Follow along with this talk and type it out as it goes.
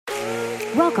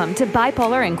Welcome to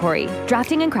Bipolar Inquiry,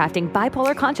 drafting and crafting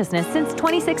bipolar consciousness since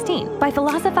 2016 by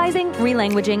philosophizing,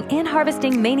 relanguaging, and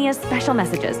harvesting mania's special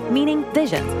messages, meaning,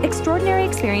 visions, extraordinary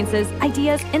experiences,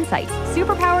 ideas, insights,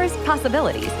 superpowers,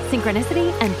 possibilities,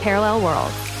 synchronicity, and parallel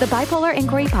worlds. The Bipolar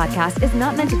Inquiry podcast is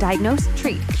not meant to diagnose,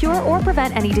 treat, cure, or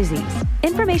prevent any disease.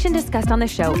 Information discussed on the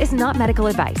show is not medical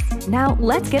advice. Now,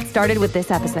 let's get started with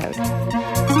this episode.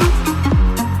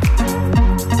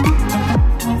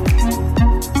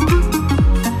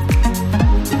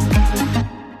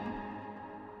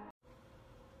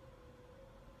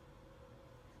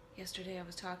 Yesterday I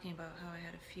was talking about how I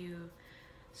had a few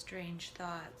strange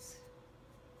thoughts,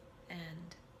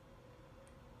 and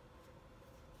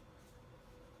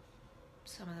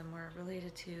some of them were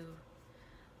related to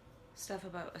stuff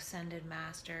about ascended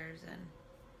masters, and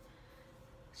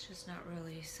it's just not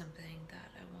really something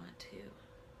that I want to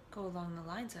go along the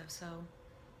lines of. So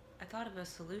I thought of a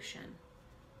solution.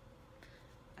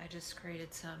 I just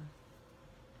created some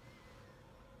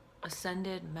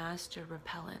ascended master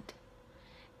repellent.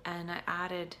 And I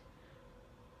added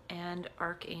and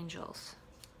archangels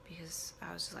because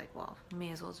I was just like, well, may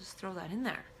as well just throw that in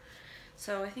there.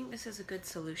 So I think this is a good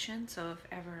solution. So if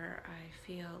ever I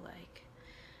feel like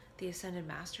the ascended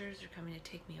masters are coming to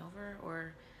take me over,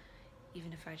 or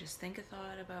even if I just think a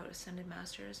thought about ascended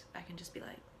masters, I can just be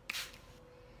like,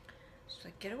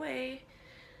 get away.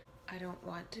 I don't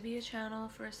want to be a channel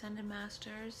for ascended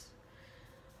masters.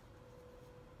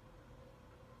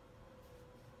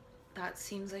 That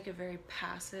seems like a very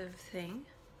passive thing.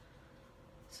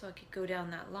 So I could go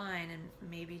down that line and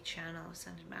maybe channel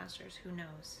ascended masters, who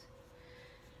knows?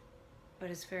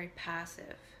 But it's very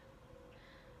passive.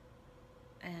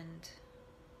 And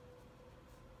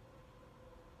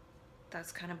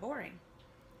that's kind of boring.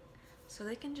 So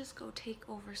they can just go take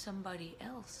over somebody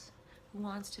else who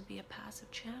wants to be a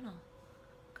passive channel,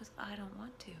 because I don't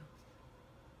want to.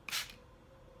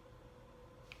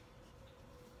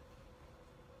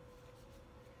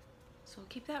 So I'll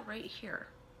keep that right here.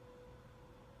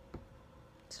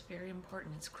 It's very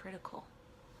important, it's critical.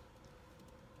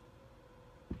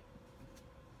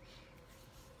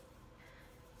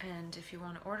 And if you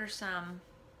want to order some,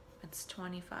 it's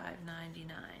 $25.99.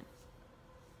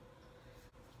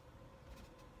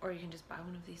 Or you can just buy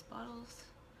one of these bottles,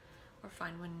 or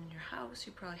find one in your house.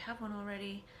 You probably have one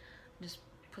already. Just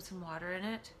put some water in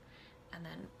it, and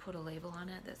then put a label on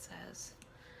it that says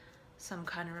some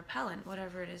kind of repellent,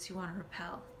 whatever it is you want to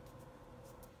repel.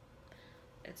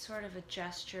 It's sort of a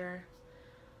gesture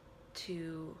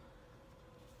to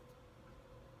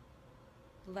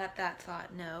let that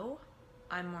thought know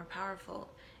I'm more powerful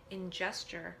in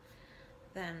gesture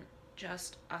than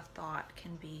just a thought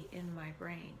can be in my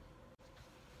brain.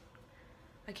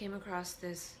 I came across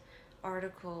this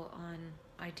article on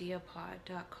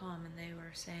ideapod.com, and they were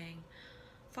saying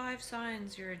 5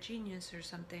 signs you're a genius or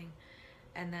something.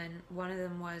 And then one of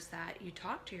them was that you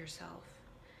talk to yourself.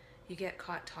 You get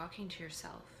caught talking to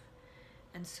yourself.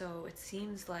 And so it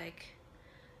seems like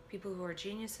people who are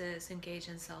geniuses engage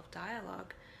in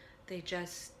self-dialogue. They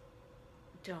just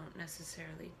don't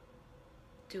necessarily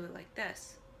do it like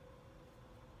this.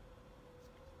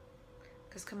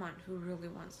 Because come on, who really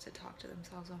wants to talk to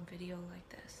themselves on video like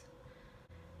this?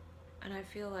 And I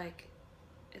feel like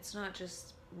it's not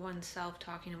just oneself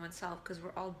talking to oneself, because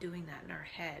we're all doing that in our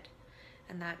head.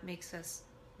 And that makes us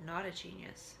not a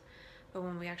genius. But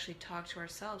when we actually talk to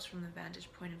ourselves from the vantage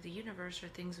point of the universe or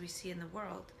things we see in the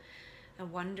world,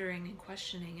 and wondering and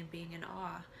questioning and being in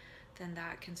awe, then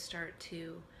that can start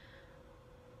to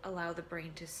allow the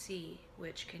brain to see,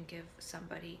 which can give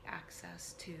somebody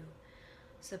access to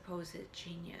supposed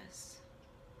genius.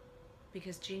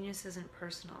 Because genius isn't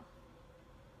personal.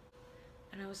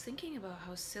 And I was thinking about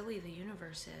how silly the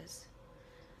universe is.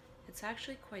 It's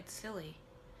actually quite silly.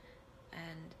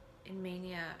 And in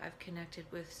Mania, I've connected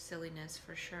with silliness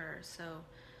for sure. So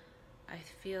I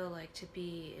feel like to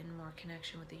be in more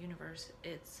connection with the universe,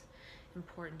 it's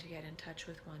important to get in touch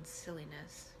with one's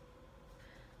silliness.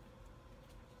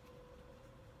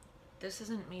 This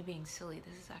isn't me being silly.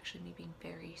 This is actually me being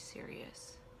very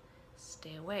serious.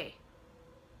 Stay away.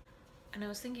 And I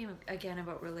was thinking again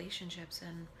about relationships,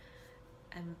 and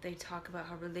they talk about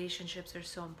how relationships are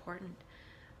so important.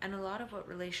 And a lot of what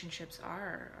relationships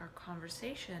are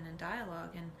conversation and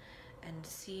dialogue and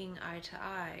seeing eye to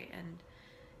eye. And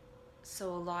so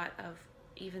a lot of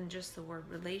even just the word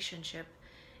relationship,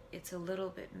 it's a little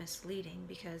bit misleading,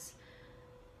 because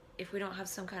if we don't have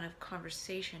some kind of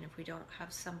conversation, if we don't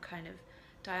have some kind of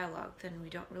dialogue, then we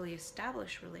don't really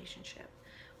establish relationship.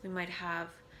 We might have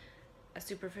a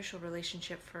superficial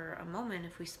relationship for a moment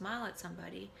if we smile at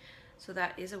somebody, so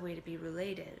that is a way to be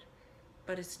related.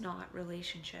 but it's not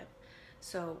relationship.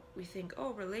 So we think,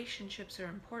 oh, relationships are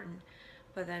important,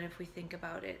 but then if we think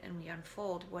about it and we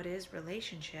unfold what is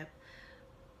relationship,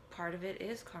 part of it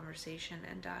is conversation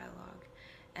and dialogue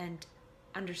and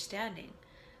understanding.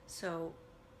 So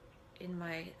in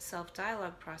my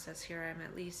self-dialogue process here, I'm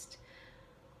at least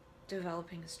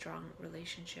developing a strong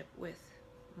relationship with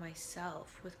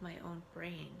myself, with my own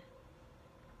brain,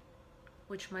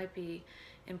 which might be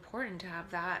important to have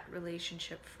that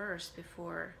relationship first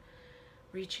before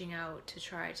reaching out to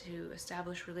try to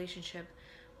establish relationship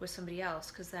with somebody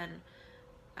else, because then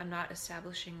I'm not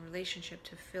establishing relationship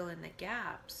to fill in the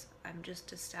gaps. I'm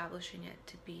just establishing it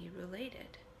to be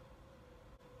related.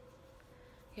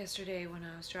 Yesterday when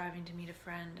I was driving to meet a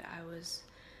friend, I was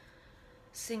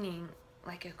singing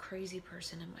like a crazy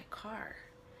person in my car.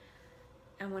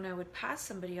 And when I would pass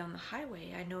somebody on the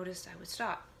highway, I noticed I would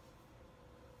stop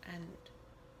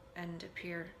and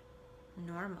appear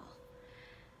normal.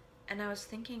 And I was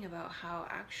thinking about how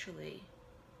actually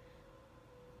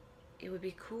it would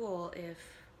be cool if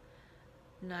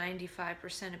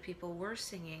 95% of people were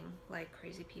singing like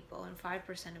crazy people and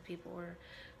 5% of people were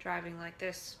driving like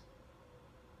this,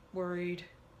 worried,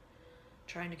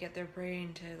 trying to get their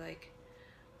brain to like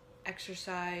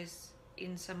exercise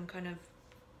in some kind of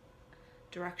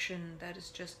direction that is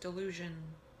just delusion.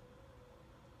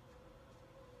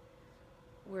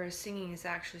 Whereas singing is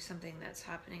actually something that's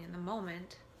happening in the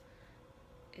moment.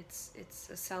 It's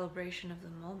a celebration of the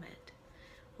moment.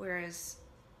 Whereas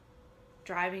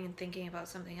driving and thinking about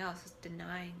something else is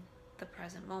denying the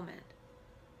present moment.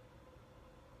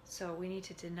 So we need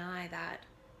to deny that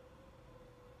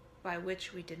by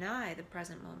which we deny the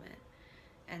present moment.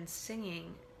 And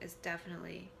singing is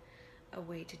definitely a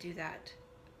way to do that.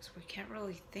 So we can't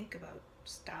really think about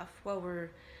stuff while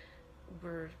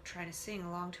we're trying to sing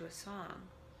along to a song.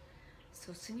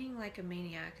 So singing like a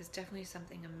maniac is definitely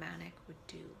something a manic would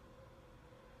do.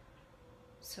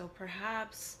 So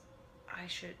perhaps I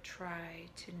should try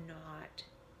to not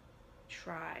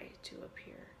try to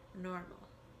appear normal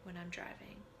when I'm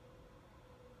driving.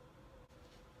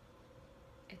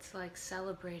 It's like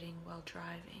celebrating while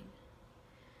driving.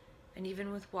 And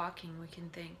even with walking, we can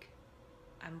think,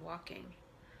 I'm walking.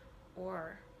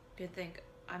 Or you can think,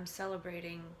 I'm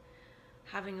celebrating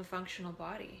having a functional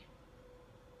body.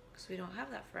 Because we don't have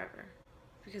that forever.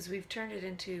 Because we've turned it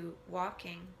into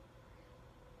walking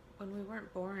when we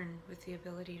weren't born with the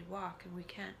ability to walk, and we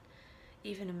can't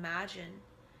even imagine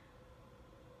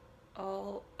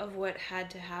all of what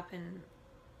had to happen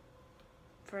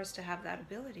for us to have that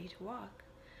ability to walk.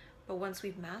 But once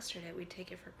we've mastered it, we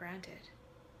take it for granted.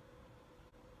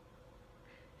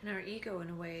 And our ego,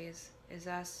 in a way, is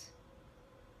us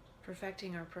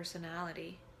perfecting our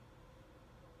personality.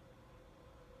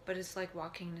 But it's like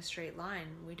walking in a straight line.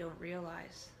 We don't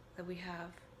realize that we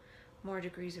have more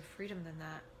degrees of freedom than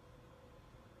that.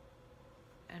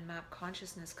 And map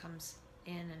consciousness comes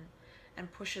in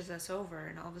and pushes us over,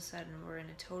 and all of a sudden we're in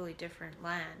a totally different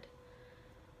land.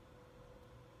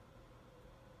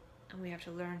 And we have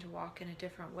to learn to walk in a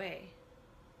different way.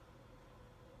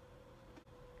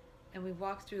 And we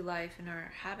walk through life in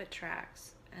our habit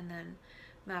tracks, and then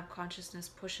map consciousness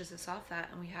pushes us off that,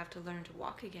 and we have to learn to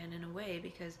walk again in a way,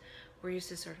 because we're used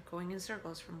to sort of going in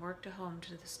circles from work to home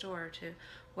to the store to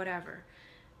whatever.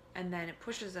 And then it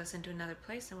pushes us into another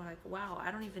place, and we're like, wow, I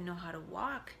don't even know how to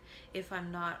walk if I'm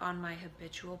not on my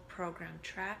habitual program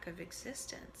track of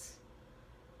existence.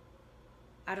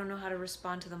 I don't know how to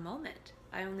respond to the moment.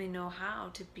 I only know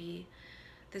how to be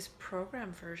this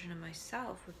program version of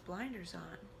myself with blinders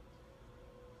on.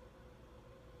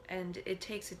 And it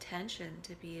takes attention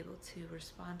to be able to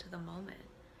respond to the moment.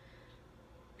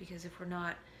 Because if we're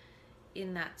not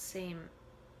in that same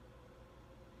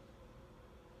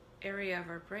area of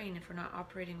our brain, if we're not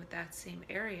operating with that same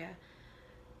area,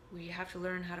 we have to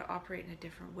learn how to operate in a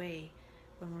different way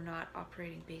when we're not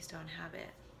operating based on habit.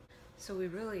 So we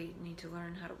really need to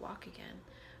learn how to walk again.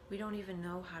 We don't even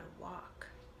know how to walk.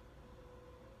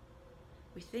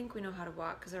 We think we know how to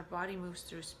walk because our body moves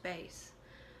through space,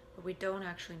 but we don't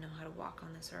actually know how to walk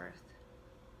on this earth.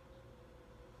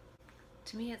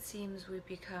 To me, it seems we've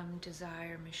become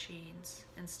desire machines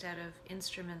instead of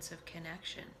instruments of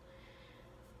connection.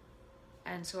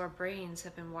 And so our brains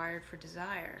have been wired for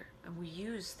desire, and we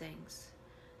use things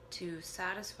to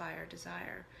satisfy our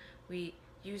desire. We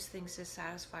use things to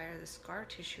satisfy the scar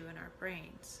tissue in our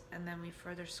brains, and then we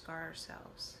further scar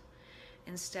ourselves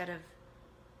instead of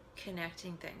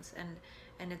connecting things.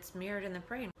 And it's mirrored in the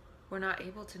brain. We're not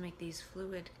able to make these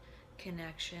fluid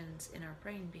connections in our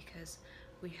brain because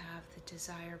we have the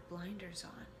desire blinders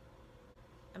on.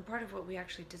 And part of what we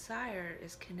actually desire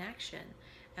is connection.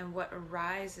 and what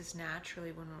arises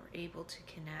naturally when we're able to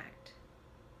connect.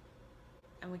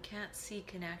 And we can't see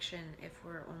connection if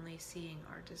we're only seeing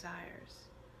our desires,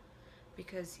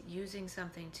 because using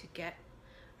something to get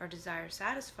our desire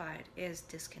satisfied is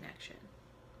disconnection.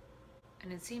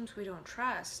 And it seems we don't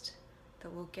trust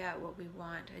that we'll get what we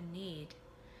want and need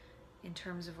in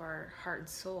terms of our heart and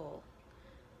soul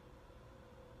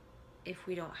if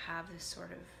we don't have this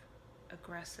sort of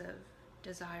aggressive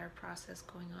desire process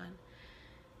going on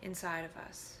inside of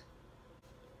us.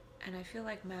 And I feel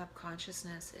like map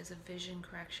consciousness is a vision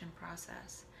correction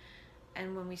process.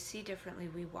 And when we see differently,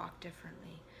 we walk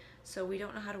differently. So we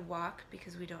don't know how to walk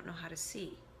because we don't know how to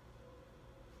see.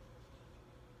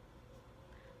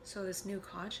 So this new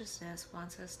consciousness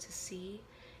wants us to see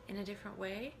in a different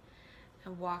way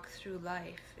and walk through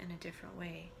life in a different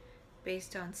way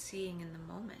based on seeing in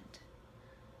the moment,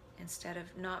 instead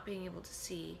of not being able to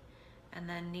see and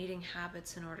then needing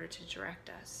habits in order to direct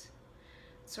us.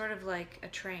 Sort of like a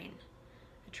train.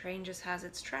 A train just has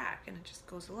its track and it just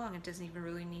goes along. It doesn't even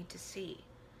really need to see.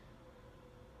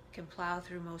 It can plow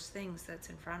through most things that's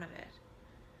in front of it.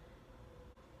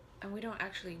 And we don't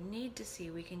actually need to see.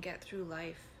 We can get through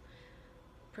life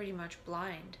pretty much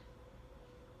blind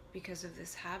because of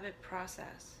this habit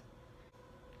process.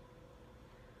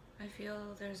 I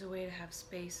feel there's a way to have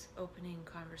space opening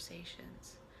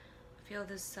conversations. I feel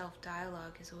this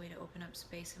self-dialogue is a way to open up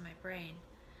space in my brain,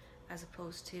 as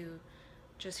opposed to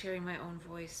just hearing my own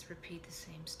voice repeat the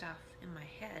same stuff in my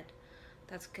head.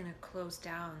 That's going to close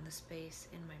down the space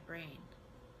in my brain.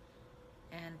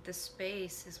 And the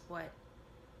space is what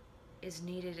is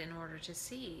needed in order to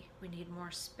see. We need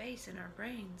more space in our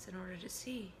brains in order to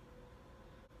see.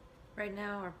 Right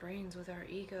now, our brains with our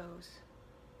egos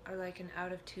are like an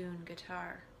out-of-tune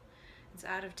guitar. It's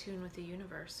out of tune with the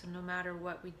universe, so no matter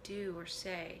what we do or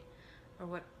say, or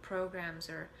what programs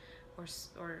or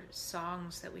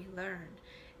songs that we learn,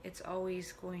 it's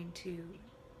always going to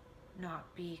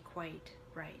not be quite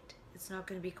right. It's not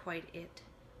going to be quite it.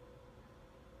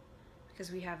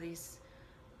 Because we have these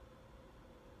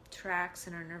tracks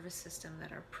in our nervous system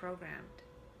that are programmed.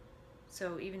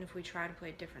 So even if we try to play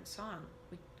a different song,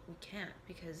 we can't,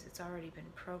 because it's already been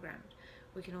programmed.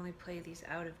 We can only play these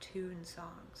out-of-tune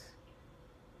songs.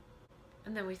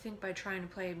 And then we think by trying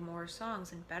to play more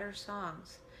songs and better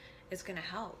songs, it's going to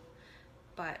help.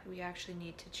 But we actually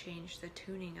need to change the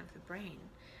tuning of the brain,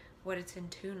 what it's in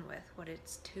tune with, what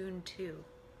it's tuned to.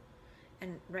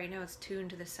 And right now it's tuned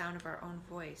to the sound of our own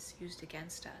voice used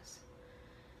against us.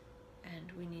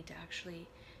 And we need to actually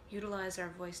utilize our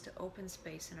voice to open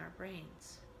space in our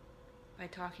brains by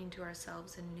talking to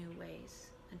ourselves in new ways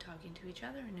and talking to each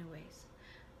other in new ways,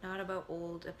 not about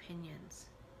old opinions.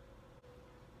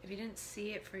 If you didn't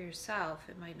see it for yourself,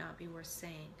 it might not be worth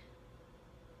saying.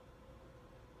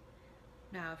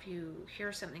 Now, if you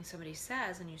hear something somebody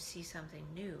says and you see something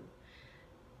new,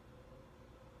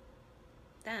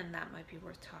 then that might be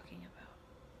worth talking about.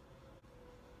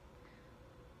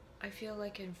 I feel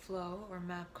like in flow or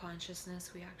map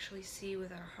consciousness, we actually see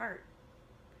with our heart.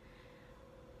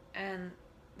 And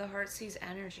the heart sees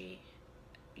energy,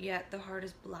 yet the heart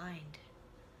is blind.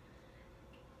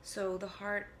 So the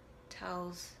heart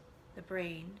tells the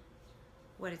brain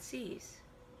what it sees.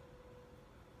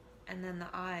 And then the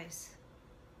eyes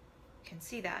can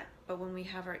see that. But when we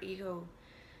have our ego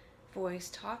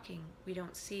voice talking, we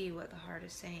don't see what the heart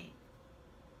is saying.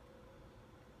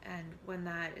 And when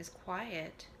that is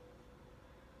quiet,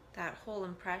 that whole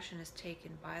impression is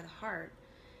taken by the heart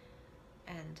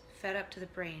and fed up to the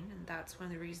brain. And that's one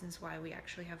of the reasons why we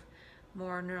actually have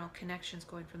more neural connections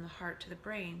going from the heart to the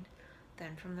brain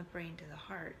than from the brain to the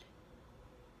heart.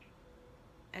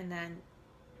 And then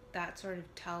that sort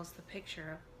of tells the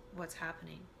picture of what's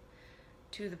happening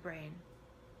to the brain.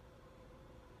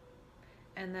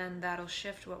 And then that'll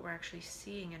shift what we're actually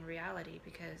seeing in reality,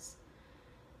 because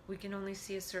we can only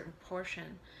see a certain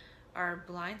portion. Our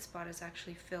blind spot is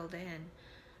actually filled in.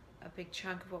 A big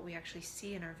chunk of what we actually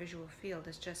see in our visual field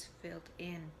is just filled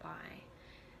in by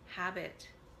habit,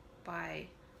 by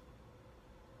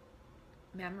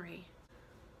memory.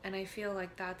 And I feel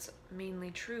like that's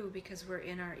mainly true because we're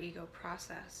in our ego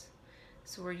process.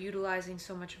 So we're utilizing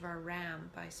so much of our RAM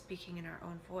by speaking in our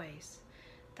own voice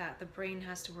that the brain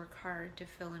has to work hard to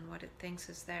fill in what it thinks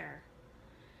is there,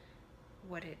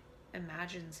 what it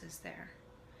imagines is there.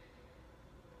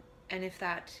 And if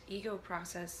that ego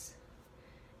process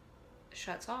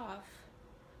shuts off,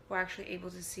 we're actually able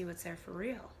to see what's there for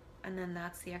real. And then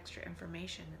that's the extra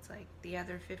information. It's like the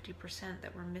other 50%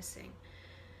 that we're missing.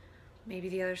 Maybe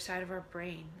the other side of our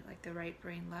brain, like the right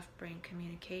brain, left brain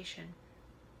communication.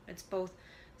 It's both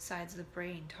sides of the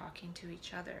brain talking to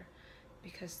each other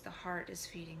because the heart is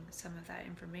feeding some of that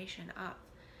information up.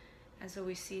 And so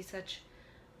we see such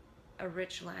a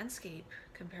rich landscape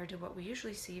compared to what we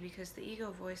usually see, because the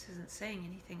ego voice isn't saying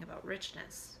anything about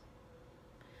richness.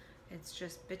 It's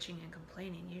just bitching and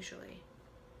complaining usually.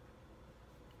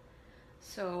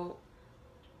 So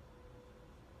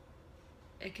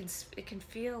it can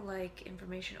feel like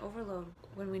information overload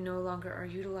when we no longer are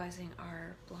utilizing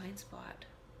our blind spot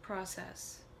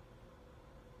process.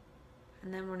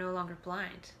 And then we're no longer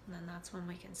blind. And then that's when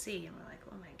we can see, and we're like,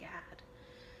 oh my God,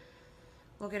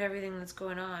 look at everything that's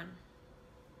going on.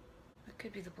 It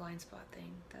could be the blind spot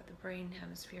thing, that the brain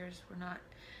hemispheres, we're not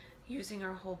using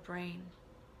our whole brain.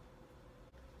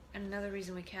 And another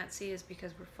reason we can't see is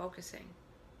because we're focusing.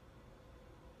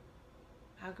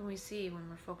 How can we see when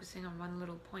we're focusing on one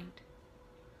little point?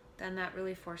 Then that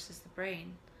really forces the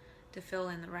brain to fill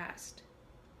in the rest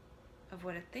of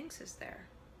what it thinks is there,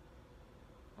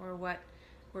 or what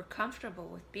we're comfortable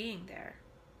with being there,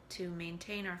 to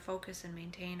maintain our focus and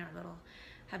maintain our little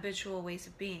habitual ways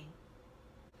of being.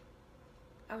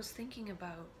 I was thinking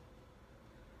about,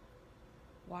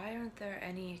 why aren't there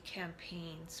any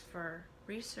campaigns for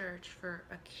research for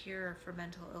a cure for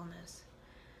mental illness?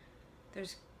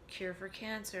 There's cure for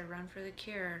cancer, run for the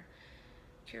cure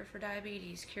for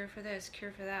diabetes, cure for this,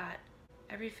 cure for that.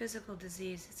 Every physical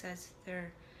disease, it says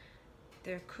there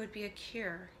could be a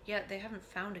cure, yet they haven't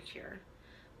found a cure,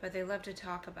 but they love to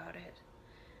talk about it.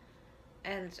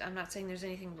 And I'm not saying there's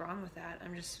anything wrong with that.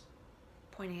 I'm just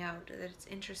pointing out that it's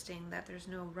interesting that there's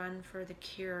no run for the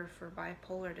cure for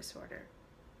bipolar disorder.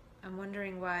 I'm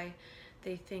wondering why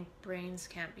they think brains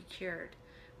can't be cured,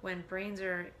 when brains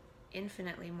are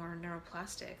infinitely more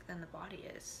neuroplastic than the body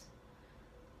is.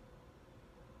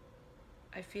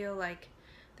 I feel like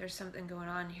there's something going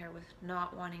on here with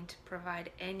not wanting to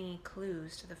provide any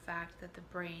clues to the fact that the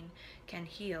brain can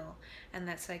heal, and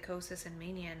that psychosis and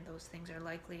mania and those things are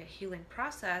likely a healing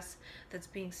process that's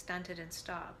being stunted and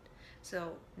stopped.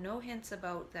 So no hints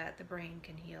about that the brain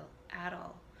can heal at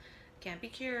all. Can't be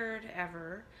cured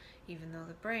ever, even though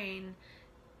the brain,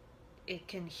 it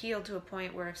can heal to a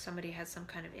point where if somebody has some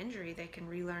kind of injury, they can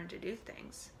relearn to do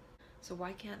things. So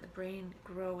why can't the brain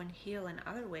grow and heal in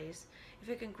other ways? If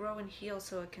it can grow and heal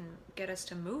so it can get us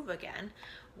to move again,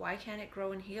 why can't it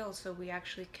grow and heal so we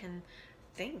actually can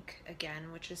think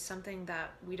again, which is something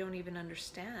that we don't even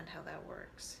understand how that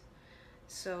works.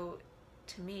 So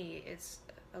to me, it's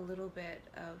a little bit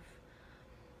of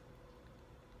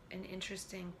an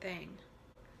interesting thing.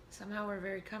 Somehow we're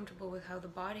very comfortable with how the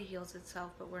body heals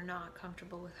itself, but we're not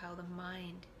comfortable with how the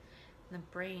mind and the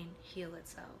brain heal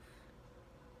itself.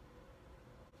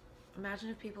 Imagine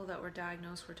if people that were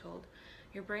diagnosed were told,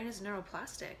 your brain is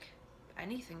neuroplastic,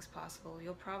 anything's possible.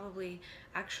 You'll probably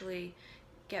actually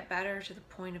get better to the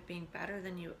point of being better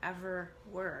than you ever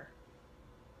were.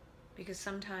 Because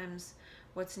sometimes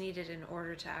what's needed in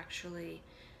order to actually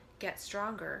get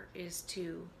stronger is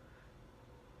to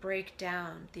break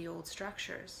down the old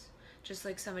structures. Just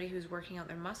like somebody who's working out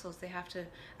their muscles, they have to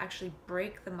actually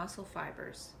break the muscle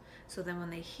fibers. So then when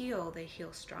they heal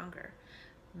stronger.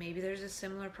 Maybe there's a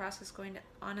similar process going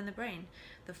on in the brain.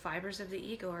 The fibers of the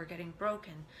ego are getting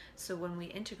broken. So when we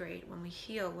integrate, when we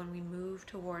heal, when we move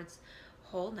towards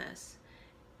wholeness,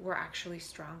 we're actually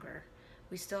stronger.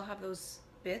 We still have those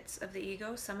bits of the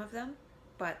ego, some of them,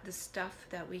 but the stuff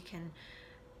that we can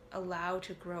allow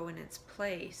to grow in its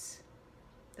place,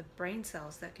 the brain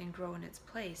cells that can grow in its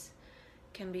place,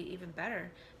 can be even better.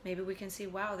 Maybe we can see,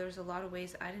 wow, there's a lot of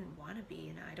ways I didn't want to be,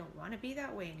 and I don't want to be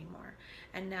that way anymore.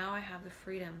 And now I have the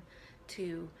freedom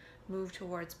to move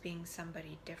towards being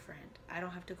somebody different. I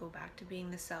don't have to go back to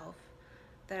being the self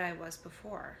that I was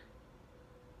before.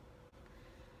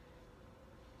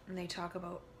 And they talk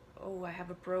about, oh, I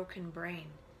have a broken brain.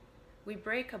 We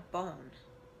break a bone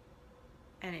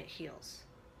and it heals.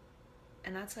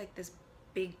 And that's like this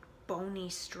big bony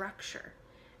structure,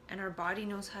 and our body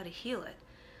knows how to heal it.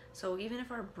 So even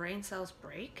if our brain cells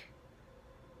break,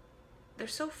 they're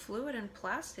so fluid and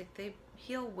plastic, they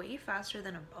heal way faster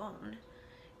than a bone.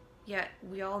 Yet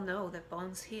we all know that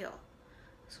bones heal.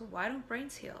 So why don't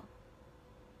brains heal?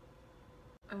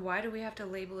 And why do we have to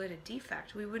label it a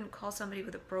defect? We wouldn't call somebody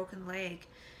with a broken leg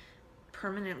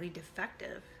permanently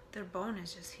defective. Their bone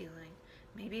is just healing.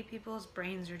 Maybe people's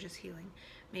brains are just healing.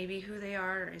 Maybe who they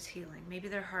are is healing. Maybe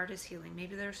their heart is healing.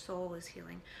 Maybe their soul is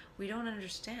healing. We don't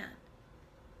understand.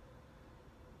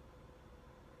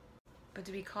 But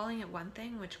to be calling it one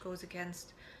thing, which goes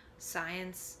against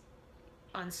science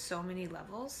on so many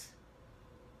levels,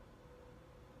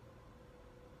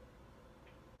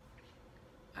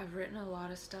 I've written a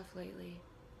lot of stuff lately,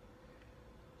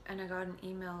 and I got an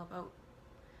email about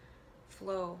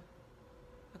flow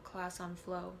class on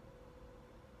flow.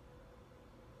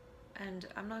 And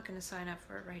I'm not going to sign up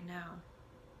for it right now.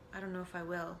 I don't know if I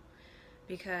will,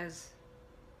 because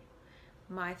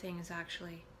my thing is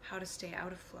actually how to stay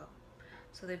out of flow.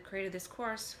 So they've created this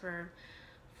course for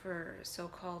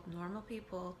so-called normal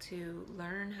people to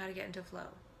learn how to get into flow.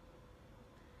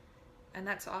 And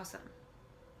that's awesome.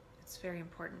 It's very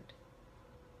important.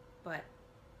 But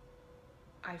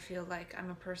I feel like I'm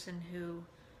a person who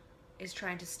is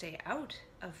trying to stay out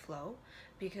of flow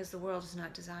because the world is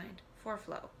not designed for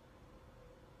flow.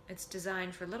 It's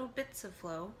designed for little bits of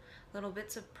flow, little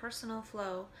bits of personal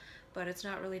flow, but it's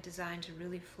not really designed to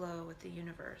really flow with the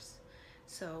universe.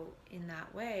 So in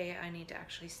that way, I need to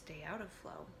actually stay out of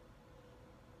flow.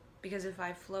 Because if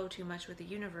I flow too much with the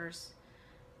universe,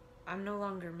 I'm no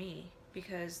longer me,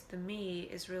 because the me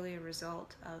is really a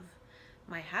result of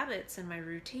my habits and my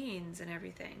routines and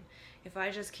everything. If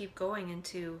I just keep going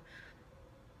into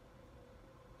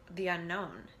the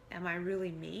unknown, am I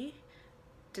really me?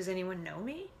 Does anyone know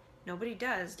me? Nobody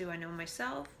does. Do I know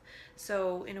myself?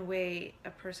 So in a way, a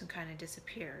person kind of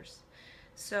disappears.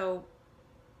 So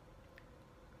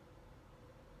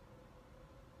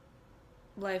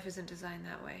life isn't designed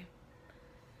that way.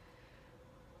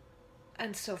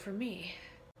 And so for me,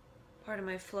 part of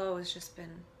my flow has just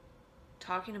been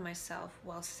talking to myself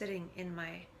while sitting in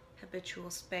my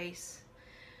habitual space,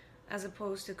 as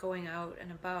opposed to going out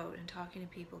and about and talking to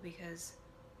people, because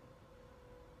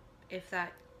if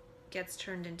that gets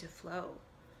turned into flow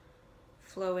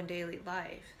in daily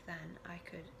life, then I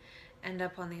could end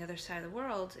up on the other side of the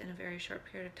world in a very short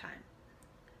period of time.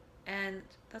 And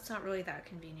that's not really that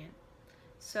convenient.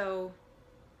 So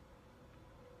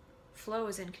flow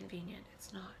is inconvenient.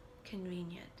 It's not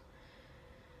convenient.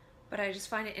 But I just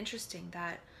find it interesting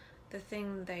that the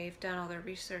thing they've done all their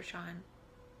research on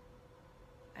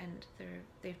and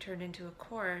they've turned into a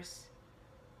course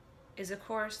is a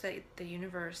course that the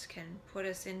universe can put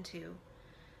us into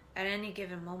at any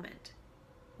given moment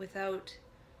without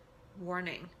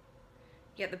warning.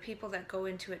 Yet the people that go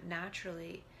into it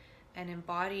naturally and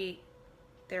embody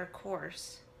their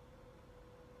course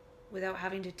without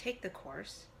having to take the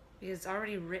course, because it's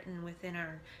already written within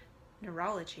our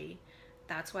neurology,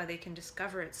 that's why they can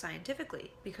discover it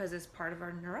scientifically, because it's part of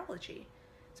our neurology.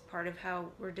 It's part of how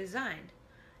we're designed.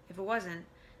 If it wasn't,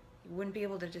 you wouldn't be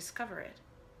able to discover it.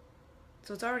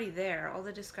 So it's already there. All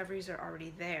the discoveries are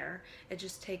already there. It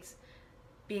just takes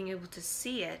being able to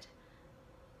see it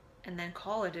and then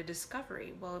call it a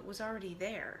discovery. Well, it was already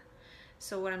there.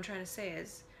 So what I'm trying to say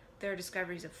is there are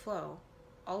discoveries of flow.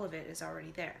 All of it is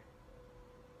already there.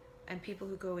 And people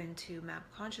who go into map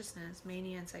consciousness,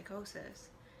 mania, and psychosis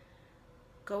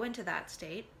go into that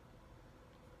state,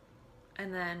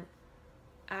 and then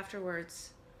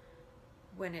afterwards,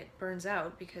 when it burns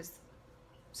out, because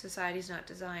society's not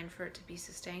designed for it to be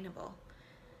sustainable,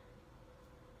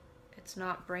 it's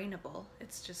not brainable,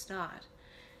 it's just not.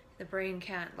 The brain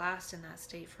can't last in that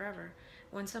state forever.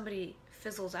 When somebody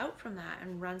fizzles out from that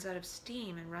and runs out of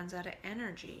steam and runs out of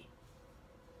energy,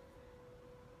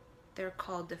 they're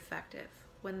called defective.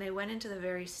 When they went into the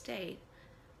very state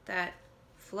that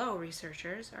flow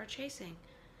researchers are chasing.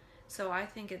 So I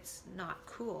think it's not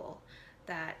cool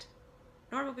that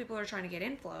normal people are trying to get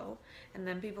in flow, and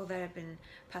then people that have been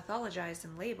pathologized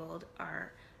and labeled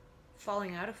are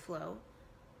falling out of flow,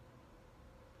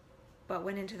 but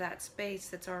went into that space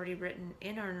that's already written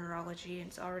in our neurology and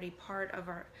it's already part of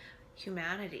our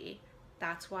humanity.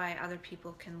 That's why other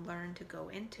people can learn to go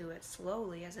into it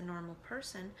slowly as a normal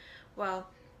person. Well,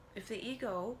 if the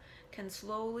ego can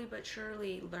slowly but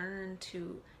surely learn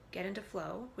to get into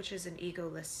flow, which is an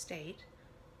egoless state,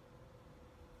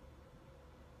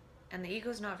 and the ego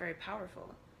is not very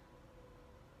powerful,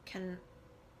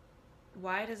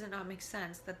 why does it not make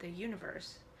sense that the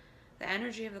universe, the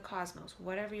energy of the cosmos,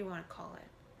 whatever you want to call it,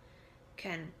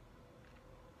 can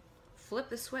flip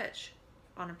the switch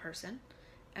on a person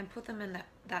and put them in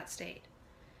that state?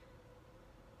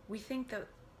 We think that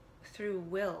through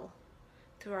will,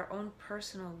 through our own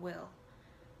personal will,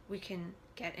 we can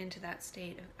get into that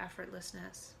state of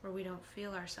effortlessness where we don't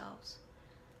feel ourselves.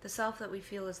 The self that we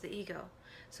feel is the ego.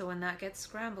 So when that gets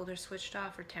scrambled or switched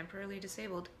off or temporarily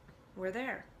disabled, we're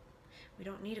there. We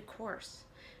don't need a course.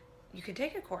 You can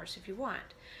take a course if you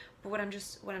want, but what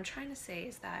I'm trying to say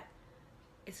is that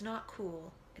it's not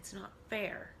cool, it's not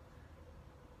fair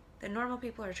that normal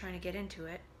people are trying to get into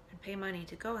it and pay money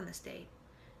to go in the state,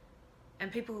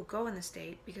 and people who go in the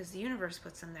state because the universe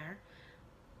puts them there,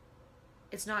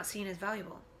 it's not seen as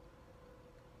valuable.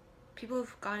 People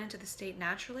who've gone into the state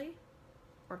naturally,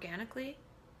 organically,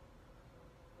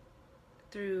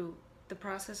 through the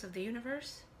process of the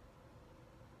universe,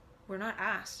 we're not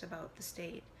asked about the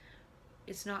state.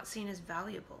 It's not seen as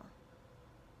valuable.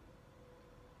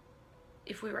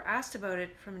 If we were asked about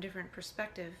it from a different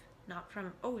perspective, not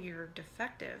from, oh, you're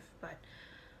defective, but,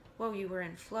 whoa, you were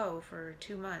in flow for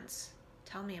 2 months.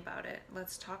 Tell me about it.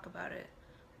 Let's talk about it.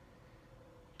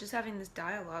 Just having this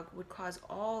dialogue would cause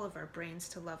all of our brains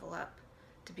to level up,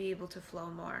 to be able to flow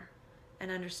more and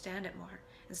understand it more.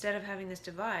 Instead of having this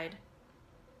divide,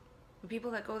 the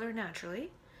people that go there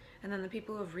naturally, and then the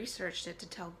people who have researched it to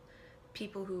tell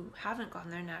people who haven't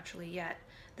gone there naturally yet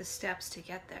the steps to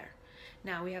get there.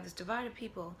 Now we have this divide of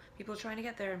people trying to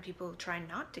get there and people trying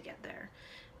not to get there.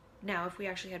 Now, if we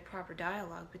actually had proper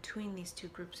dialogue between these two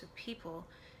groups of people,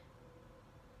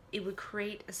 it would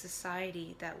create a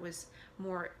society that was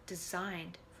more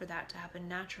designed for that to happen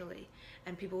naturally,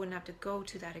 and people wouldn't have to go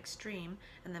to that extreme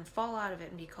and then fall out of it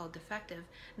and be called defective,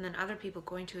 and then other people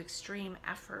going to extreme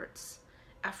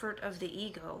effort of the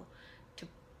ego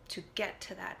to get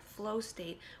to that flow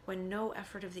state, when no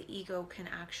effort of the ego can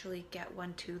actually get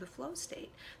one to the flow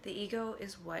state. The ego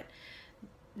is what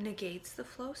negates the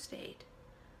flow state.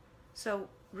 So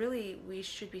really, we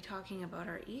should be talking about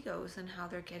our egos and how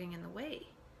they're getting in the way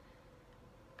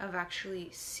of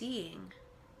actually seeing.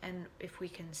 And if we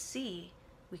can see,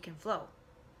 we can flow.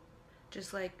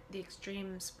 Just like the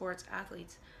extreme sports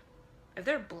athletes, if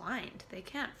they're blind, they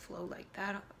can't flow like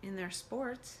that in their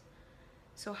sports.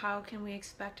 So how can we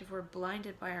expect, if we're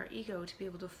blinded by our ego, to be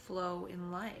able to flow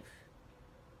in life?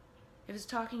 If it's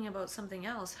talking about something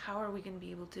else, how are we going to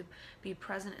be able to be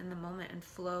present in the moment and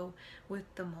flow with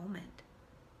the moment?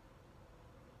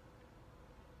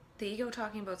 The ego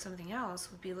talking about something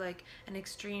else would be like an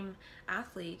extreme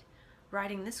athlete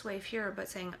riding this wave here, but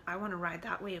saying, I want to ride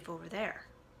that wave over there.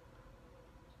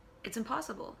 It's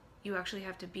impossible. You actually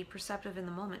have to be perceptive in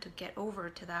the moment to get over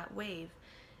to that wave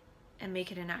and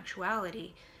make it an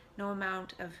actuality. No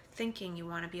amount of thinking you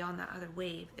want to be on that other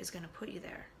wave is going to put you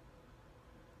there.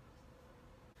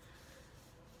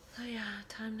 So yeah,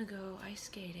 time to go ice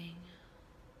skating.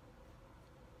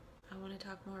 I want to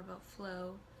talk more about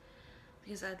flow,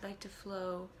 because I'd like to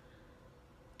flow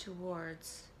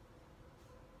towards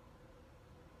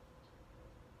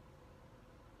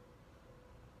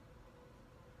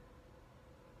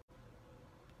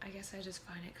I guess I just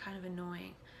find it kind of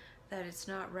annoying that it's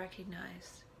not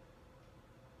recognized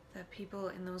that people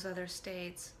in those other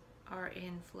states are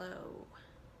in flow.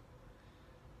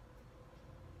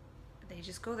 They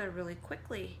just go there really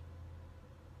quickly,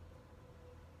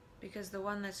 because the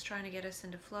one that's trying to get us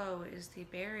into flow is the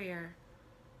barrier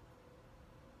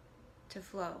to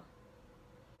flow.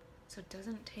 So it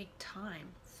doesn't take time.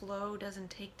 Flow doesn't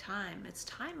take time. It's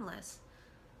timeless.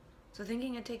 So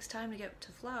thinking it takes time to get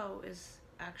to flow is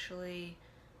actually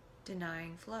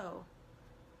denying flow.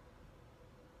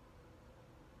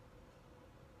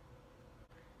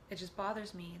 It just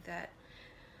bothers me that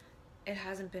it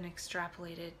hasn't been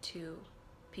extrapolated to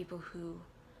people who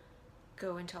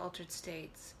go into altered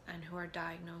states and who are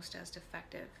diagnosed as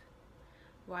defective.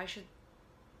 Why should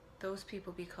those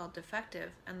people be called defective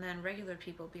and then regular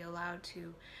people be allowed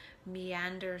to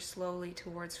meander slowly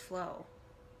towards flow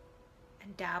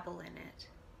and dabble in it?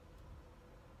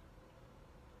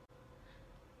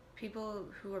 People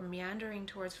who are meandering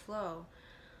towards flow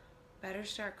better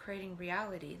start creating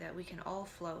reality that we can all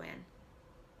flow in.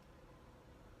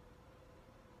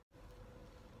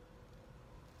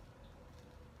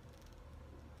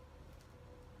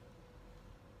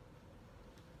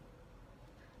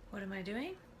 What am I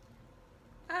doing?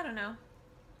 I don't know.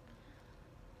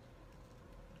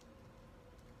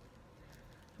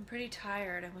 I'm pretty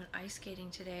tired. I went ice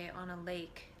skating today on a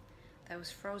lake that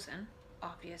was frozen,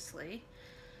 obviously,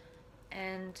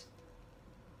 and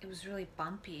it was really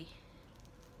bumpy.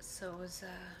 So it was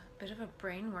a bit of a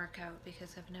brain workout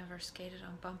because I've never skated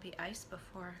on bumpy ice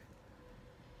before.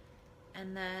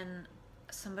 And then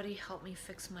somebody helped me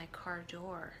fix my car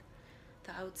door.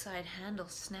 The outside handle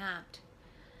snapped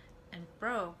and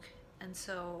broke, and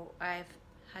so I've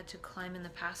had to climb in the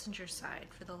passenger side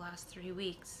for the last 3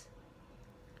 weeks.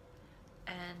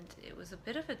 And it was a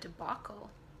bit of a debacle.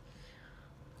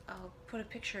 I'll put a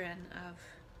picture in of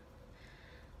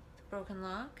the broken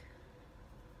lock.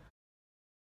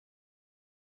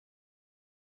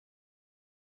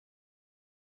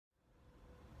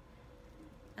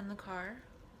 And the car,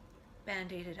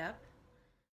 band-aided up.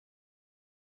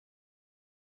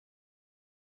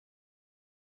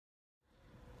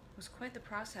 It was quite the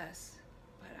process,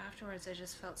 but afterwards I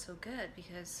just felt so good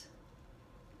because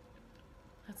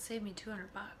that saved me $200.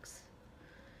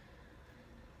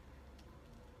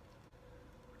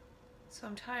 So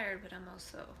I'm tired, but I'm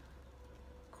also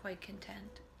quite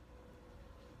content.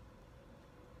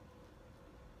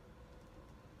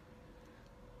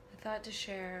 thought to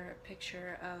share a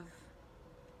picture of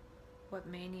what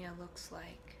mania looks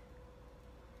like.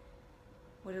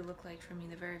 What it looked like for me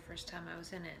the very first time I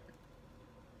was in it.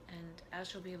 And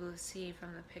as you'll be able to see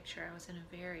from the picture, I was in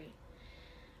a very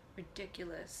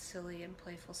ridiculous, silly, and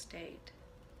playful state.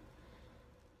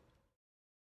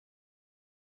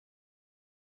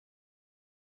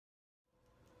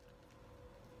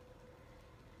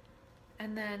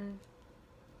 And then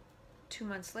 2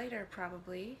 months later,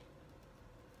 probably,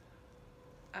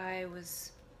 I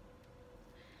was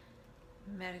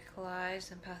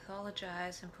medicalized and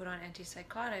pathologized and put on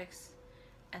antipsychotics,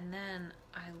 and then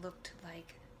I looked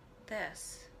like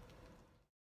this.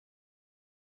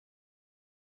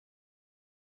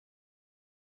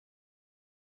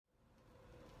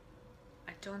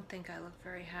 I don't think I looked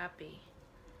very happy.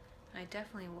 I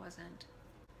definitely wasn't.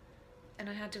 And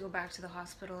I had to go back to the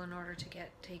hospital in order to get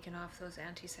taken off those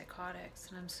antipsychotics,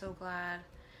 and I'm so glad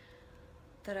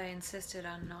that I insisted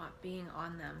on not being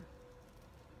on them.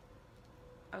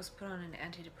 I was put on an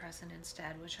antidepressant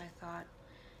instead, which I thought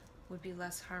would be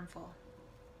less harmful.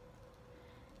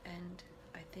 And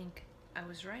I think I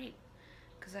was right,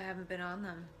 because I haven't been on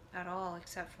them at all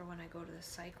except for when I go to the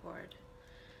psych ward.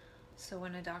 So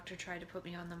when a doctor tried to put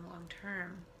me on them long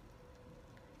term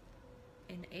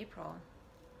in April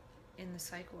in the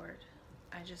psych ward,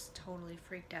 I just totally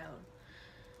freaked out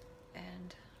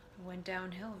and went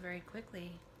downhill very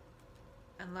quickly.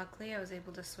 And luckily I was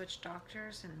able to switch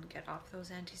doctors and get off those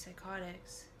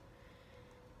antipsychotics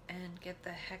and get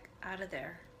the heck out of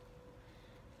there.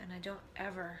 And I don't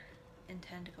ever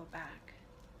intend to go back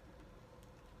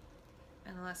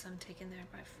unless I'm taken there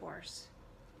by force.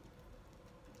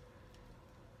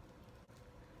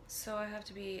 So I have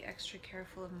to be extra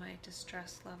careful of my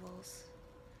distress levels.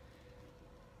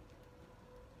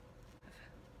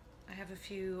 I have a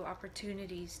few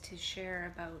opportunities to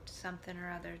share about something or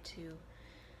other to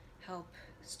help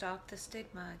stop the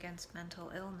stigma against mental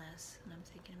illness, and I'm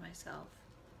thinking to myself,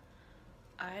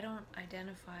 I don't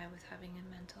identify with having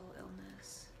a mental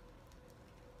illness.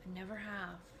 I never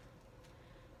have.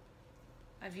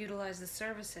 I've utilized the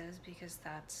services because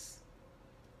that's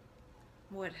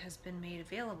what has been made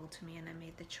available to me, and I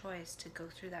made the choice to go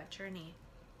through that journey.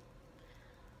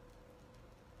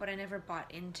 But I never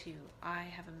bought into, I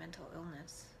have a mental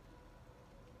illness.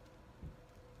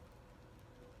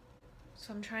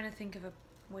 So I'm trying to think of a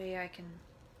way I can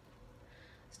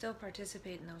still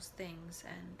participate in those things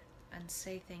and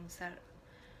say things that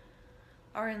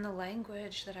are in the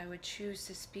language that I would choose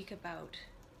to speak about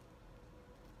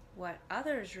what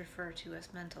others refer to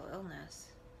as mental illness.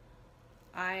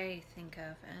 I think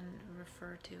of and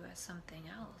refer to as something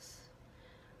else.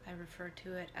 I refer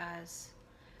to it as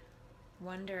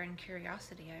wonder and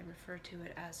curiosity. I refer to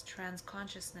it as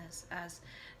transconsciousness, as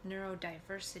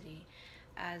neurodiversity,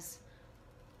 as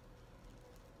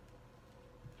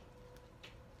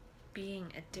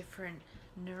being a different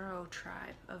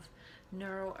neurotribe of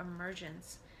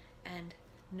neuroemergence and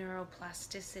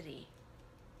neuroplasticity.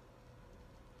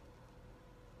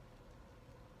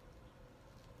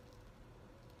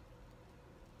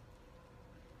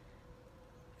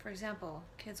 For example,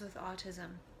 kids with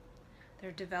autism,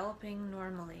 they're developing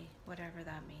normally, whatever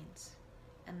that means.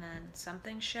 And then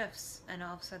something shifts and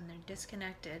all of a sudden they're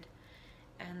disconnected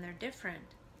and they're different.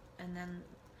 And then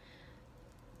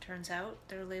turns out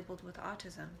they're labeled with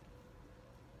autism.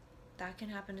 That can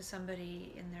happen to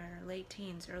somebody in their late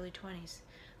teens, early 20s,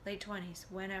 late 20s,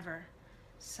 whenever.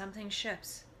 Something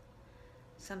shifts,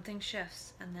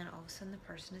 and then all of a sudden the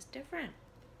person is different.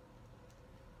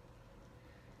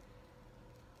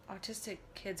 Autistic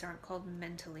kids aren't called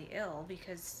mentally ill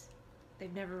because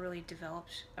they've never really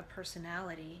developed a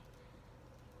personality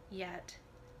yet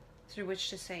through which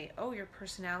to say, oh, your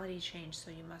personality changed, so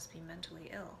you must be mentally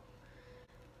ill.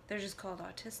 They're just called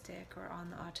autistic or on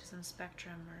the autism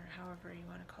spectrum or however you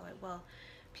want to call it. Well,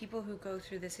 people who go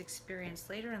through this experience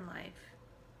later in life,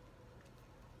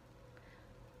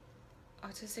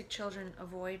 autistic children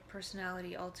avoid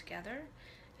personality altogether,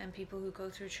 and people who go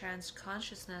through trans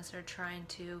consciousness are trying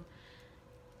to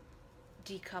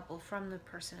decouple from the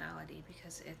personality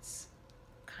because it's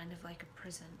kind of like a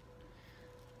prison.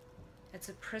 It's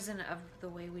a prison of the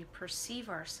way we perceive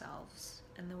ourselves,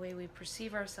 and the way we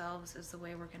perceive ourselves is the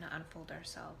way we're going to unfold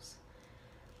ourselves.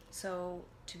 So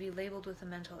to be labeled with a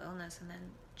mental illness and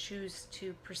then choose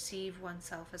to perceive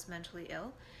oneself as mentally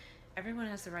ill, everyone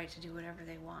has the right to do whatever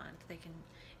they want. They can,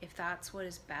 if that's what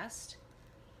is best,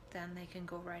 then they can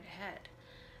go right ahead.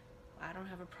 I don't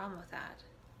have a problem with that.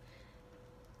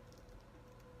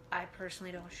 I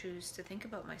personally don't choose to think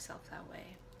about myself that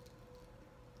way.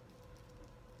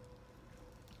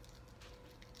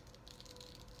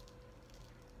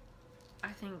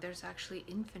 I think there's actually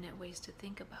infinite ways to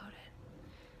think about it,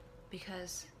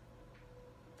 because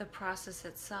the process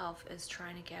itself is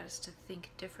trying to get us to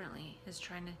think differently, is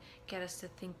trying to get us to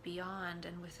think beyond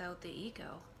and without the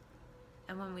ego.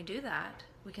 And when we do that,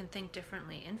 we can think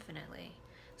differently infinitely.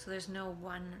 So there's no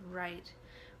one right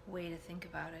way to think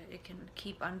about it. It can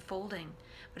keep unfolding.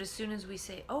 But as soon as we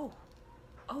say, oh,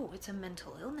 it's a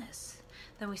mental illness,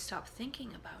 then we stop thinking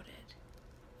about it.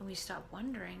 And we stop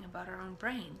wondering about our own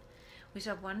brain. We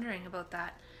stop wondering about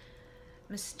that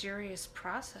mysterious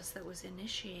process that was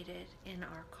initiated in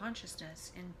our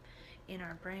consciousness, in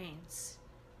our brains.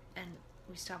 And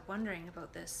we stop wondering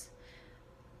about this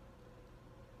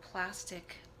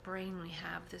plastic brain we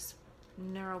have, this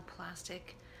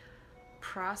neuroplastic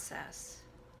process.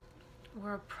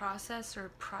 We're a process or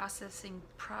processing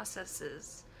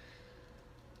processes.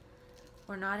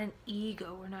 We're not an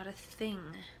ego, we're not a thing.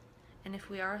 And if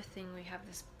we are a thing, we have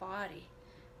this body,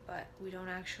 but we don't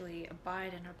actually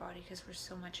abide in our body because we're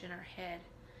so much in our head.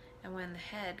 And when the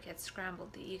head gets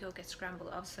scrambled, the ego gets scrambled,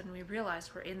 all of a sudden we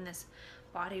realize we're in this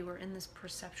body, we're in this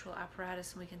perceptual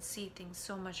apparatus, and we can see things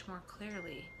so much more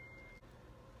clearly.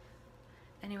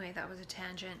 Anyway, that was a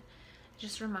tangent. It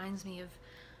just reminds me of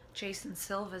Jason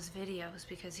Silva's videos,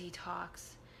 because he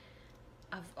talks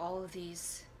of all of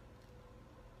these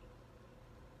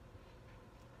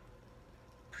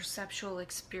perceptual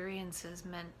experiences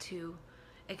meant to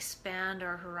expand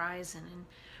our horizon and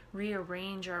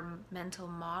rearrange our mental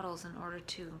models in order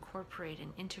to incorporate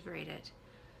and integrate it.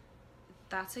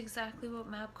 That's exactly what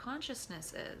map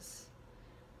consciousness is.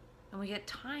 And we get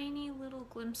tiny little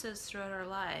glimpses throughout our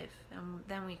life, and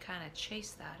then we kind of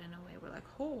chase that in a way. We're like,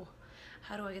 oh,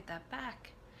 how do I get that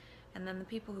back? And then the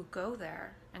people who go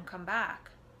there and come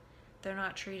back, they're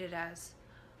not treated as,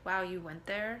 wow, you went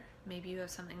there, maybe you have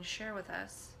something to share with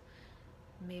us.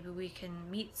 Maybe we can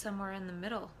meet somewhere in the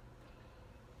middle.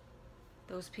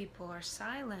 Those people are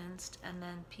silenced, and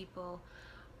then people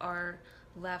are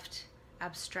left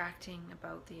abstracting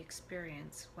about the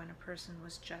experience when a person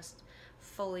was just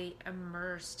fully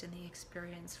immersed in the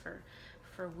experience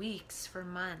for weeks, for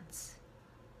months.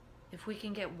 If we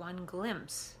can get one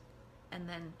glimpse and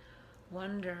then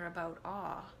wonder about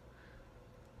awe,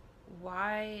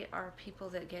 why are people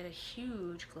that get a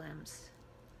huge glimpse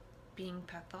being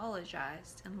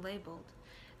pathologized and labeled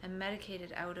and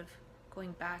medicated out of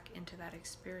going back into that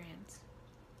experience?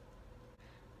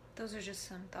 Those are just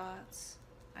some thoughts.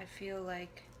 I feel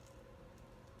like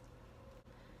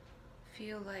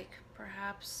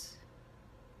perhaps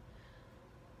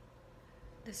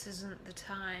this isn't the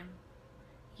time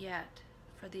yet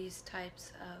for these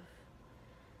types of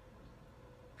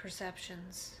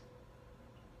perceptions,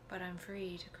 but I'm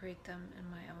free to create them in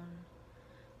my own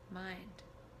mind,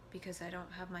 because I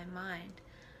don't have my mind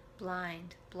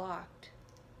blocked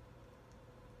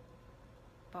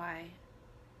by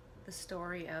the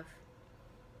story of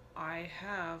I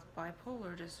have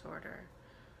bipolar disorder.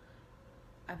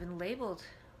 I've been labeled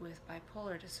with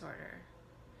bipolar disorder,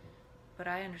 but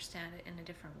I understand it in a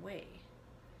different way.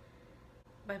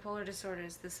 Bipolar disorder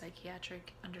is the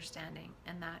psychiatric understanding,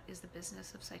 and that is the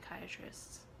business of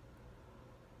psychiatrists.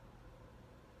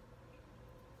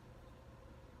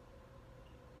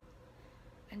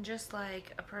 And just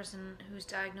like a person who's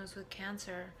diagnosed with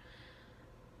cancer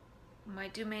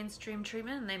might do mainstream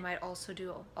treatment, and they might also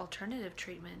do alternative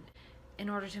treatment in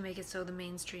order to make it so the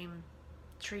mainstream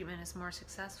treatment is more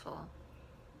successful.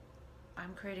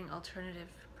 I'm creating alternative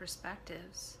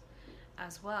perspectives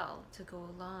as well to go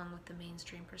along with the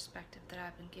mainstream perspective that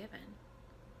I've been given.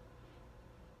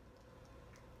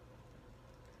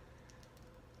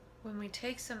 When we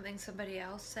take something somebody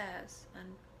else says and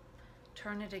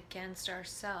turn it against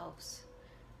ourselves,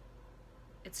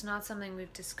 it's not something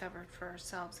we've discovered for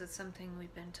ourselves, it's something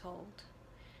we've been told.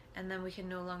 And then we can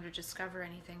no longer discover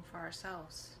anything for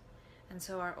ourselves. And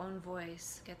so our own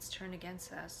voice gets turned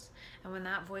against us. And when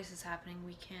that voice is happening,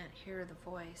 we can't hear the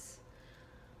voice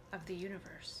of the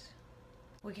universe.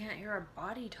 We can't hear our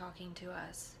body talking to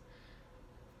us.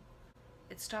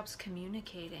 It stops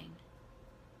communicating.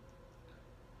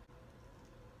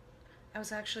 I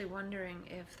was actually wondering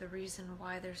if the reason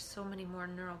why there's so many more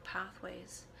neural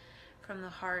pathways from the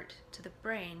heart to the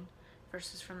brain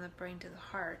versus from the brain to the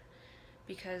heart,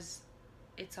 because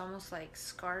it's almost like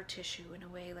scar tissue in a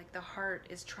way. Like the heart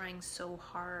is trying so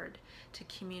hard to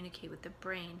communicate with the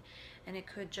brain, and it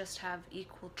could just have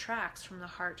equal tracks from the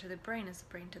heart to the brain as the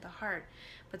brain to the heart.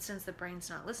 But since the brain's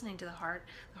not listening to the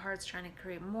heart's trying to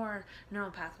create more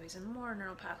neural pathways and more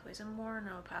neural pathways and more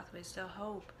neural pathways to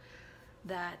hope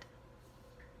that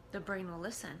the brain will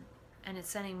listen. And it's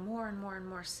sending more and more and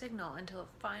more signal until it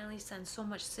finally sends so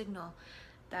much signal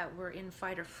that we're in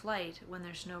fight or flight when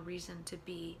there's no reason to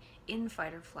be in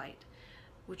fight or flight,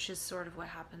 which is sort of what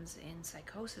happens in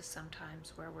psychosis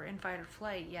sometimes, where we're in fight or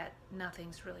flight, yet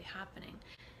nothing's really happening.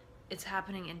 It's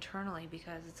happening internally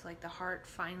because it's like the heart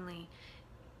finally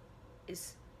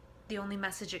is, the only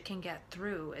message it can get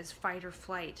through is fight or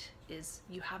flight, is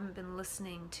you haven't been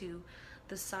listening to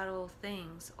the subtle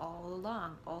things all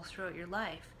along, all throughout your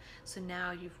life. So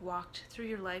now you've walked through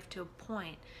your life to a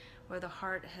point where the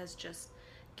heart has just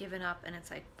given up, and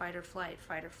it's like fight or flight,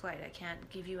 fight or flight. I can't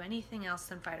give you anything else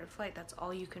than fight or flight. That's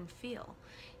all you can feel.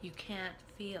 You can't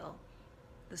feel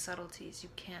the subtleties. You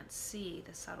can't see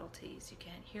the subtleties. You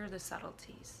can't hear the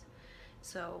subtleties.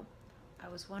 So I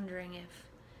was wondering if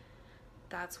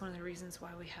that's one of the reasons why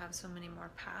we have so many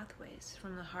more pathways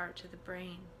from the heart to the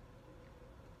brain.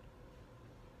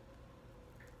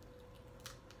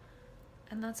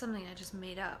 And that's something I just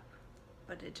made up,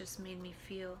 but it just made me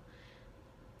feel,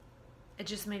 it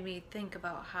just made me think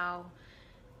about how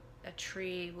a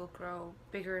tree will grow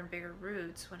bigger and bigger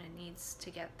roots when it needs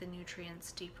to get the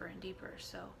nutrients deeper and deeper.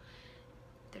 So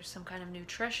there's some kind of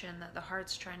nutrition that the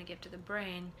heart's trying to give to the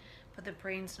brain, but the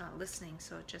brain's not listening,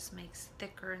 so it just makes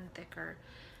thicker and thicker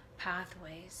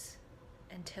pathways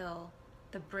until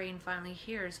the brain finally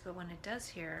hears. But when it does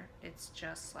hear, it's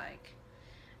just like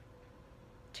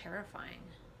terrifying.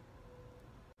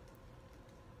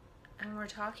 And we're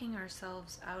talking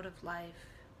ourselves out of life.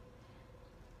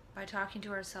 By talking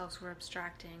to ourselves, we're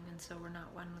abstracting, and so we're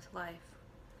not one with life.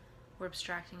 We're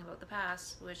abstracting about the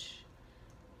past, which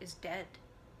is dead.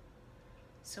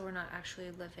 So we're not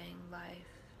actually living life.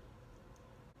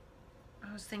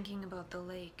 I was thinking about the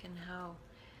lake and how,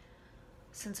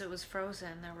 since it was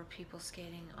frozen, there were people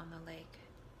skating on the lake.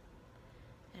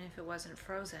 And if it wasn't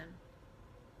frozen,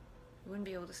 you wouldn't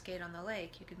be able to skate on the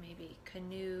lake. You could maybe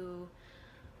canoe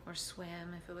or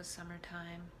swim if it was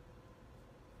summertime.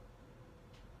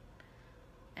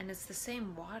 And it's the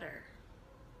same water.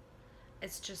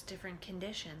 It's just different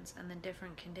conditions, and the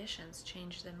different conditions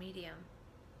change the medium.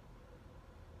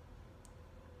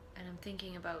 And I'm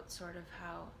thinking about sort of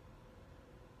how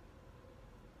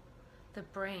the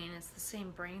brain, it's the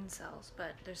same brain cells,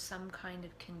 but there's some kind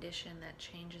of condition that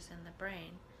changes in the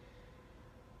brain,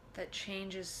 that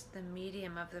changes the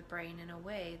medium of the brain in a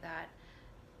way that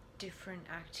different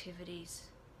activities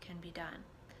can be done.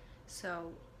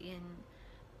 So in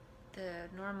the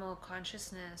normal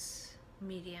consciousness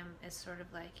medium, it's sort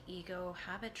of like ego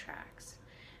habit tracks.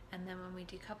 And then when we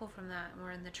decouple from that and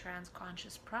we're in the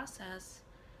trans-conscious process,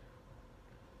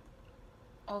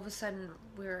 all of a sudden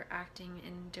we're acting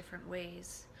in different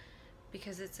ways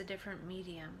because it's a different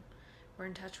medium. We're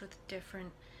in touch with a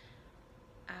different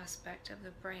aspect of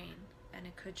the brain, and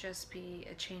it could just be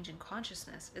a change in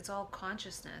consciousness. It's all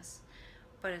consciousness,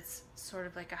 but it's sort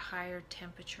of like a higher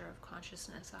temperature of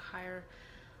consciousness, a higher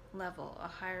level, a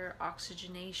higher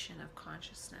oxygenation of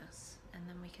consciousness. And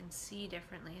then we can see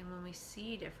differently, and when we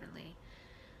see differently,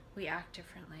 we act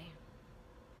differently.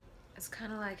 It's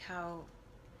kind of like how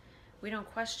we don't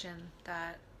question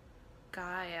that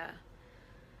Gaia,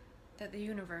 that the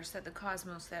universe, that the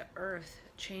cosmos, that Earth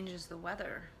changes the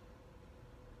weather,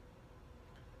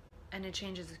 and it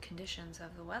changes the conditions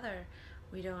of the weather.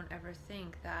 We don't ever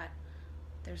think that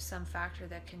there's some factor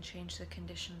that can change the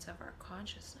conditions of our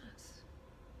consciousness.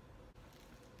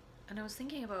 And I was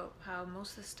thinking about how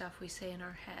most of the stuff we say in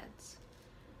our heads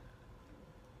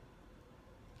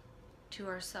to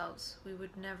ourselves, we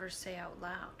would never say out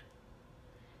loud.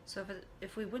 So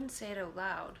if we wouldn't say it out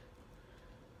loud,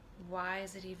 why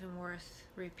is it even worth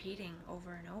repeating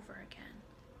over and over again?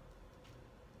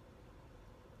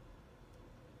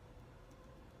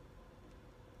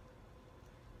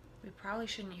 We probably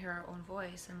shouldn't hear our own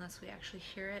voice unless we actually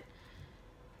hear it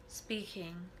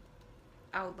speaking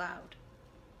out loud.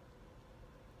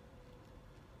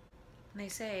 And they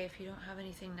say if you don't have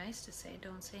anything nice to say,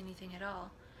 don't say anything at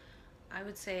all. I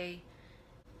would say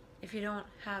if you don't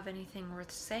have anything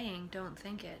worth saying, don't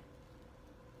think it.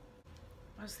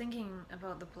 I was thinking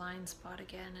about the blind spot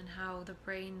again and how the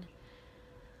brain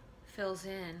fills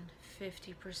in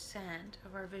 50%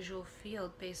 of our visual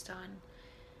field based on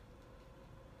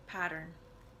pattern.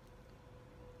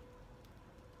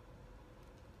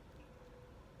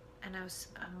 And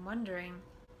I'm wondering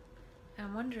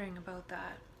about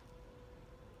that.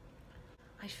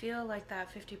 I feel like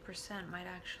that 50% might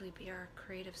actually be our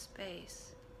creative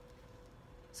space.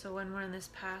 So when we're in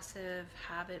this passive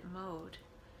habit mode,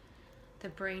 the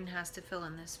brain has to fill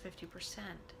in this 50%.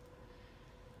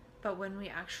 But when we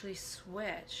actually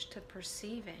switch to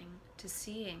perceiving, to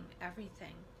seeing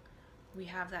everything, we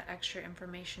have that extra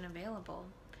information available,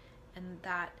 and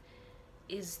that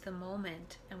is the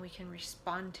moment and we can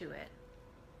respond to it.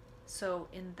 So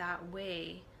in that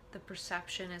way, the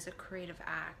perception is a creative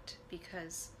act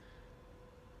because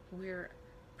we're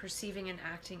perceiving and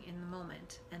acting in the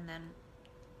moment, and then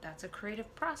that's a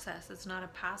creative process. It's not a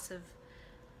passive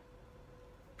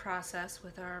process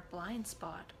with our blind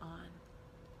spot on.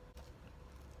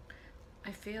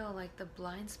 I feel like the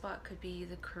blind spot could be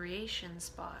the creation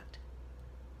spot.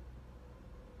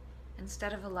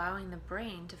 Instead of allowing the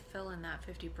brain to fill in that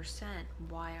 50%,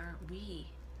 why aren't we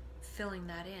filling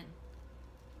that in?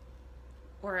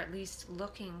 Or at least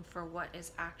looking for what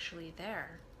is actually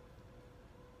there.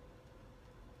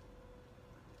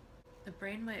 The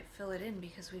brain might fill it in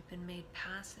because we've been made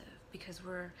passive, because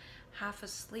we're half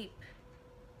asleep.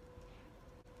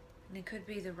 And it could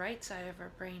be the right side of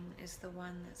our brain is the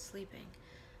one that's sleeping.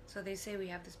 So they say we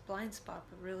have this blind spot,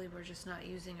 but really we're just not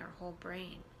using our whole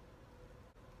brain.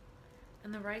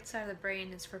 And the right side of the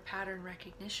brain is for pattern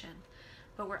recognition,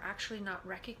 but we're actually not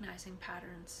recognizing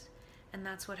patterns. And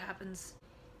that's what happens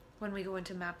when we go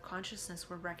into map consciousness,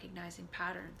 we're recognizing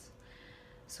patterns.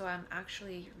 So I'm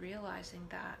actually realizing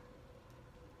that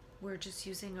we're just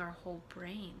using our whole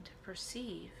brain to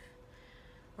perceive.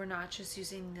 We're not just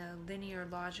using the linear,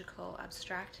 logical,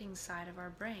 abstracting side of our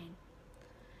brain.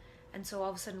 And so all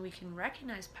of a sudden we can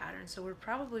recognize patterns. So we're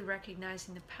probably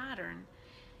recognizing the pattern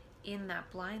in that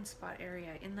blind spot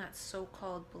area, in that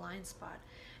so-called blind spot.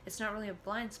 It's not really a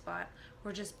blind spot.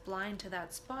 We're just blind to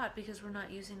that spot because we're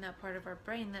not using that part of our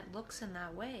brain that looks in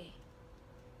that way.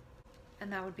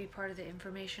 And that would be part of the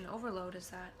information overload, is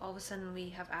that all of a sudden we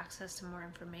have access to more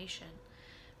information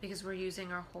because we're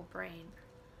using our whole brain.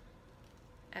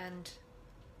 And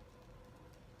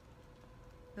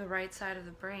the right side of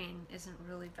the brain isn't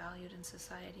really valued in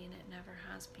society, and it never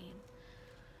has been.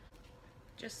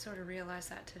 Just sort of realized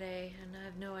that today, and I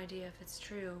have no idea if it's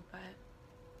true, but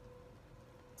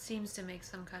it seems to make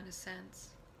some kind of sense.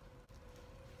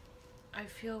 I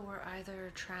feel we're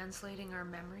either translating our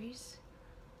memories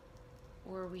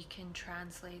or we can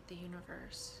translate the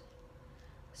universe.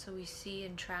 So we see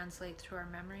and translate through our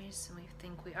memories, and we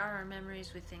think we are our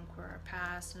memories, we think we're our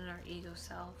past and our ego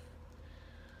self.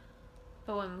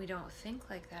 But when we don't think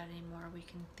like that anymore, we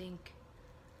can think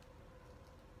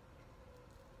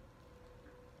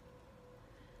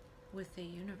with the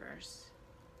universe,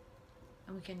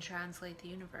 and we can translate the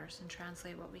universe and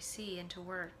translate what we see into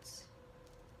words.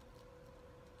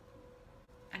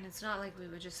 And it's not like we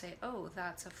would just say, oh,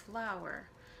 that's a flower,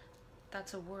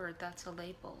 that's a word, that's a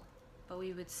label. But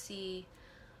we would see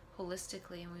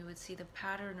holistically, and we would see the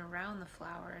pattern around the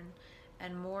flower,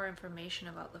 and more information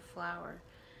about the flower.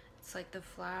 It's like the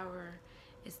flower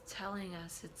is telling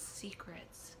us its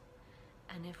secrets.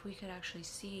 And if we could actually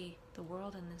see the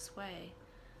world in this way,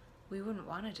 we wouldn't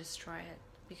want to destroy it,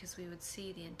 because we would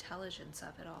see the intelligence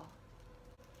of it all.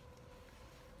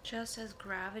 Just as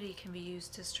gravity can be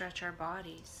used to stretch our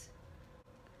bodies,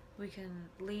 we can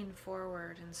lean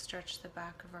forward and stretch the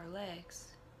back of our legs.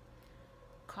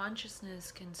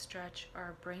 Consciousness can stretch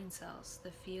our brain cells,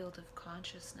 the field of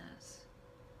consciousness.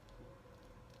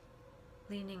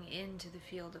 Leaning into the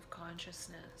field of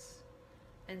consciousness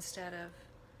instead of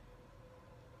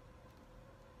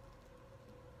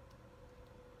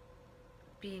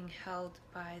being held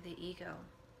by the ego.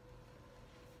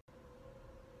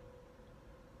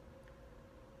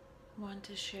 Want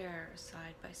to share a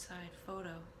side-by-side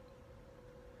photo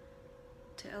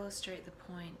to illustrate the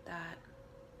point that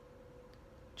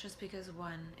just because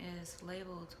one is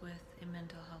labeled with a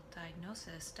mental health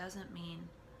diagnosis doesn't mean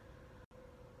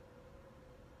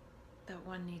that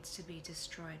one needs to be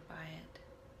destroyed by it.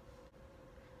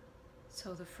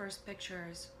 So the first picture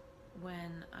is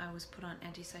when I was put on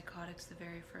antipsychotics the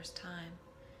very first time,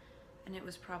 and it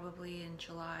was probably in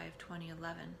July of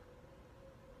 2011.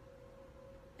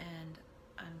 And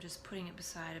I'm just putting it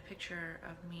beside a picture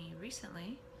of me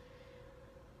recently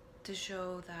to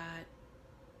show that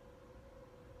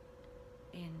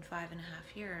in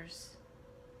 5.5 years,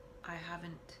 I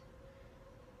haven't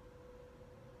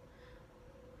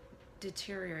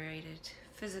deteriorated,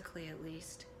 physically at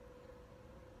least.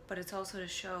 But it's also to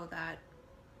show that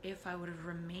if I would have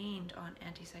remained on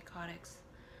antipsychotics,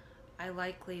 I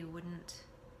likely wouldn't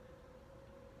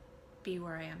be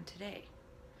where I am today.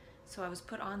 So I was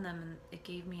put on them, and it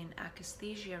gave me an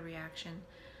akathisia reaction.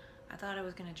 I thought I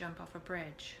was going to jump off a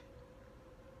bridge.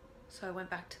 So I went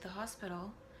back to the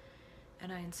hospital,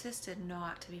 and I insisted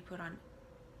not to be put on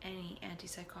any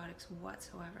antipsychotics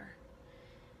whatsoever.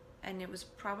 And it was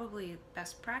probably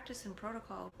best practice and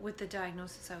protocol with the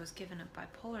diagnosis I was given of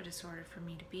bipolar disorder for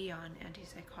me to be on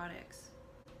antipsychotics.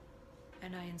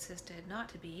 And I insisted not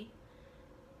to be,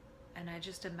 And I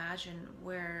just imagine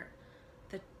where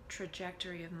the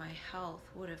trajectory of my health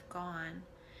would have gone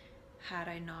had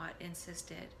I not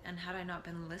insisted and had I not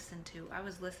been listened to. I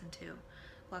was listened to.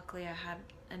 Luckily, I had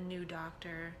a new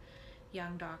doctor,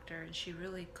 young doctor, and she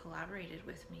really collaborated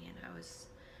with me, and I was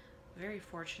very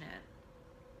fortunate,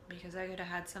 because I could have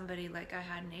had somebody like I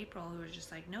had in April who was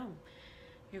just like, no,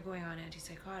 you're going on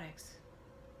antipsychotics.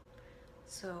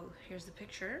 So here's the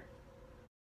picture.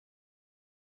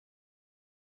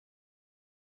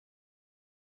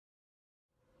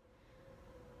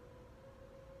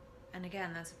 And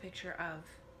again, that's a picture of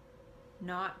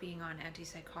not being on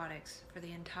antipsychotics for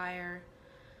the entire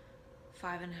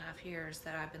 5.5 years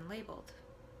that I've been labeled.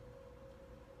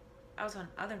 I was on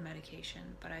other medication,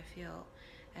 but I feel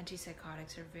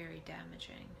antipsychotics are very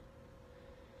damaging.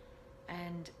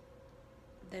 And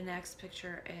the next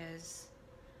picture is,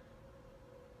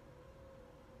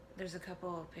 there's a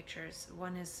couple of pictures.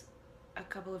 One is a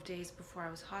couple of days before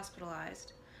I was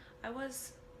hospitalized. I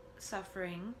was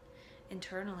suffering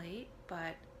internally,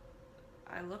 but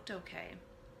I looked okay.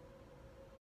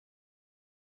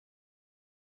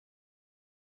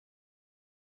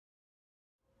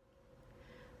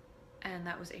 And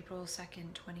that was April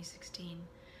 2nd, 2016.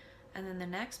 And then the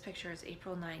next picture is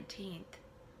April 19th,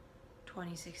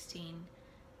 2016.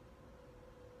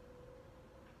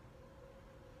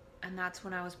 And that's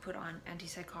when I was put on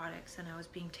antipsychotics and I was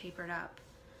being tapered up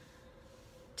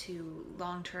to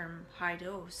long-term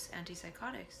high-dose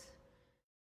antipsychotics.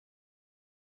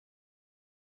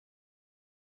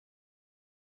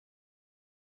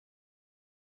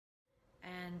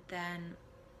 And then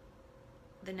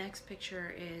the next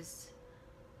picture is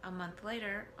a month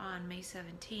later, on May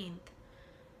 17th,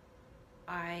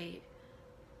 I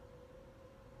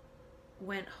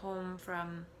went home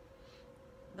from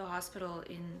the hospital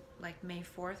in like May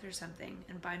 4th or something,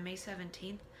 and by May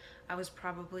 17th I was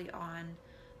probably on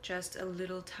just a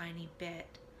little tiny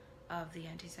bit of the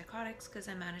antipsychotics, because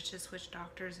I managed to switch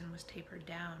doctors and was tapered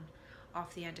down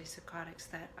off the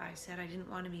antipsychotics that I said I didn't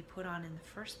want to be put on in the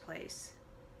first place.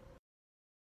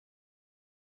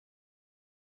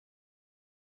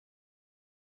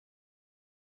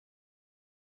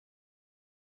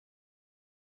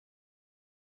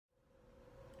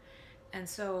 And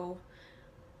so,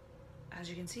 as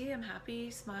you can see, I'm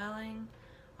happy, smiling,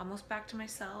 almost back to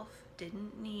myself,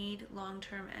 didn't need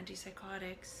long-term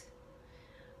antipsychotics.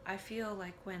 I feel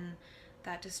like when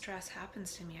that distress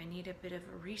happens to me, I need a bit of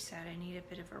a reset, I need a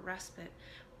bit of a respite,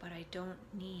 but I don't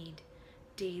need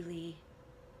daily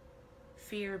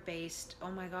fear-based,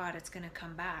 oh my God, it's gonna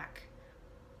come back.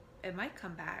 It might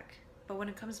come back, but when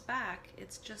it comes back,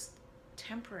 it's just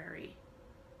temporary.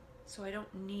 So I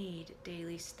don't need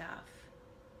daily stuff.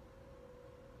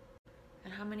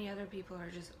 And how many other people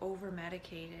are just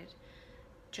over-medicated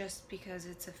just because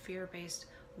it's a fear-based,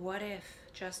 what if,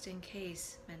 just in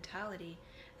case mentality.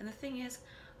 And the thing is,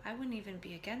 I wouldn't even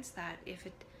be against that if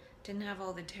it didn't have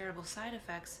all the terrible side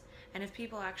effects, and if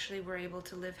people actually were able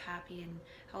to live happy and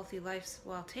healthy lives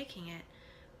while taking it.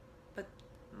 But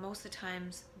most of the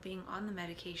times, being on the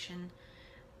medication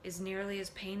is nearly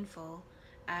as painful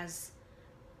as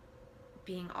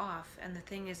being off. And the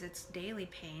thing is, it's daily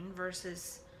pain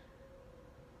versus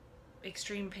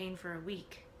extreme pain for a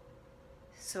week.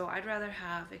 So I'd rather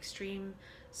have extreme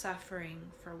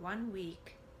suffering for 1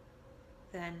 week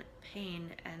than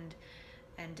pain and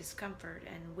discomfort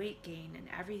and weight gain and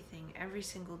everything every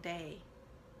single day.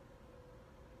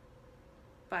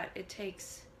 But it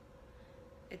takes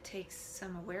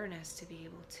some awareness to be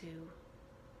able to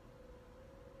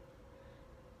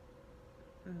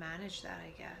manage that,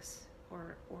 I guess,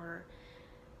 or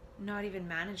not even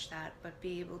manage that, but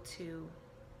be able to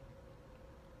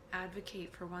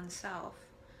advocate for oneself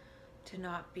to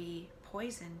not be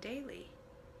poisoned daily.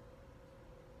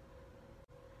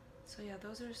 So yeah,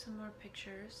 those are some more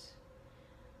pictures,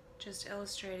 just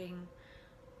illustrating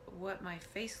what my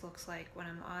face looks like when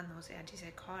I'm on those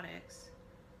antipsychotics.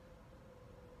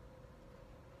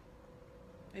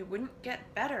 It wouldn't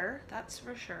get better, that's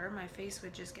for sure. My face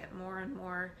would just get more and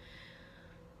more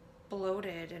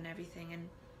bloated and everything.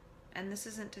 And this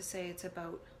isn't to say it's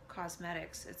about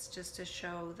cosmetics, it's just to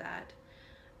show that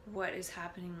what is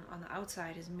happening on the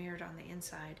outside is mirrored on the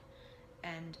inside.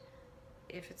 And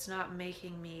if it's not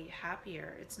making me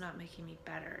happier, it's not making me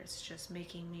better, it's just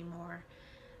making me more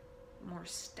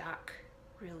stuck,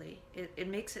 really. It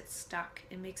makes it stuck.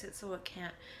 It makes it so it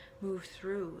can't move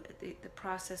through. The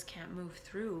process can't move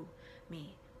through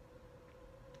me.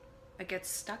 I get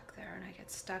stuck there, and I get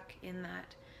stuck in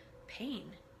that pain.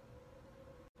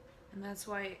 And that's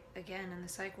why, again, in the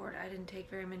psych ward, I didn't take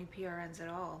very many PRNs at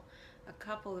all. a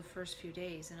couple the first few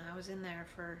days, and I was in there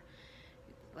for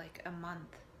like a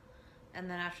month. And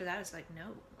then after that, it's like, no,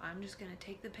 I'm just gonna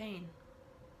take the pain.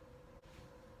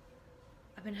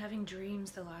 I've been having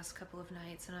dreams the last couple of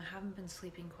nights, and I haven't been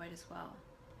sleeping quite as well.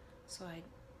 So I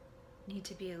need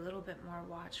to be a little bit more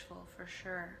watchful for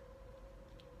sure.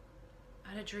 I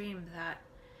had a dream that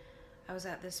I was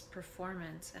at this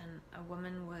performance and a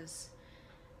woman was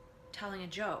telling a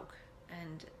joke,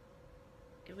 and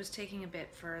it was taking a bit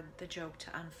for the joke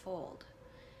to unfold.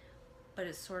 But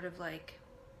it's sort of like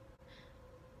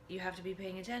you have to be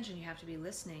paying attention, you have to be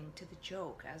listening to the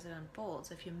joke as it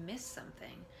unfolds. If you miss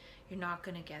something, you're not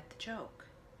going to get the joke.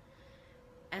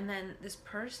 And then this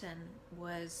person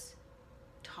was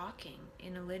talking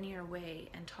in a linear way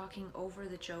and talking over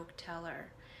the joke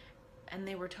teller. And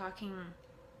they were talking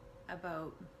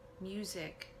about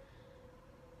music,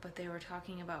 but they were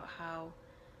talking about how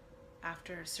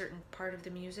after a certain part of the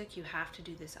music, you have to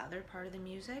do this other part of the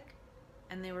music.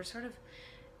 And they were sort of,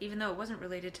 even though it wasn't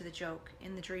related to the joke,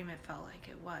 in the dream it felt like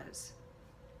it was.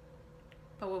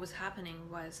 But what was happening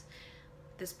was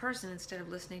this person, instead of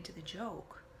listening to the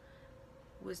joke,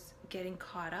 was getting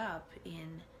caught up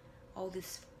in all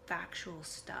this factual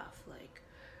stuff, like,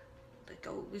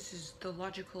 oh, this is the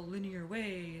logical linear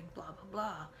way, and blah, blah,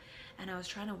 blah. And I was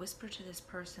trying to whisper to this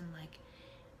person, like,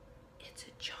 it's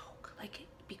a joke. Like,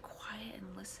 be quiet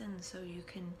and listen so you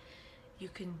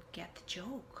can get the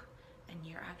joke. And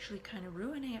you're actually kind of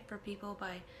ruining it for people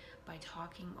by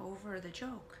talking over the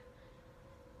joke.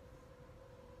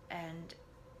 And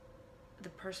the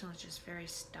person was just very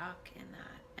stuck in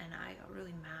that, and I got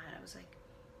really mad. I was like,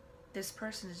 this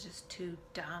person is just too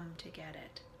dumb to get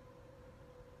it.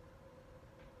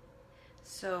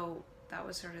 So that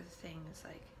was sort of the thing, is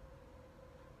like,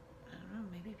 I don't know,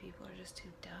 maybe people are just too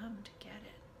dumb to get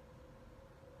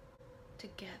it, to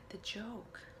get the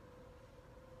joke.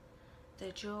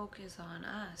 The joke is on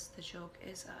us. The joke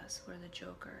is us. We're the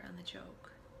joker and the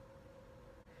joke.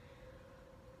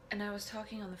 And I was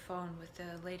talking on the phone with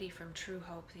the lady from True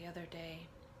Hope the other day,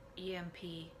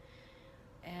 EMP,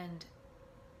 and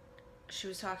she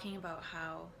was talking about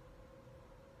how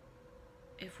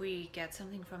if we get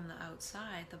something from the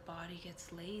outside, the body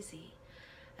gets lazy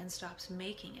and stops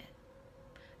making it.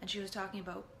 And she was talking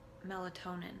about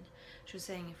melatonin. She was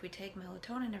saying if we take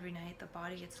melatonin every night, the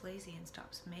body gets lazy and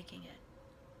stops making it.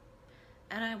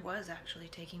 And I was actually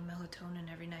taking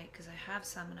melatonin every night because I have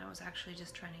some, and I was actually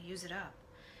just trying to use it up.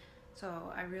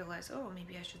 So I realized, oh,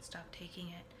 maybe I should stop taking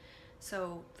it.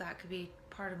 So that could be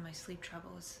part of my sleep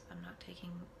troubles. I'm not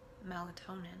taking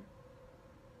melatonin.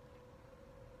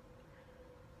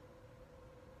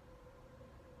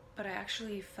 But I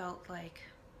actually felt like,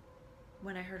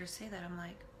 when I heard her say that, I'm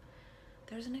like,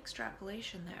 there's an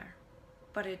extrapolation there.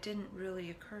 But it didn't really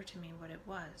occur to me what it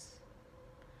was.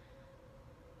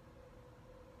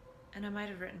 And I might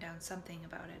have written down something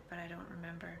about it, but I don't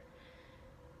remember.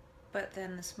 But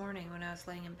then this morning when I was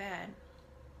laying in bed,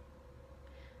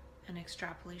 an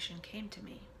extrapolation came to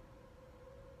me.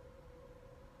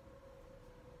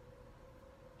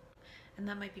 And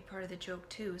that might be part of the joke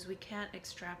too, is we can't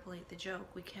extrapolate the joke.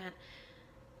 We can't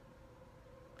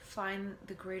find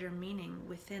the greater meaning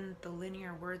within the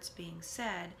linear words being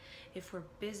said if we're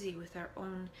busy with our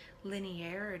own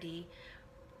linearity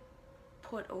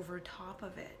put over top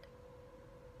of it.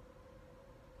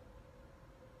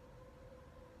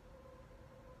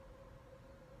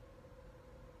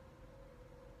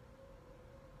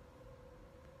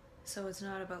 So it's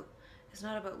not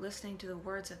about listening to the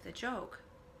words of the joke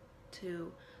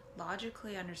to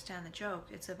logically understand the joke.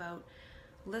 It's about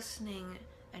listening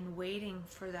and waiting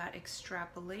for that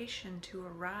extrapolation to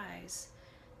arise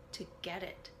to get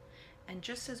it. And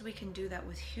just as we can do that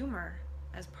with humor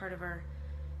as part of our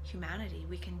humanity,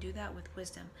 we can do that with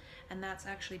wisdom. And that's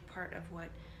actually part of what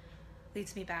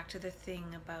leads me back to the thing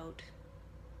about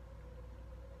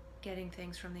getting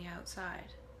things from the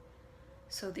outside.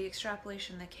 So the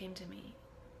extrapolation that came to me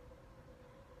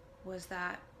was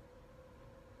that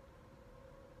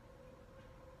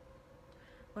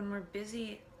when we're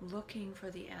busy looking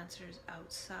for the answers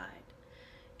outside,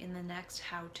 in the next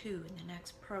how-to, in the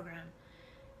next program,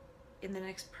 in the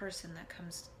next person that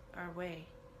comes our way,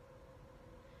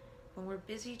 when we're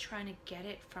busy trying to get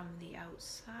it from the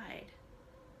outside,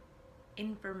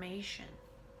 information,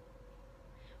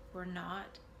 we're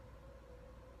not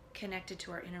connected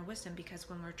to our inner wisdom, because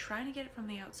when we're trying to get it from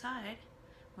the outside,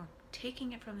 we're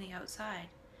taking it from the outside,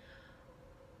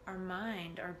 our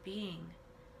mind, our being,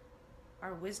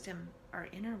 our wisdom, our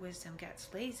inner wisdom gets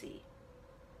lazy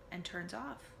and turns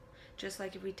off. Just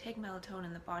like if we take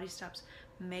melatonin, the body stops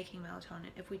making melatonin.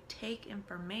 If we take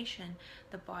information,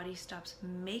 the body stops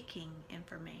making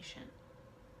information.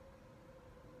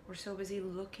 We're so busy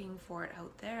looking for it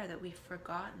out there that we've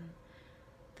forgotten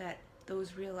that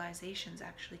those realizations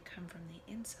actually come from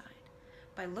the inside.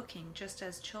 By looking, just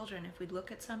as children, if we'd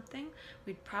look at something,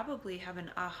 we'd probably have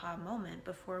an aha moment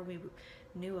before we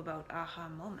knew about aha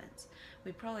moments.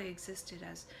 We probably existed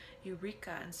as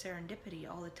eureka and serendipity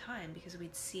all the time because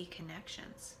we'd see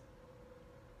connections.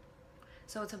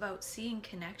 So it's about seeing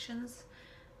connections,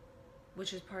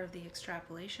 which is part of the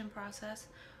extrapolation process,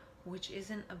 which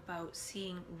isn't about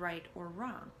seeing right or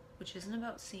wrong, which isn't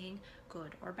about seeing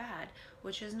good or bad,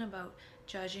 which isn't about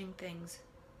judging things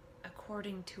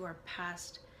according to our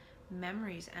past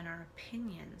memories and our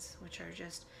opinions, which are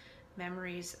just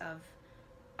memories of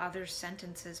other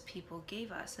sentences people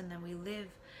gave us, and then we live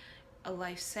a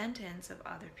life sentence of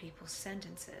other people's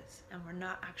sentences, and we're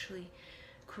not actually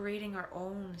creating our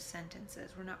own sentences.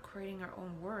 We're not creating our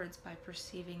own words by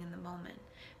perceiving in the moment,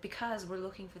 because we're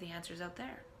looking for the answers out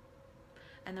there.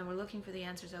 And then we're looking for the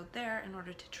answers out there in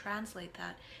order to translate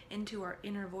that into our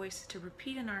inner voice, to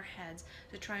repeat in our heads,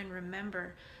 to try and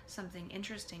remember something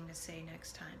interesting to say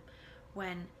next time.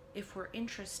 When, if we're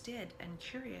interested and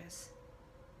curious,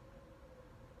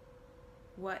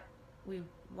 what we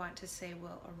want to say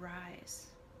will arise.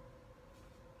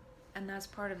 And that's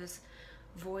part of this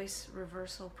voice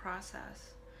reversal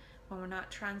process. When we're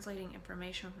not translating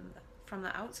information from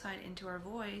the outside into our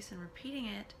voice and repeating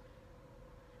it,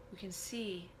 we can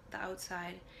see the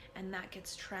outside, and that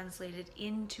gets translated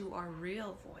into our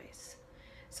real voice.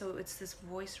 So it's this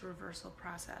voice reversal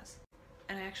process.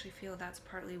 And I actually feel that's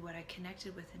partly what I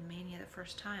connected with in Mania the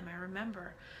first time. I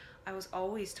remember I was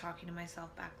always talking to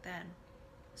myself back then.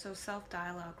 So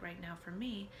self-dialogue right now for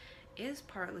me is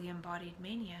partly embodied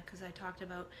mania, because I talked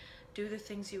about do the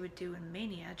things you would do in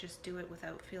mania, just do it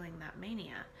without feeling that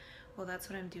mania. Well, that's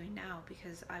what I'm doing now,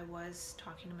 because I was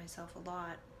talking to myself a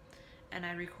lot. And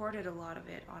I recorded a lot of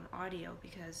it on audio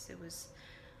because it was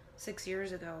 6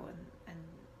 years ago, and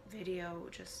video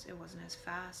just, it wasn't as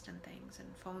fast and things, and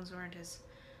phones weren't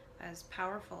as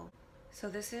powerful. So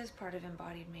this is part of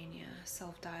embodied mania,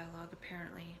 self-dialogue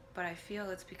apparently, but I feel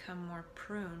it's become more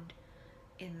pruned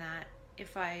in that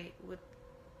if I would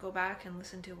go back and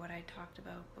listen to what I talked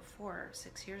about before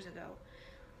 6 years ago,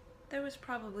 there was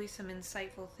probably some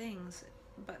insightful things,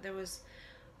 but there was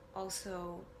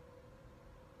also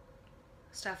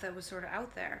stuff that was sort of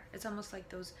out there. It's almost like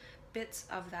those bits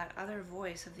of that other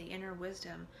voice of the inner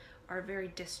wisdom are very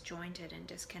disjointed and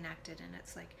disconnected, and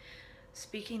it's like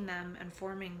speaking them and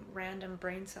forming random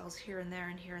brain cells here and there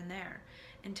and here and there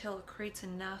until it creates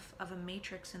enough of a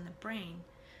matrix in the brain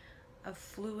of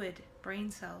fluid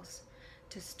brain cells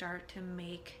to start to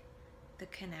make the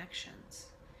connections.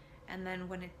 And then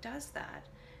when it does that,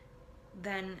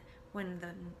 then when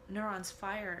the neurons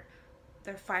fire,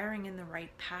 they're firing in the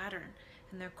right pattern,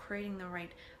 and they're creating the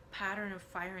right pattern of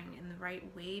firing in the right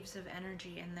waves of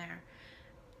energy in there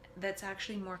that's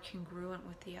actually more congruent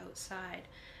with the outside,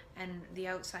 and the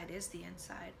outside is the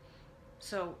inside.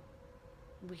 So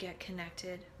we get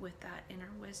connected with that inner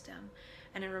wisdom.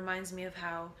 And it reminds me of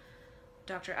how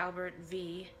Dr. Albert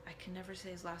V, I can never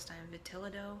say his last name,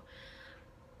 Vitilido,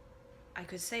 I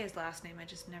could say his last name, I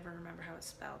just never remember how it's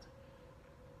spelled.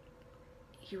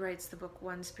 He writes the book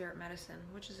One Spirit Medicine,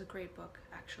 which is a great book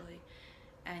actually,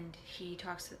 and he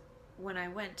talks, when I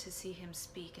went to see him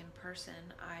speak in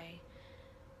person, I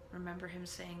remember him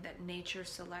saying that nature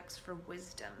selects for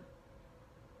wisdom.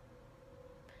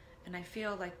 And I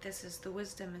feel like this is the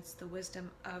wisdom, it's the wisdom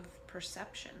of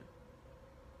perception.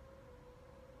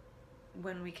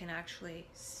 When we can actually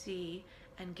see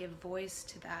and give voice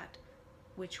to that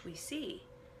which we see,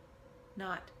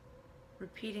 not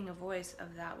repeating a voice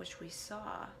of that which we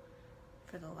saw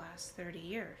for the last 30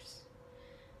 years.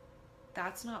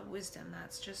 That's not wisdom,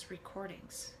 that's just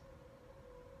recordings.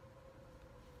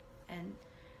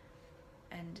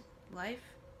 And life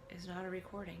is not a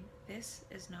recording. This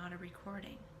is not a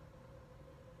recording.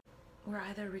 We're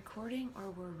either recording or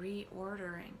we're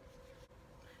reordering.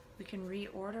 We can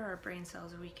reorder our brain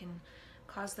cells, or we can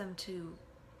cause them to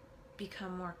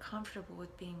become more comfortable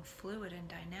with being fluid and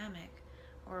dynamic,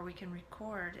 or we can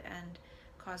record and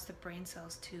cause the brain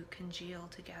cells to congeal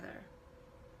together.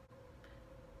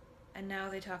 And now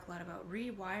they talk a lot about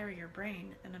rewire your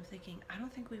brain, and I'm thinking, I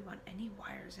don't think we want any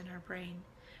wires in our brain.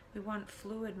 We want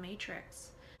fluid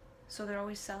matrix. So they're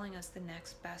always selling us the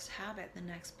next best habit, the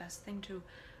next best thing to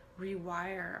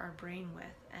rewire our brain with.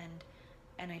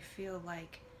 And I feel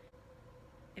like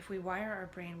if we wire our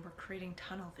brain, we're creating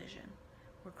tunnel vision.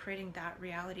 We're creating that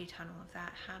reality tunnel of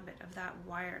that habit, of that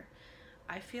wire.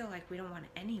 I feel like we don't want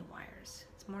any wires.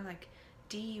 It's more like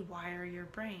de-wire your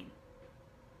brain.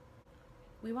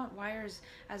 We want wires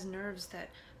as nerves that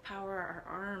power our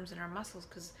arms and our muscles,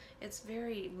 because it's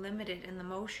very limited in the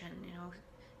motion, you know,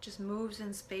 it just moves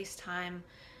in space-time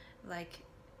like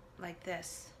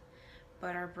this.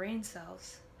 But our brain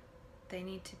cells, they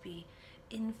need to be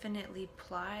infinitely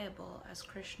pliable, as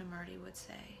Krishnamurti would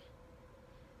say,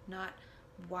 not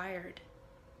wired.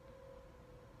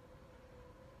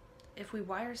 If we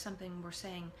wire something, we're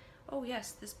saying, oh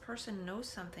yes, this person knows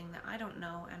something that I don't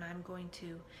know, and I'm going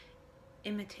to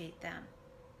imitate them.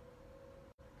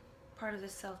 Part of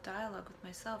this self-dialogue with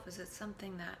myself is it's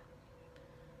something that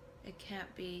it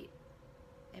can't be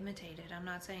imitated. I'm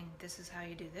not saying this is how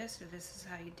you do this or this is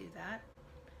how you do that.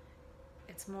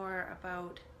 It's more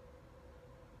about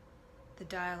the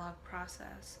dialogue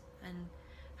process and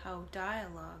how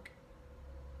dialogue,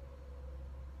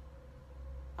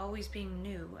 always being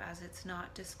new, as it's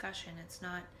not discussion, it's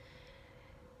not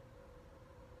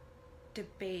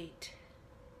debate.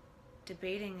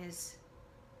 Debating is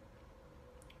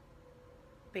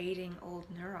baiting old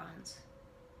neurons.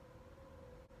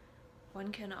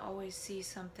 One can always see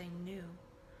something new.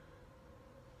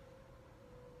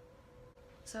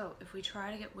 So if we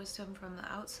try to get wisdom from the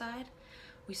outside,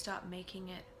 we stop making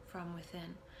it from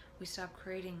within. We stop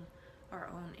creating our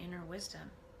own inner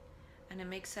wisdom. And it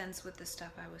makes sense with the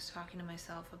stuff I was talking to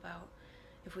myself about.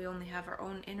 If we only have our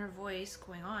own inner voice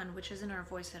going on, which isn't our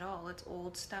voice at all, it's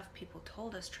old stuff people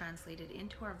told us translated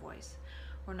into our voice,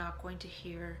 we're not going to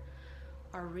hear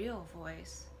our real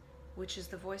voice, which is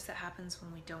the voice that happens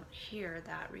when we don't hear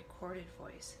that recorded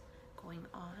voice going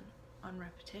on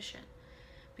repetition.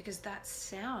 Because that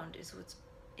sound is what's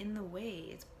in the way.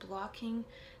 It's blocking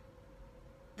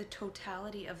the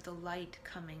totality of the light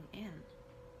coming in.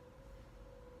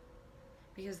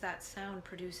 Because that sound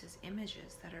produces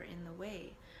images that are in the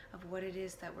way of what it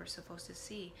is that we're supposed to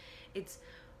see. It's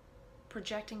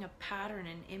projecting a pattern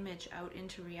and image out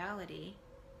into reality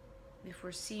if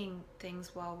we're seeing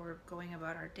things while we're going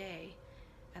about our day.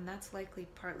 And that's likely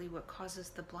partly what causes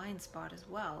the blind spot as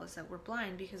well, is that we're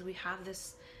blind because we have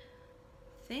this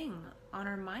thing on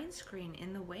our mind screen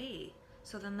in the way.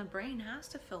 So then the brain has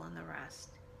to fill in the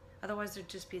rest. Otherwise there'd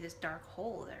just be this dark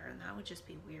hole there, and that would just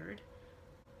be weird.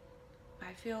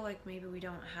 I feel like maybe we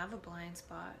don't have a blind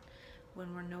spot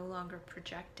when we're no longer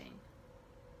projecting.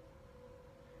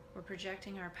 We're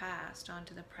projecting our past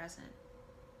onto the present.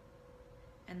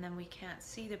 And then we can't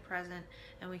see the present,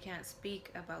 and we can't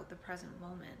speak about the present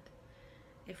moment.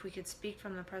 If we could speak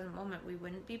from the present moment, we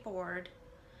wouldn't be bored,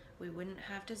 we wouldn't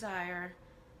have desire,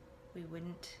 we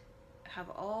wouldn't have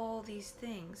all these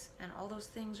things, and all those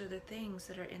things are the things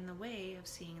that are in the way of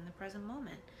seeing in the present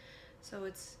moment. So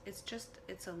it's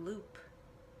a loop.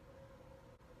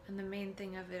 And the main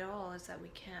thing of it all is that we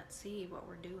can't see what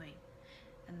we're doing,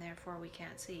 and therefore we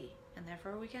can't see, and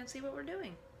therefore we can't see what we're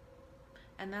doing.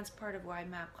 And that's part of why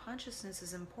map consciousness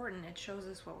is important. It shows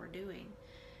us what we're doing,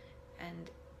 and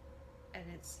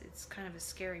it's kind of a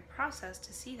scary process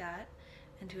to see that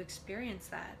and to experience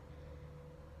that.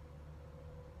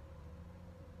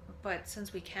 But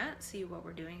since we can't see what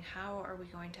we're doing, how are we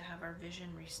going to have our vision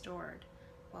restored?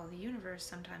 Well, the universe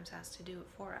sometimes has to do it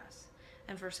for us,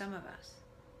 and for some of us.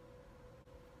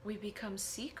 We become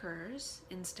seekers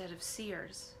instead of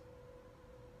seers.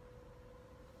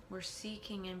 We're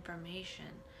seeking information.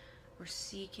 We're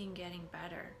seeking getting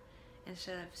better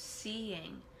instead of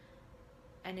seeing.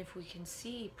 And if we can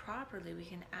see properly, we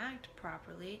can act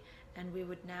properly, and we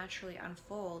would naturally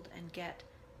unfold and get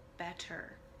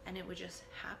better, and it would just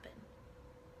happen.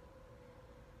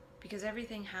 Because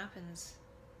everything happens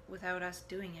without us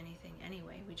doing anything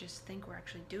anyway. We just think we're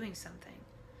actually doing something.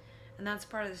 And that's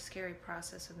part of the scary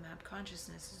process of map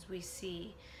consciousness, is we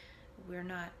see we're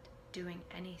not doing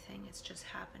anything, it's just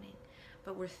happening.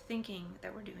 But we're thinking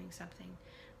that we're doing something,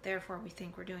 therefore we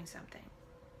think we're doing something.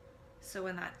 So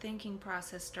when that thinking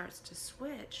process starts to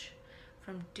switch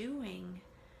from doing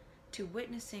to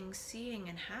witnessing, seeing,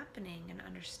 and happening, and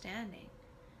understanding,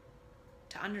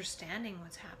 to understanding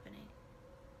what's happening,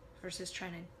 versus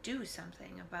trying to do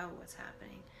something about what's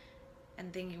happening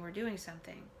and thinking we're doing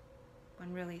something,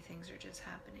 when really things are just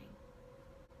happening.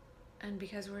 And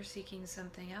because we're seeking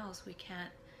something else, we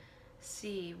can't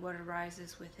see what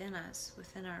arises within us,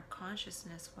 within our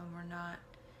consciousness, when we're not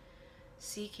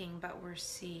seeking, but we're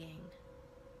seeing.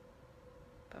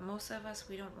 But most of us,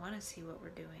 we don't want to see what we're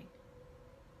doing.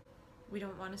 We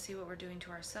don't want to see what we're doing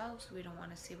to ourselves. We don't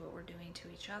want to see what we're doing to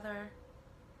each other.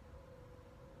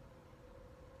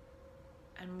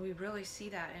 And we really see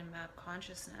that in map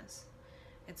consciousness.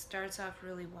 It starts off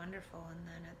really wonderful, and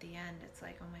then at the end it's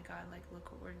like, oh my God, like, look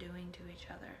what we're doing to each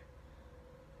other.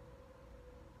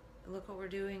 Look what we're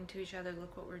doing to each other.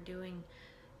 Look what we're doing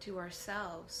to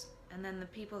ourselves. And then the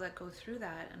people that go through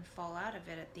that and fall out of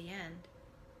it at the end,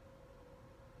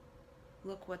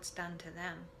 look what's done to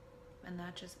them. And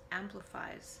that just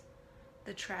amplifies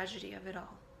the tragedy of it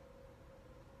all.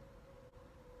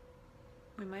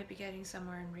 We might be getting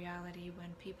somewhere in reality when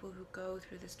people who go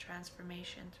through this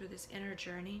transformation, through this inner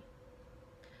journey,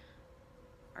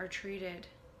 are treated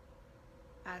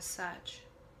as such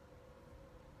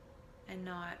and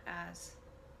not as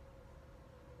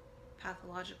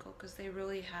pathological, because they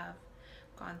really have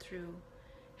gone through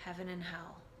heaven and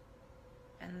hell,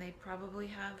 and they probably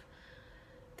have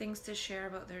things to share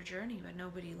about their journey, but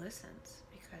nobody listens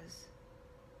because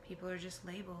people are just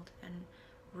labeled and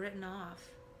written off.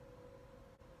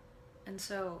 And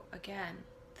so again,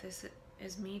 this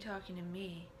is me talking to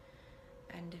me,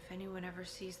 and if anyone ever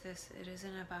sees this, it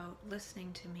isn't about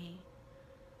listening to me.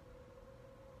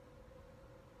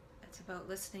 It's about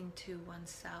listening to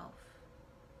oneself,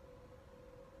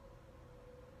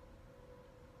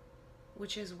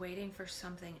 which is waiting for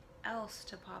something else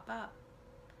to pop up.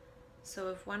 So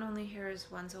if one only hears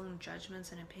one's own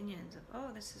judgments and opinions of,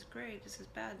 oh, this is great, this is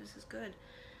bad, this is good,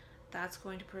 that's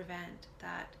going to prevent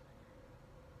that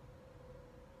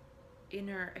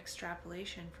inner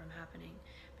extrapolation from happening,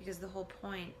 because the whole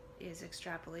point is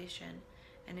extrapolation.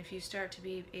 And if you start to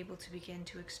be able to begin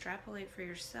to extrapolate for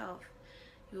yourself,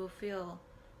 you will feel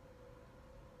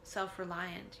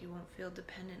self-reliant. You won't feel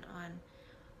dependent on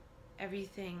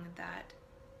everything that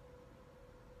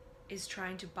is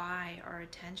trying to buy our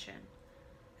attention.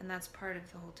 And that's part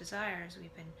of the whole desire, is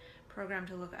we've been programmed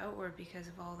to look outward because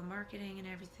of all the marketing and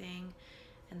everything,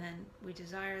 and then we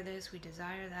desire this, we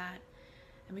desire that.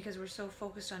 And because we're so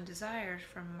focused on desire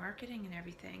from marketing and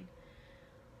everything,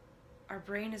 our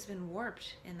brain has been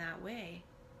warped in that way.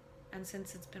 And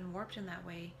since it's been warped in that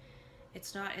way,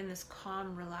 it's not in this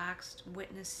calm, relaxed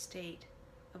witness state,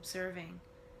 observing,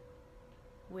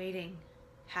 waiting,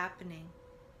 happening.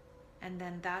 And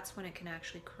then that's when it can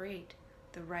actually create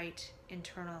the right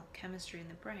internal chemistry in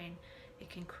the brain. It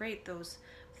can create those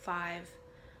 5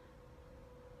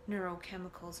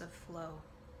 neurochemicals of flow.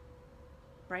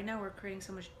 Right now we're creating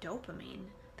so much dopamine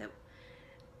that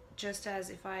just as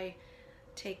if I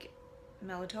take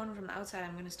melatonin from the outside,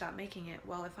 I'm going to stop making it.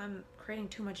 Well, if I'm creating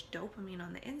too much dopamine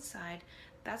on the inside,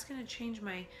 that's going to change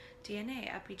my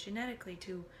DNA epigenetically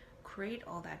to create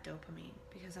all that dopamine,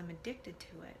 because I'm addicted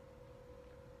to it.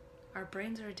 Our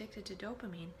brains are addicted to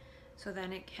dopamine, so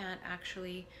then it can't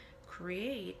actually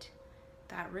create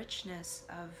that richness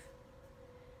of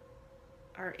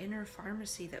our inner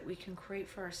pharmacy that we can create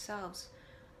for ourselves.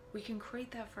 We can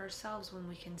create that for ourselves when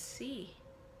we can see.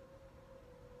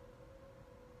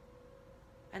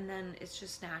 And then it's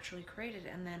just naturally created,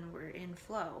 and then we're in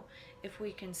flow. If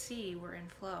we can see, we're in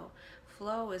flow.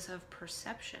 Flow is of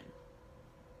perception,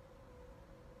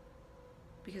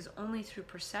 because only through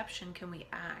perception can we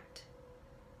act.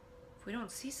 If we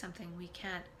don't see something, we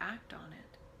can't act on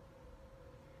it.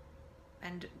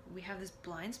 And we have this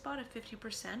blind spot of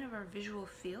 50% of our visual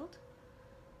field.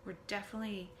 We're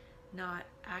definitely not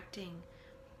acting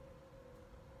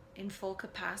in full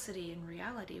capacity in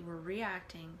reality. We're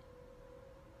reacting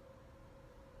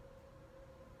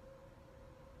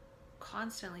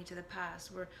constantly to the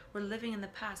past. We're living in the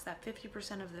past. That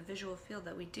 50% of the visual field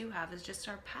that we do have is just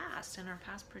our past and our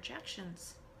past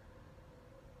projections.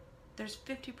 There's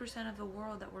 50% of the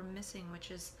world that we're missing,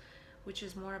 which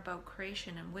is more about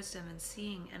creation and wisdom and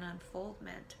seeing and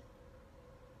unfoldment.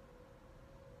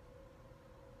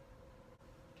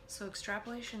 So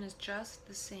extrapolation is just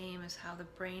the same as how the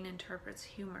brain interprets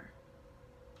humor.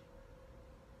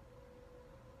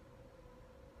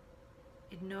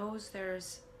 It knows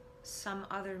there's some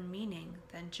other meaning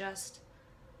than just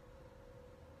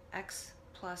x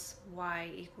plus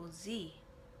y equals z.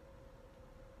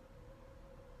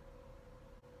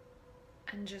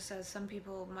 And just as some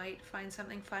people might find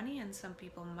something funny and some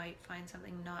people might find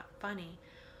something not funny,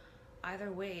 either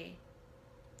way,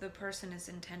 the person is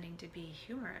intending to be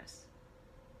humorous.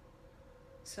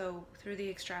 So through the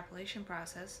extrapolation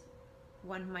process,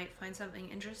 one might find something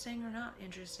interesting or not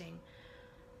interesting,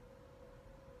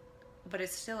 but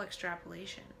it's still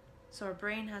extrapolation. So our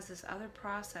brain has this other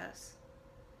process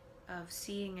of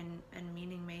seeing and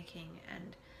meaning making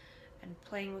and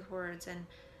playing with words and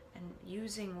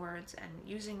using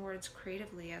words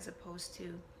creatively as opposed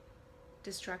to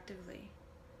destructively.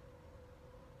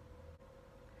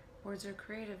 Words are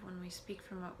creative when we speak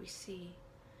from what we see,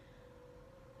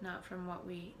 not from what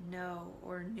we know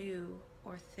or knew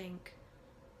or think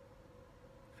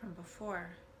from before.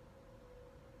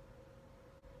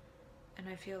 And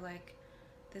I feel like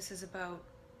this is about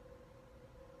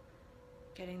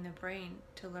getting the brain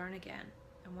to learn again.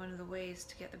 And one of the ways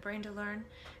to get the brain to learn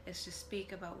is to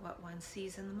speak about what one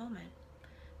sees in the moment.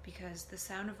 Because the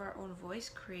sound of our own voice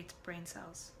creates brain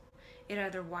cells. It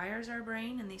either wires our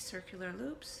brain in these circular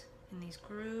loops, in these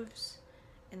grooves,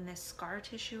 in this scar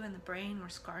tissue in the brain. We're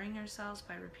scarring ourselves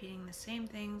by repeating the same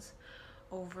things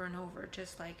over and over.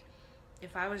 Just like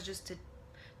if I was just to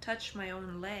touch my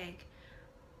own leg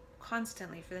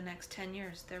constantly for the next 10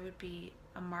 years, there would be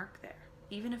a mark there.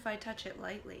 Even if I touch it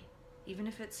lightly, even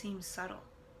if it seems subtle.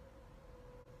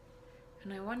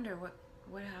 And I wonder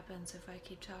what happens if I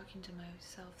keep talking to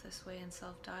myself this way in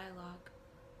self-dialogue.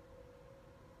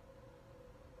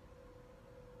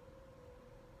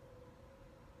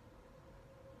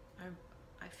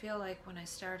 I feel like when I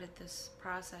started this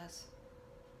process,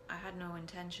 I had no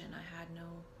intention, I had no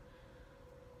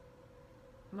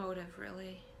motive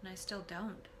really, and I still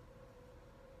don't.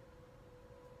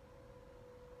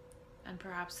 And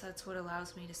perhaps that's what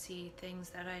allows me to see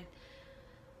things that I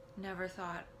never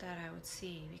thought that I would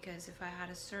see, because if I had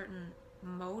a certain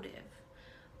motive,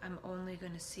 I'm only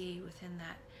going to see within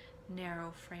that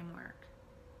narrow framework.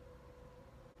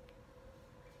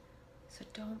 So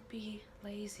don't be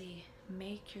lazy.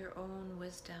 Make your own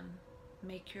wisdom.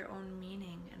 Make your own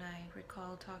meaning. And I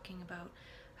recall talking about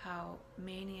how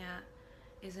mania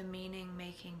is a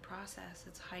meaning-making process.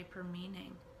 It's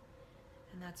hyper-meaning.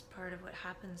 And that's part of what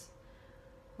happens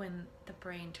when the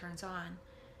brain turns on.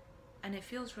 And it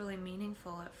feels really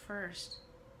meaningful at first,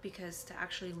 because to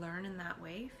actually learn in that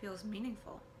way feels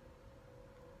meaningful.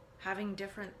 Having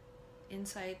different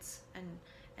insights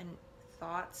and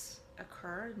thoughts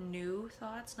occur, new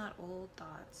thoughts, not old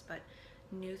thoughts, but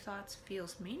new thoughts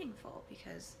feels meaningful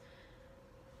because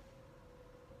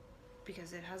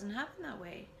it hasn't happened that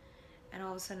way. And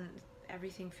all of a sudden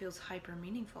everything feels hyper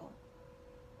meaningful.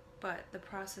 But the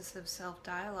process of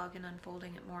self-dialogue and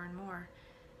unfolding it more and more,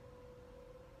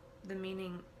 the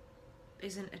meaning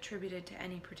isn't attributed to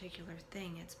any particular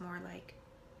thing. It's more like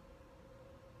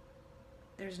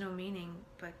there's no meaning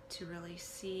but to really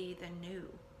see the new.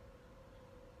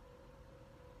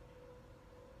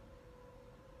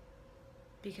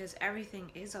 Because everything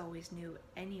is always new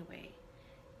anyway.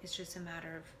 It's just a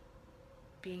matter of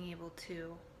being able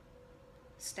to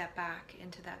step back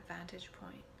into that vantage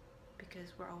point,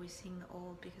 because we're always seeing the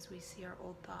old, because we see our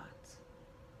old thoughts.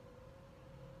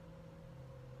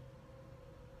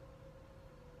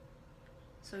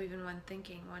 So even when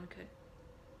thinking, one could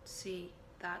see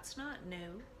that's not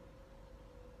new.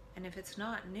 And if it's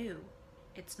not new,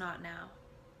 it's not now.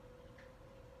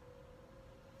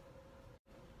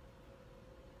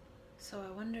 So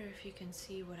I wonder if you can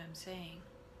see what I'm saying.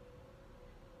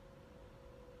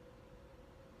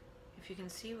 If you can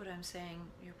see what I'm saying,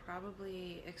 you're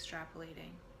probably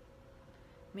extrapolating.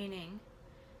 Meaning,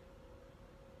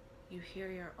 you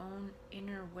hear your own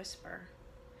inner whisper,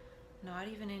 not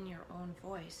even in your own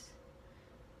voice,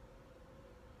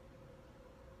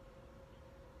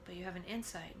 but you have an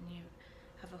insight and you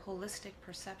have a holistic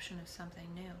perception of something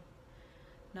new,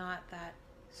 not that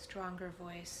stronger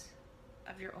voice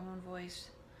of your own voice,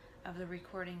 of the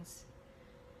recordings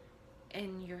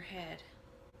in your head.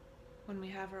 When we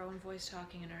have our own voice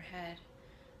talking in our head,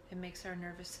 it makes our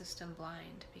nervous system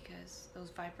blind, because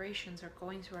those vibrations are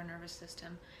going through our nervous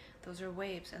system. Those are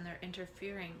waves, and they're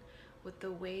interfering with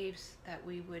the waves that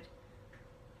we would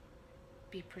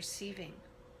be perceiving,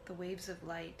 the waves of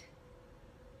light.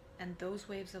 And those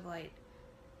waves of light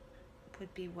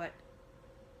would be what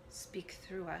speak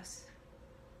through us.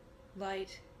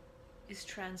 Light is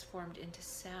transformed into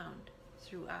sound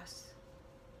through us.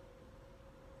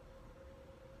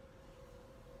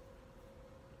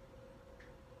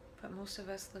 But most of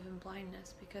us live in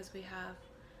blindness because we have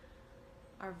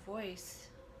our voice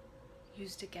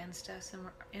used against us and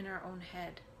we're in our own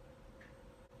head.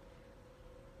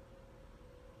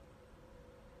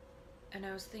 And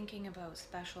I was thinking about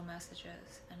special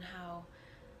messages and how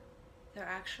they're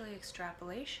actually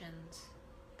extrapolations.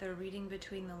 They're reading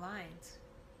between the lines.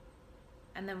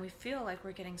 And then we feel like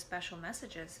we're getting special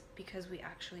messages because we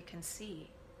actually can see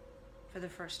for the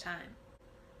first time.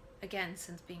 Again,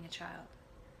 since being a child.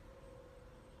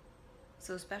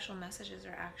 So special messages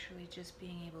are actually just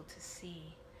being able to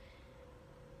see.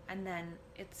 And then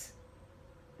it's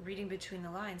reading between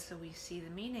the lines, so we see the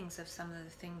meanings of some of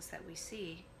the things that we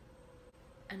see.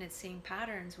 And it's seeing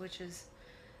patterns, which is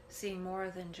seeing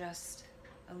more than just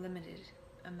a limited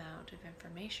amount of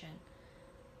information.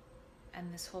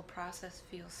 And this whole process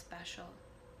feels special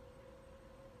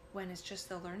when it's just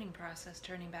the learning process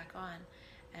turning back on.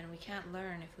 And we can't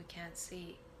learn if we can't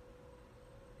see.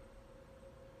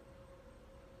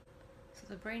 So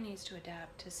the brain needs to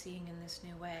adapt to seeing in this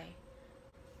new way.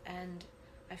 And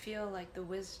I feel like the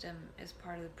wisdom is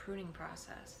part of the pruning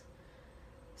process.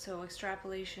 So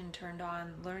extrapolation turned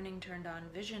on, learning turned on,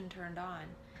 vision turned on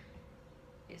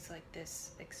is like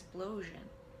this explosion,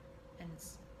 and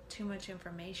it's too much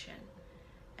information.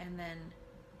 And then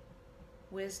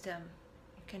wisdom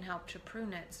can help to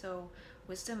prune it. So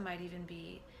wisdom might even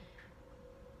be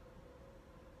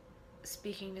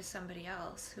speaking to somebody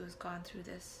else who has gone through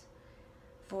this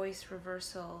voice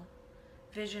reversal,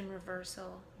 vision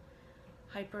reversal,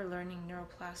 hyper learning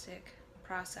neuroplastic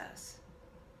process.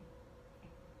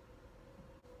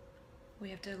 We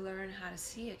have to learn how to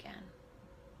see again.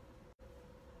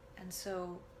 And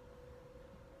so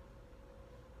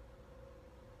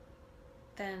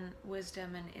then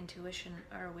wisdom and intuition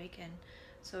are awakened.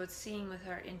 So it's seeing with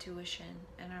our intuition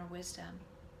and our wisdom.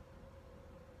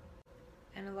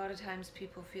 And a lot of times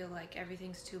people feel like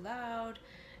everything's too loud.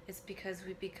 It's because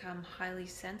we become highly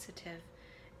sensitive.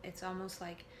 It's almost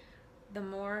like the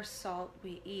more salt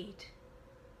we eat,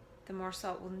 the more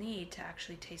salt we'll need to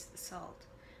actually taste the salt.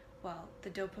 Well, the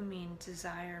dopamine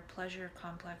desire pleasure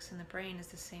complex in the brain is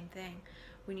the same thing.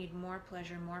 We need more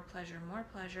pleasure, more pleasure, more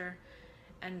pleasure,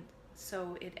 and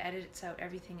so it edits out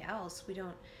everything else.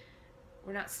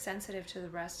 We're not sensitive to the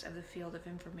rest of the field of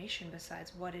information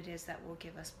besides what it is that will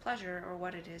give us pleasure or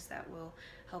what it is that will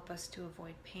help us to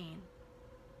avoid pain.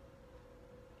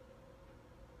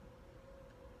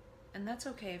 And that's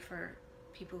okay for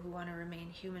people who want to remain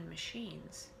human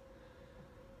machines.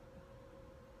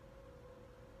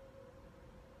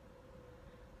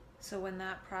 So when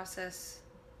that process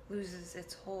loses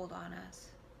its hold on us,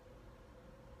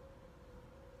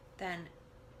 then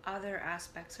other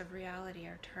aspects of reality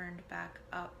are turned back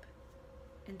up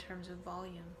in terms of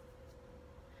volume.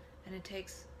 And it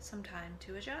takes some time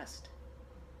to adjust.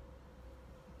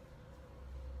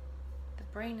 The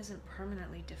brain isn't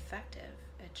permanently defective,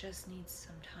 it just needs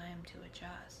some time to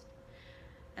adjust.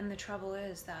 And the trouble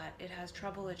is that it has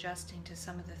trouble adjusting to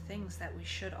some of the things that we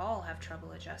should all have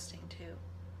trouble adjusting to.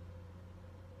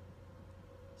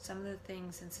 Some of the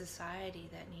things in society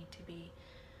that need to be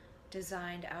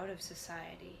designed out of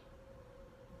society.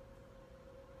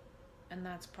 And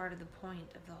that's part of the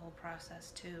point of the whole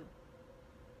process too.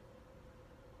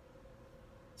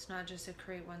 It's not just to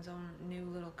create one's own new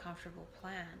little comfortable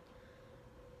plan,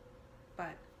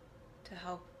 but to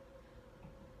help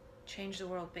change the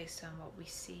world based on what we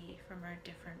see from our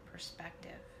different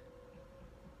perspective.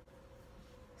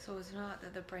 So it's not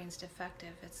that the brain's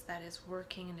defective, it's that it's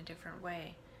working in a different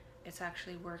way. It's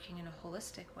actually working in a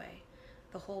holistic way.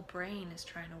 The whole brain is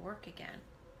trying to work again.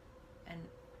 And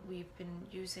we've been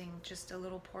using just a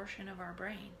little portion of our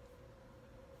brain.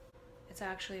 It's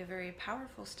actually a very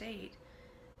powerful state.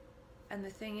 And the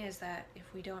thing is that if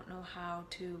we don't know how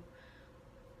to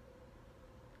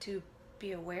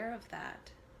be aware of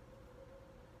that,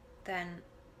 then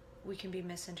we can be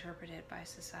misinterpreted by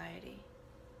society.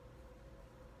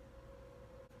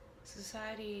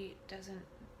 Society doesn't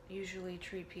usually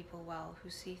treat people well who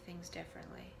see things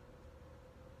differently.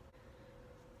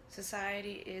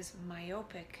 Society is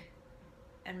myopic,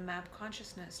 and map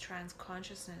consciousness, trans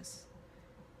consciousness,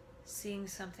 seeing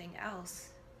something else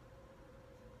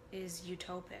is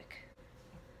utopic.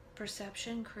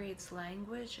 Perception creates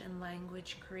language, and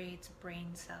language creates brain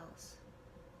cells.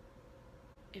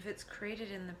 If it's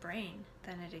created in the brain,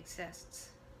 then it exists.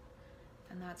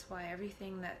 And that's why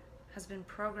everything that has been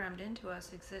programmed into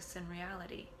us exists in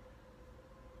reality.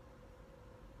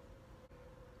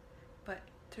 But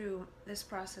through this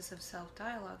process of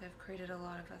self-dialogue, I've created a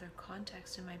lot of other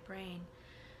context in my brain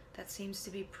that seems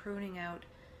to be pruning out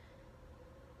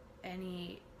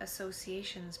any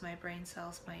associations my brain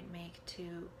cells might make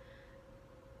to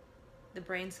the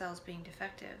brain cells being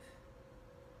defective.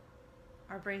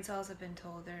 Our brain cells have been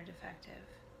told they're defective.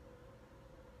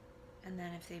 And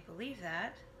then if they believe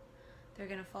that, they're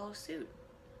going to follow suit.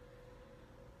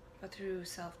 But through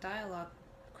self-dialogue,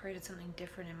 I've created something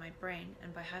different in my brain,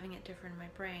 and by having it different in my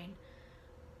brain,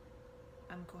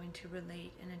 I'm going to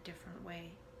relate in a different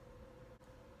way.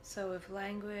 So if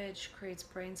language creates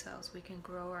brain cells, we can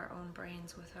grow our own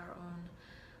brains with our own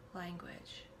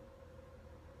language.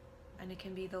 And it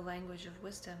can be the language of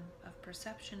wisdom, of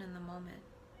perception in the moment.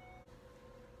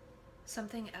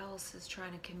 Something else is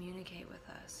trying to communicate with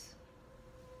us.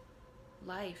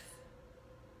 Life,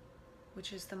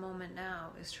 which is the moment now,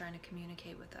 is trying to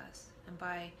communicate with us. And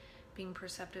by being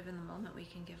perceptive in the moment, we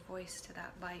can give voice to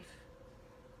that life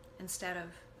instead of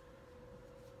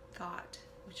thought,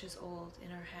 which is old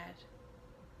in our head.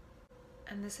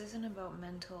 And this isn't about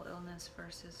mental illness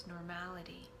versus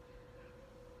normality.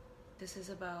 This is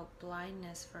about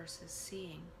blindness versus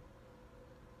seeing.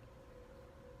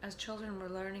 As children, we're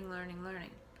learning.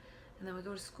 And then we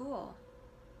go to school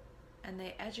and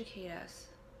they educate us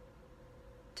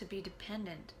to be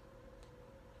dependent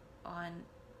on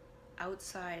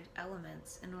outside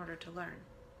elements in order to learn,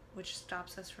 which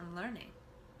stops us from learning.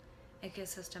 It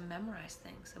gets us to memorize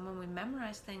things. And when we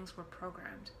memorize things, we're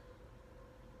programmed.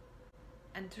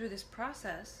 And through this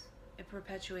process, it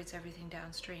perpetuates everything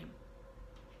downstream.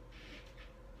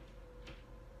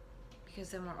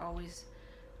 Because then we're always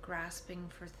grasping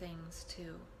for things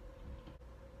to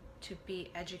be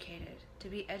educated. To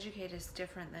be educated is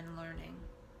different than learning.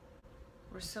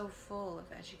 We're so full of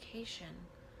education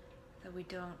that we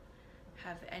don't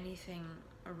have anything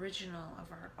original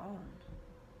of our own.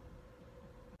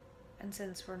 And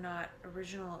since we're not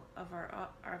original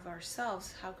of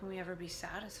ourselves, how can we ever be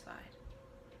satisfied?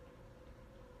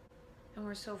 And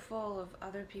we're so full of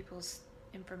other people's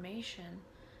information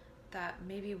that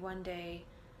maybe one day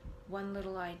one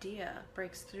little idea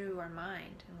breaks through our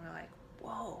mind and we're like,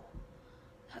 whoa,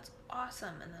 that's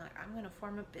awesome. And then I'm going to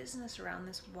form a business around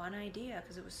this one idea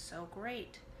because it was so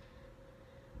great.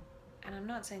 And I'm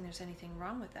not saying there's anything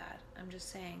wrong with that. I'm just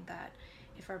saying that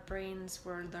if our brains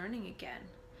were learning again,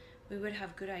 we would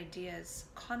have good ideas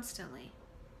constantly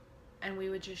and we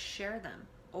would just share them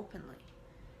openly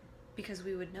because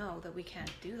we would know that we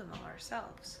can't do them all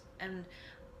ourselves. And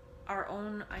our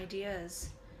own ideas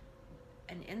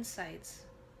and insights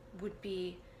would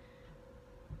be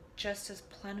just as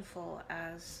plentiful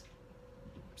as,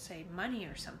 say, money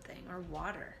or something, or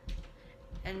water.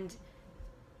 And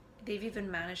they've even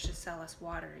managed to sell us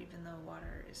water, even though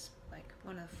water is like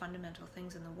one of the fundamental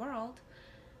things in the world.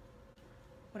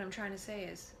 What I'm trying to say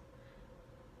is,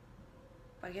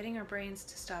 by getting our brains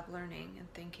to stop learning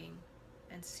and thinking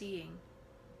and seeing,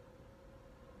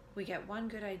 we get one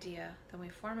good idea, then we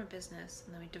form a business,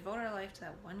 and then we devote our life to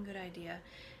that one good idea.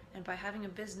 And by having a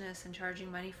business and charging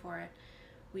money for it,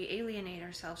 we alienate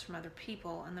ourselves from other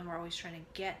people, and then we're always trying to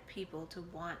get people to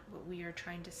want what we are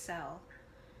trying to sell.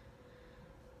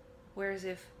 Whereas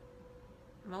if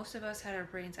most of us had our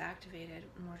brains activated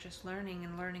and we're just learning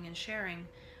and sharing,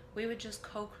 we would just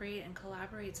co-create and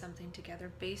collaborate something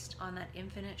together based on that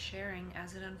infinite sharing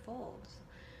as it unfolds.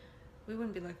 We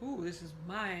wouldn't be like, ooh, this is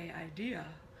my idea.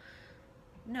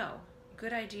 No,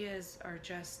 good ideas are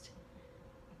just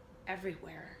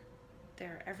everywhere.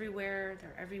 They're everywhere,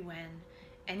 they're everywhen.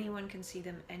 Anyone can see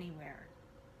them anywhere.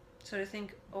 So to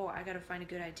think, oh, I gotta find a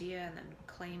good idea and then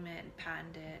claim it and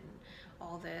patent it and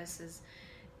all this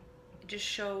it just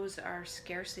shows our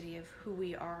scarcity of who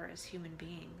we are as human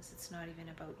beings. It's not even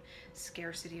about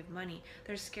scarcity of money.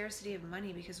 There's scarcity of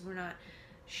money because we're not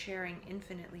sharing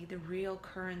infinitely the real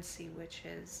currency, which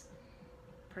is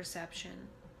perception,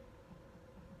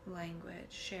 language,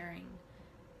 sharing,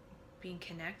 being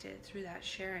connected through that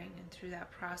sharing and through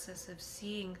that process of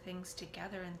seeing things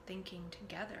together and thinking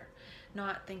together.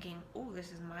 Not thinking, oh,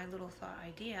 this is my little thought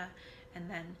idea, and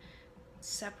then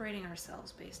separating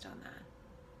ourselves based on that.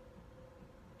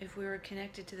 If we were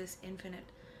connected to this infinite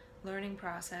learning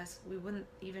process, we wouldn't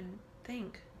even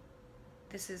think,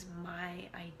 this is my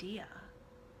idea.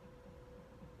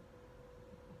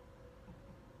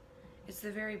 It's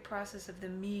the very process of the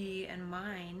me and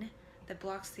mine that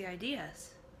blocks the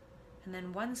ideas. And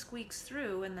then one squeaks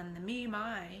through, and then the me,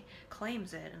 my,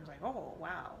 claims it, and is like, oh,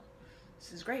 wow,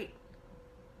 this is great.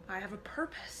 I have a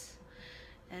purpose.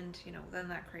 And, then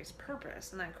that creates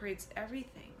purpose, and that creates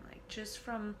everything, like just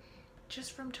from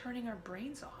turning our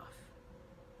brains off.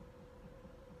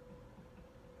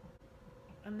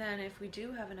 And then if we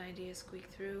do have an idea squeak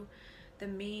through, the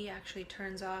me actually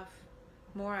turns off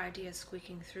more ideas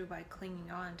squeaking through by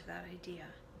clinging on to that idea.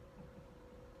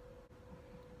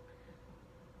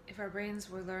 If our brains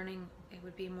were learning, it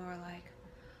would be more like,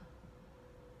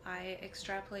 I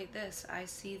extrapolate this, I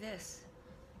see this.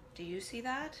 Do you see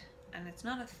that? And it's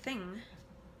not a thing,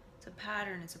 it's a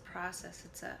pattern, it's a process,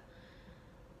 it's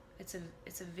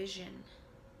a vision.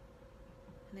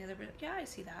 And the other person, yeah, I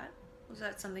see that. Was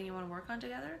that something you want to work on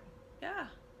together? Yeah.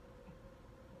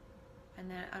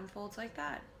 And then it unfolds like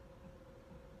that.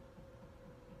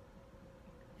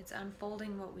 It's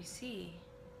unfolding what we see.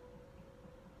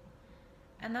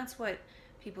 And that's what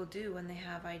people do when they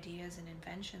have ideas and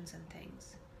inventions and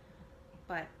things.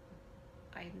 But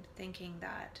I'm thinking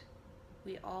that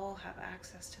we all have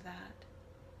access to that.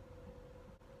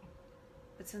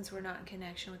 But since we're not in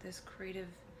connection with this creative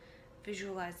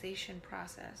visualization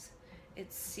process,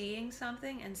 it's seeing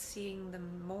something and seeing the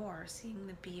more, seeing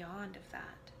the beyond of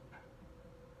that.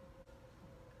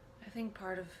 I think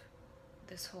part of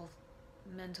this whole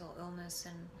mental illness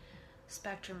and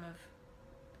spectrum of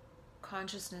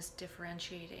consciousness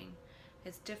differentiating.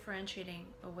 It's differentiating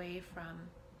away from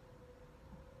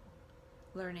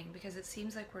learning, because it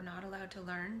seems like we're not allowed to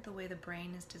learn the way the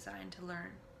brain is designed to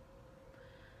learn.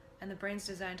 And the brain's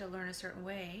designed to learn a certain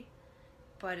way,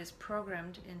 but is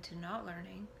programmed into not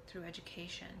learning through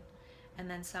education. And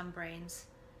then some brains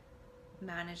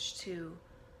manage to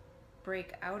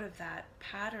break out of that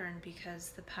pattern because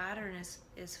the pattern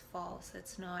is false.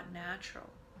 It's not natural.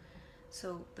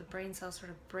 So the brain cells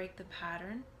sort of break the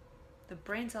pattern. The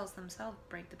brain cells themselves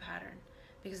break the pattern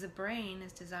because the brain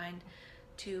is designed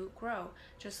to grow.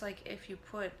 Just like if you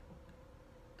put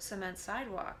cement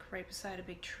sidewalk right beside a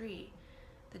big tree,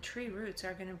 the tree roots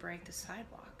are going to break the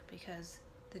sidewalk because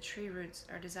the tree roots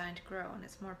are designed to grow, and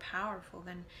it's more powerful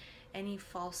than any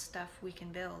false stuff we can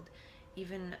build.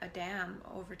 Even a dam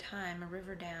over time, a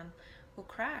river dam, will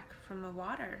crack from the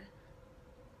water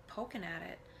poking at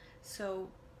it. So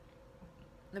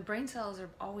the brain cells are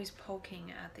always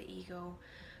poking at the ego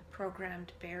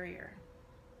programmed barrier,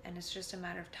 and it's just a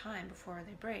matter of time before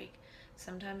they break.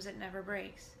 Sometimes it never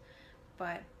breaks,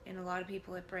 but in a lot of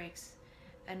people it breaks.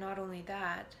 And not only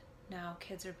that, now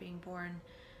kids are being born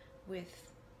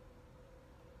with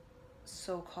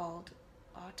so-called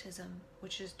autism,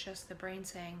 which is just the brain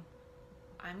saying,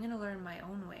 I'm going to learn my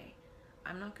own way.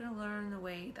 I'm not going to learn the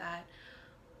way that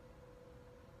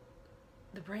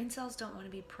the brain cells don't want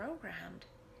to be programmed.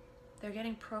 They're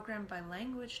getting programmed by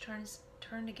language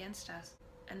turned against us.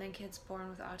 And then kids born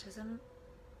with autism,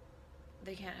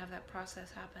 they can't have that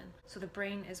process happen. So the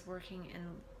brain is working and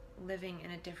living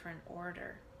in a different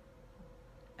order.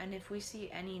 And if we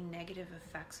see any negative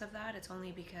effects of that, it's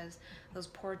only because those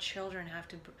poor children have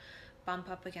to bump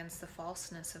up against the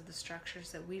falseness of the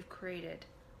structures that we've created.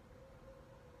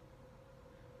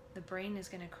 The brain is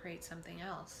going to create something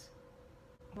else.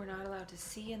 We're not allowed to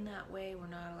see in that way. We're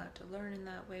not allowed to learn in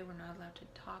that way. We're not allowed to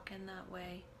talk in that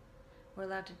way. We're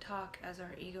allowed to talk as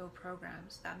our ego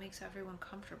programs. That makes everyone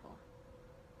comfortable.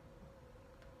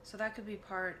 So that could be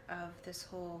part of this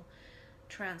whole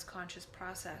transconscious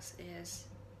process, is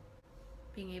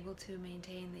being able to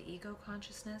maintain the ego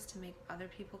consciousness to make other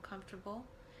people comfortable,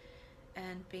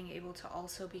 and being able to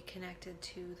also be connected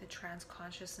to the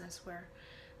transconsciousness where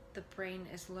the brain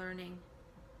is learning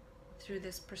through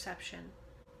this perception,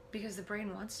 because the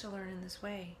brain wants to learn in this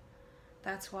way.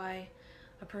 That's why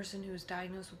a person who is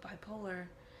diagnosed with bipolar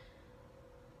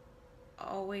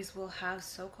always will have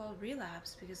so-called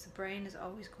relapse, because the brain is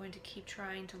always going to keep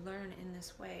trying to learn in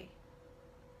this way.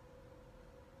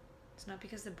 It's not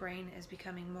because the brain is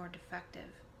becoming more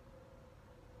defective.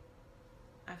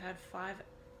 I've had 5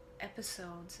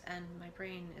 episodes and my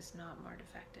brain is not more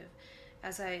defective.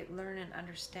 As I learn and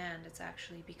understand, it's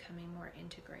actually becoming more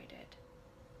integrated.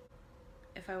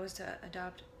 If I was to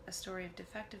adopt a story of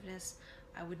defectiveness,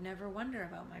 I would never wonder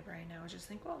about my brain. I would just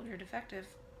think, well, you're defective.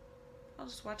 I'll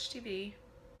just watch TV.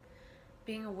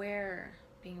 Being aware,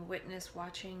 being a witness,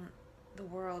 watching the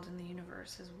world and the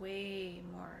universe is way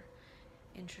more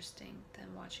interesting than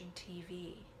watching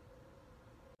TV.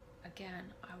 Again,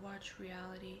 I watch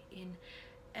reality in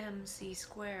MC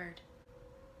squared.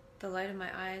 The light of my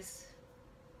eyes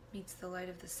meets the light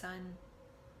of the sun,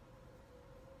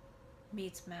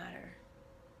 meets matter.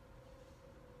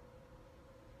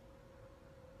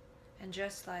 And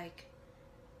just like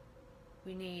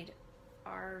we need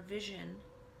our vision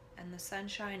and the sun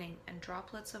shining and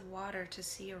droplets of water to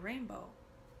see a rainbow,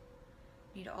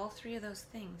 you need all 3 of those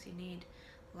things. You need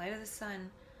light of the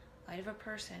sun, light of a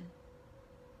person,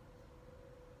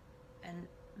 and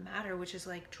matter, which is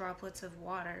like droplets of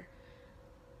water,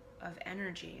 of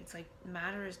energy. It's like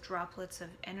matter is droplets of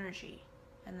energy,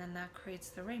 and then that creates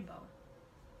the rainbow.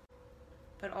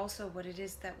 But also what it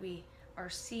is that we are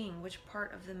seeing, which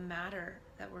part of the matter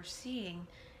that we're seeing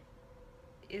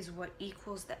is what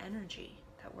equals the energy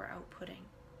that we're outputting.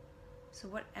 So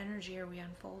what energy are we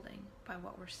unfolding by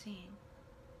what we're seeing?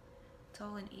 It's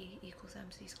all in E equals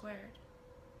MC squared.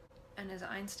 And as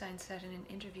Einstein said in an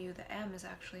interview, the M is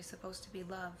actually supposed to be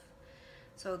love.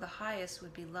 So the highest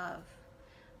would be love,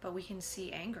 but we can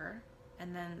see anger,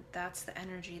 and then that's the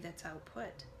energy that's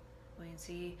output. We can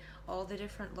see all the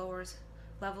different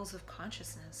levels of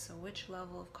consciousness. So which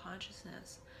level of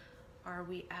consciousness are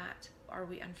we at? Are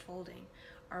we unfolding?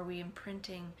 Are we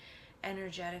imprinting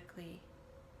energetically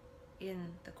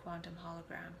in the quantum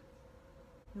hologram?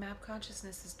 Map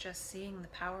consciousness is just seeing the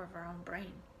power of our own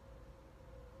brain.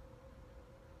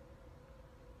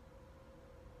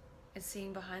 It's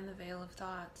seeing behind the veil of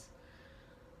thoughts,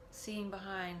 seeing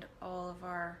behind all of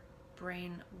our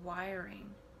brain wiring,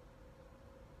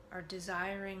 our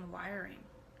desiring wiring.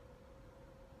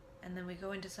 And then we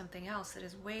go into something else that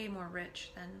is way more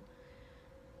rich than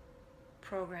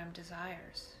programmed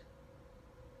desires.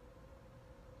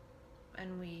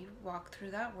 And we walk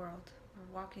through that world.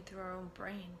 We're walking through our own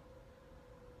brain.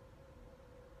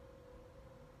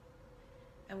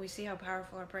 And we see how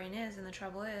powerful our brain is, and the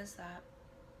trouble is that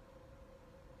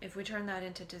if we turn that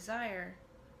into desire,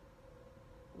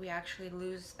 we actually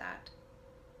lose that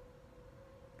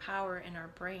power in our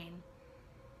brain,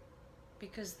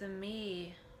 because the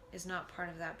me is not part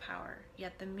of that power,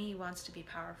 yet the me wants to be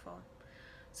powerful.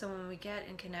 So when we get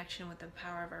in connection with the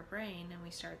power of our brain and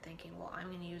we start thinking, well, I'm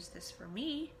going to use this for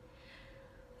me,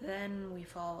 then we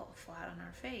fall flat on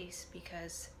our face,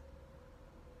 because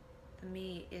the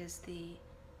me is the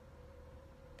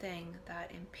thing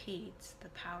that impedes the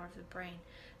power of the brain.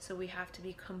 So we have to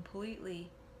be completely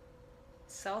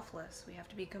selfless. We have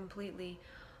to be completely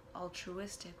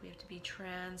altruistic. We have to be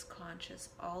trans-conscious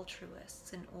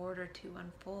altruists in order to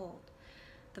unfold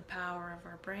the power of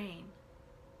our brain.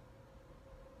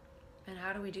 And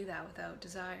how do we do that without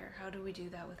desire? How do we do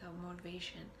that without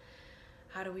motivation?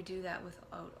 How do we do that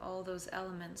without all those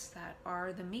elements that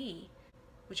are the me,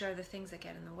 which are the things that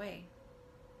get in the way?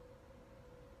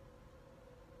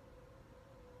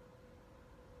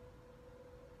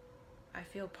 I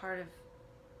feel part of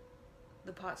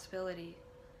the possibility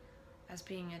as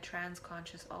being a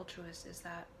trans-conscious altruist is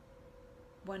that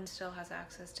one still has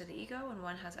access to the ego and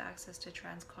one has access to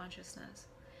trans-consciousness.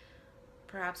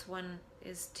 Perhaps one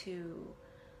is to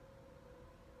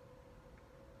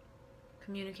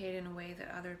communicate in a way that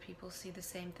other people see the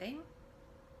same thing.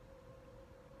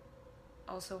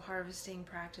 Also harvesting,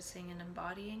 practicing, and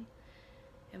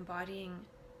embodying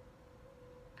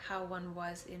how one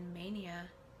was in mania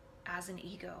as an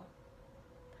ego.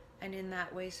 And in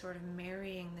that way sort of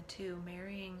marrying the two,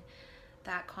 marrying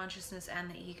that consciousness and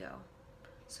the ego.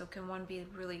 So can one be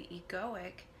really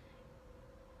egoic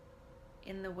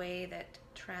in the way that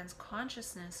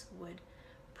trans-consciousness would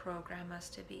program us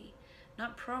to be?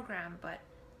 Not program, but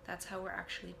that's how we're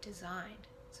actually designed.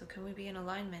 So can we be in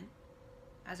alignment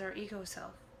as our ego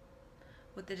self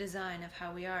with the design of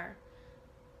how we are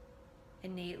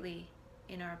innately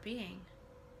in our being?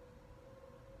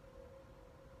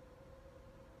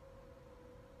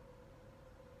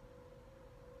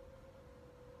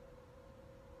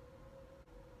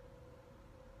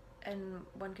 And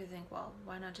one could think, well,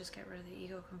 why not just get rid of the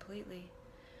ego completely?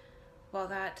 Well,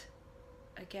 that,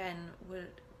 again,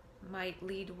 might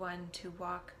lead one to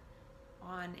walk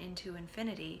on into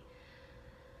infinity,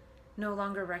 no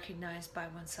longer recognized by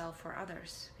oneself or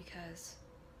others, because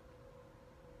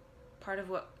part of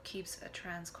what keeps a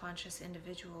trans-conscious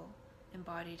individual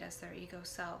embodied as their ego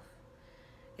self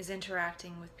is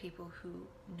interacting with people who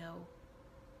know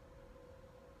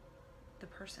the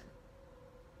person.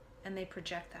 And they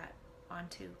project that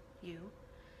onto you.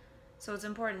 So it's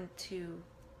important to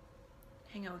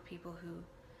hang out with people who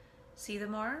see the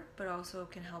more, but also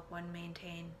can help one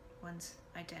maintain one's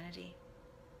identity.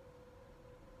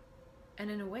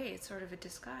 And in a way, it's sort of a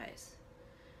disguise,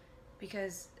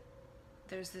 because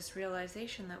there's this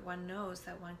realization that one knows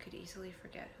that one could easily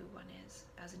forget who one is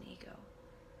as an ego.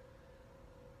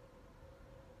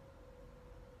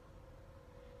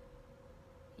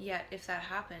 Yet, if that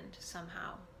happened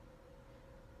somehow,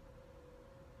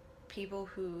 people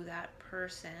who that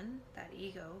person, that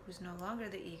ego, who's no longer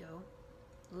the ego,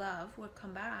 love, would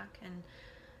come back and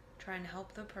try and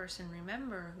help the person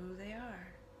remember who they are.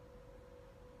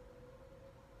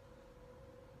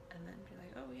 And then be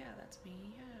like, oh yeah, that's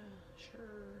me, yeah,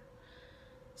 sure.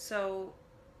 So,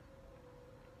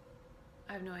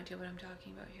 I have no idea what I'm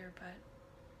talking about here, but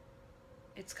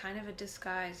it's kind of a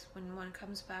disguise. When one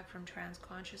comes back from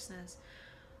trans-consciousness,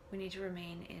 we need to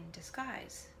remain in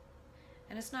disguise.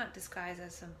 And it's not disguise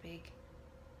as some big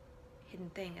hidden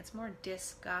thing. It's more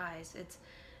disguise. It's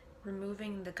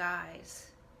removing the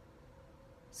guise.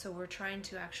 So we're trying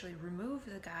to actually remove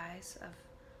the guise of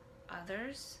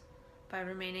others by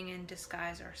remaining in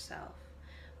disguise ourselves,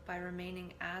 by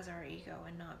remaining as our ego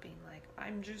and not being like,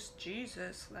 I'm just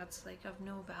Jesus. That's like of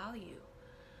no value.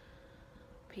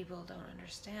 People don't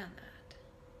understand that.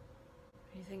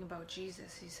 When you think about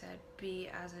Jesus, he said, be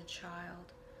as a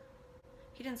child.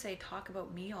 He didn't say, talk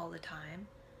about me all the time.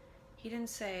 He didn't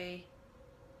say,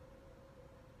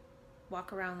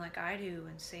 walk around like I do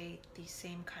and say these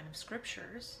same kind of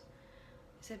scriptures.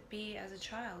 He said, be as a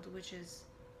child, which is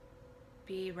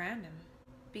be random,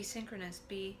 be synchronous,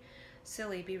 be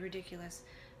silly, be ridiculous,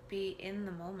 be in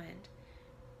the moment.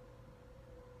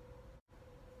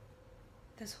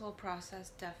 This whole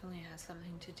process definitely has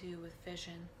something to do with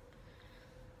vision.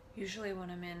 Usually when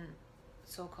I'm in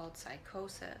so-called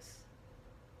psychosis,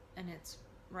 and it's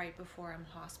right before I'm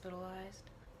hospitalized,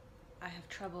 I have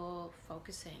trouble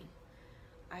focusing.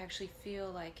 I actually feel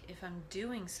like if I'm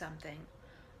doing something,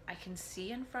 I can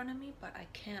see in front of me, but I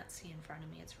can't see in front of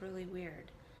me. It's really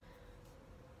weird.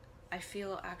 I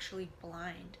feel actually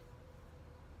blind,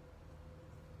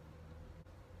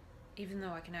 even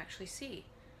though I can actually see.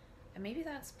 And maybe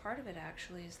that's part of it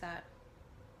actually, is that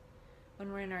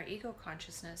when we're in our ego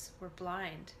consciousness, we're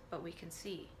blind, but we can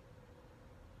see.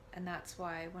 And that's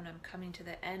why when I'm coming to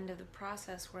the end of the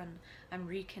process, when I'm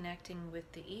reconnecting with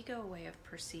the ego way of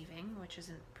perceiving, which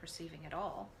isn't perceiving at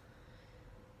all,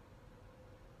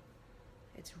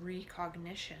 it's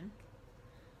recognition.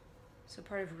 So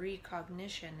part of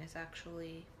recognition is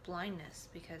actually blindness,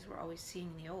 because we're always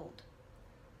seeing the old.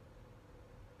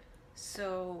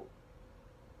 So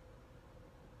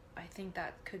I think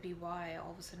that could be why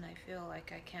all of a sudden I feel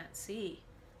like I can't see.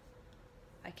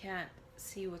 I can't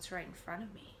see what's right in front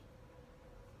of me.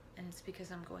 And it's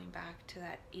because I'm going back to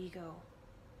that ego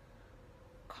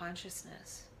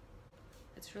consciousness.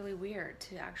 It's really weird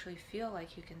to actually feel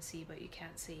like you can see, but you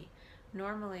can't see.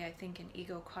 Normally, I think in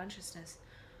ego consciousness,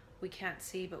 we can't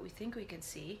see, but we think we can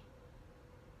see.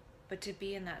 But to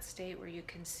be in that state where you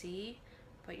can see,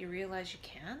 but you realize you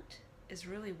can't, is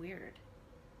really weird.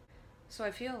 So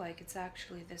I feel like it's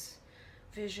actually this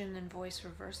vision and voice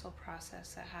reversal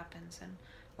process that happens, and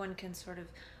one can sort of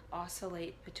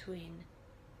oscillate between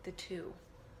the two.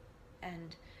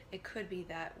 And it could be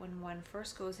that when one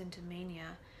first goes into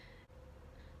mania,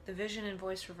 the vision and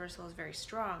voice reversal is very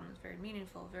strong, it's very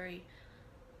meaningful, very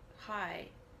high,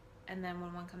 and then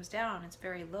when one comes down, it's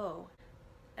very low,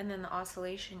 and then the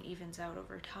oscillation evens out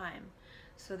over time.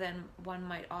 So then one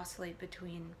might oscillate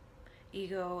between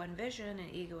ego and vision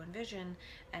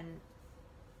and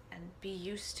be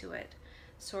used to it,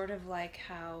 sort of like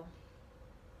how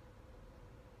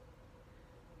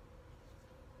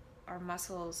our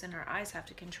muscles in our eyes have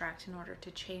to contract in order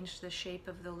to change the shape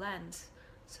of the lens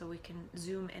so we can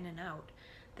zoom in and out.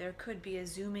 There could be a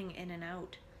zooming in and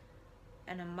out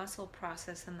and a muscle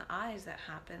process in the eyes that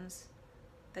happens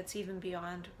that's even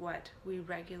beyond what we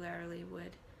regularly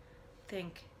would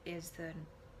think is the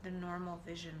normal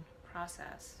vision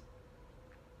process.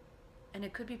 And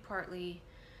it could be partly,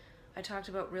 I talked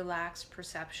about relaxed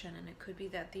perception, and it could be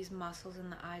that these muscles in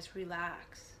the eyes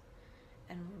relax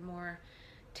and we're more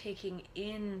taking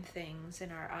in things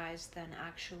in our eyes than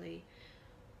actually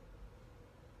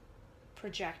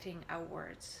projecting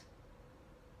outwards.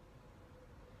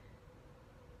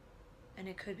 And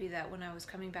it could be that when I was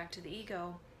coming back to the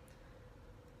ego,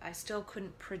 I still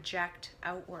couldn't project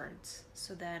outwards,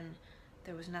 so then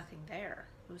there was nothing there.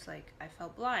 It was like I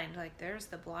felt blind, like there's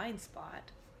the blind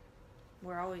spot.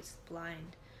 We're always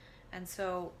blind. And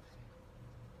so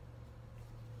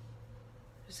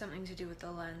there's something to do with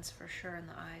the lens for sure in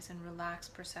the eyes, and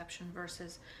relaxed perception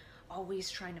versus always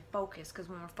trying to focus, because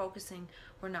when we're focusing,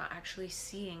 we're not actually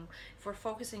seeing. If we're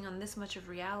focusing on this much of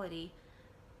reality,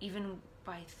 even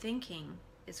by thinking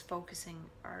is focusing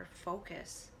our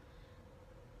focus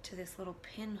to this little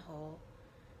pinhole,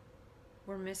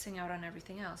 we're missing out on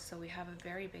everything else. So we have a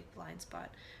very big blind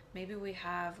spot. Maybe we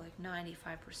have like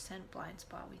 95% blind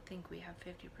spot. We think we have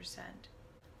 50%.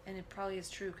 And it probably is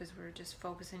true, because we're just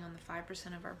focusing on the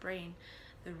 5% of our brain,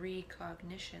 the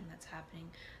recognition that's happening,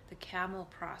 the camel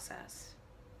process.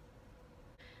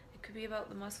 It could be about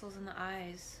the muscles in the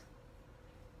eyes.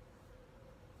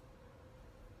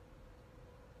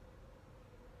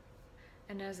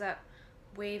 And as that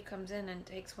wave comes in and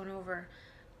takes one over,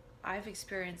 I've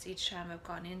experienced each time I've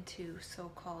gone into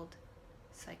so-called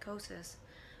psychosis,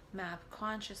 map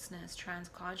consciousness, trance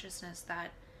consciousness,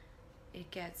 that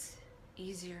it gets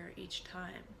easier each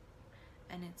time,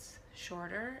 and it's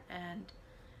shorter, and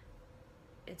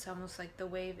it's almost like the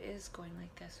wave is going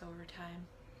like this over time.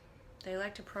 They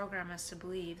like to program us to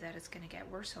believe that it's going to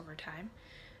get worse over time.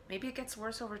 Maybe it gets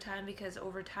worse over time because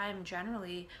over time,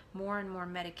 generally, more and more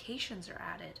medications are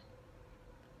added.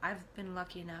 I've been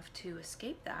lucky enough to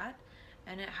escape that,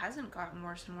 and it hasn't gotten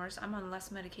worse and worse. I'm on less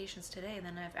medications today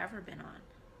than I've ever been on.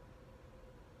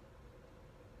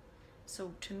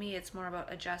 So to me, it's more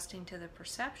about adjusting to the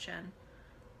perception,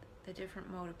 the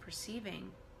different mode of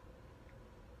perceiving.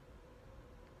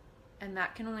 And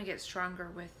that can only get stronger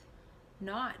with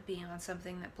not being on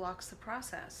something that blocks the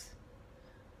process.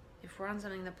 If we're on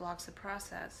something that blocks the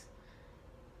process,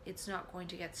 it's not going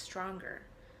to get stronger.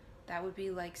 That would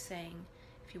be like saying,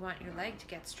 if you want your leg to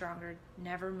get stronger,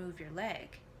 never move your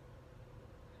leg.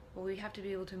 Well, we have to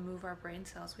be able to move our brain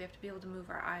cells. We have to be able to move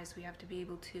our eyes. We have to be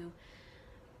able to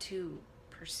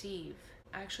perceive.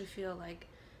 I actually feel like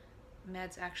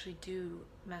meds actually do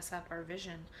mess up our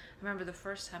vision. I remember the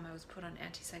first time I was put on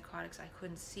antipsychotics, I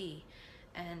couldn't see,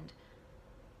 and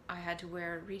I had to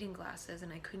wear reading glasses,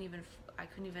 and I couldn't even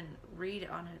read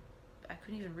I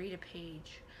couldn't even read a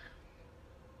page.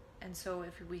 And so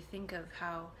if we think of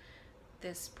how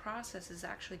this process is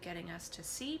actually getting us to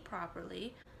see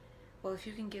properly, well, if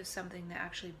you can give something that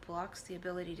actually blocks the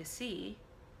ability to see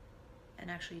and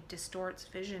actually distorts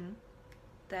vision,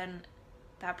 then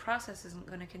that process isn't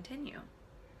going to continue.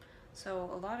 So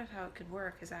a lot of how it could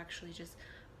work is actually just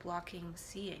blocking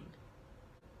seeing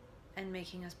and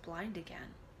making us blind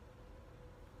again.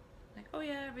 Like, oh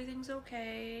yeah, everything's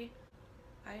okay.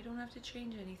 I don't have to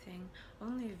change anything.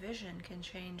 Only vision can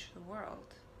change the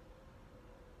world.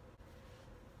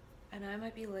 And I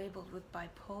might be labeled with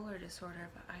bipolar disorder,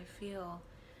 but I feel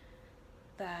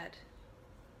that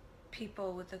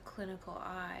people with a clinical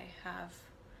eye have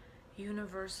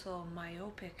universal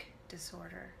myopic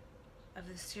disorder of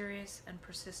the serious and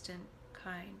persistent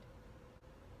kind.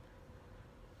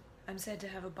 I'm said to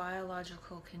have a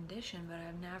biological condition, but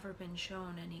I've never been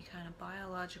shown any kind of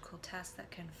biological test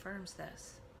that confirms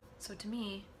this. So to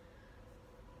me,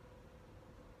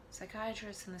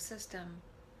 psychiatrists in the system,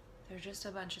 they're just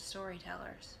a bunch of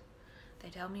storytellers. They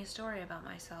tell me a story about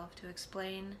myself to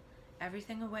explain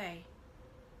everything away.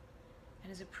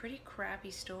 And it's a pretty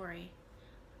crappy story.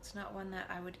 It's not one that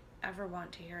I would ever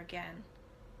want to hear again.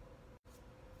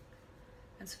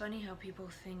 It's funny how people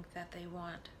think that they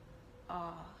want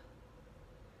awe.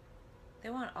 They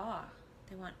want awe.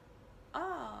 They want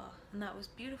awe. And that was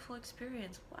a beautiful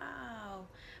experience. Wow.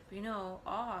 But you know,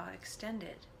 awe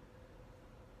extended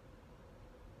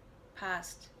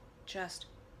past just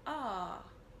awe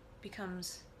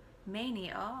becomes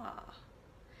mania.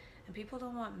 And people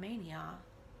don't want mania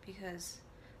because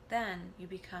then you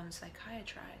become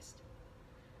psychiatrized.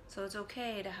 So it's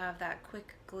okay to have that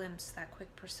quick glimpse, that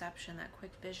quick perception, that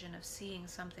quick vision of seeing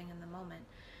something in the moment.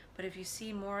 But if you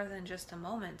see more than just a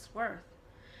moment's worth,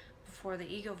 before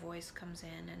the ego voice comes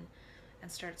in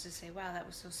and starts to say, wow, that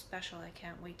was so special, I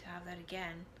can't wait to have that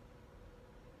again,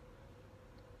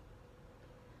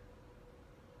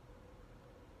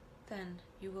 then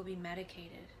you will be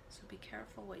medicated. So be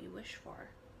careful what you wish for.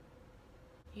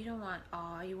 You don't want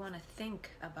awe, you want to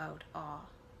think about awe.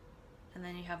 And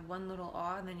then you have one little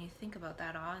awe, and then you think about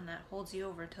that awe, and that holds you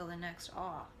over till the next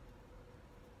awe.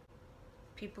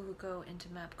 People who go into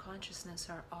map consciousness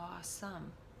are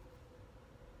awesome.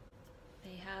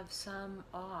 They have some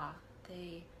awe.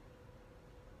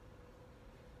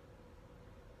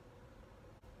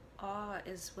 Awe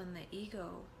is when the ego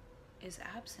is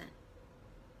absent.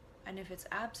 And if it's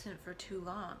absent for too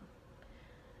long,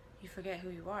 you forget who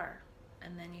you are,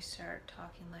 and then you start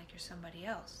talking like you're somebody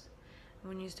else. And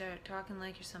when you start talking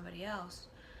like you're somebody else,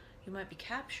 you might be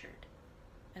captured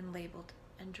and labeled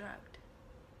and drugged.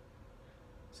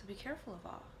 So be careful of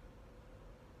awe.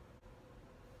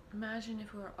 Imagine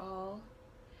if we were all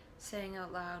saying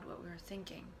out loud what we were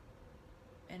thinking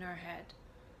in our head.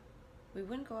 We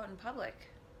wouldn't go out in public.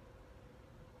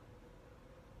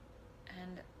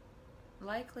 And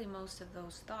likely most of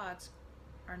those thoughts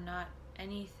are not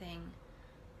anything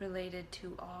related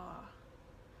to awe.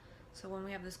 So when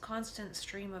we have this constant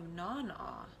stream of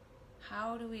non-awe,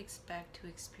 how do we expect to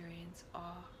experience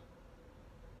awe?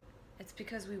 It's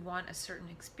because we want a certain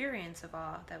experience of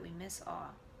awe that we miss awe.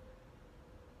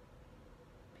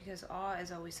 Because awe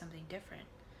is always something different.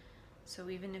 So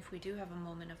even if we do have a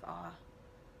moment of awe,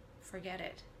 forget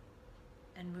it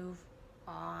and move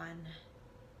on.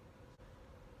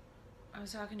 I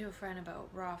was talking to a friend about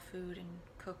raw food and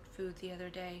cooked food the other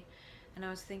day, and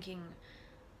I was thinking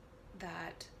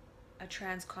that a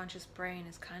transconscious brain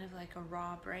is kind of like a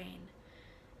raw brain,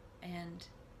 and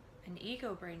an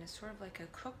ego brain is sort of like a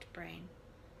cooked brain.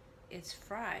 It's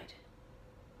fried.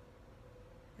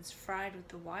 It's fried with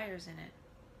the wires in it.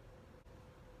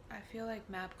 I feel like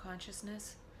map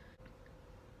consciousness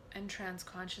and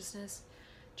transconsciousness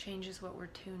changes what we're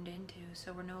tuned into.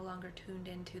 So we're no longer tuned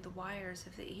into the wires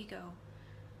of the ego.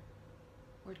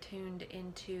 We're tuned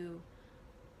into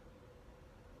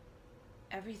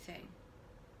everything.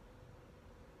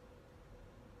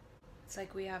 It's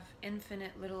like we have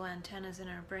infinite little antennas in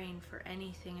our brain for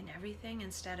anything and everything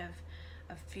instead of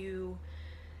a few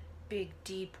big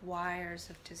deep wires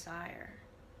of desire.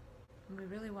 And we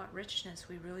really want richness,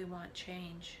 we really want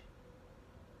change.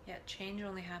 Yet change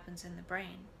only happens in the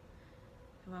brain.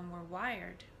 And when we're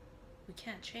wired, we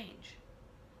can't change.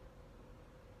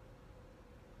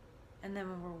 And then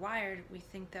when we're wired, we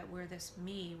think that we're this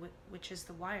me, which is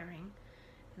the wiring.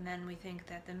 And then we think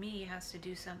that the me has to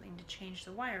do something to change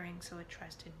the wiring, so it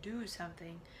tries to do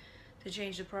something to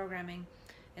change the programming.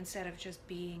 instead of just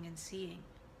being and seeing.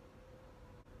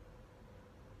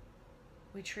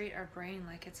 We treat our brain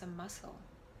like it's a muscle,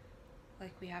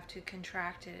 like we have to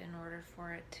contract it in order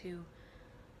for it to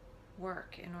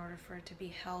work, in order for it to be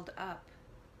held up.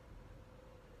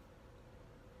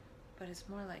 But it's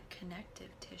more like connective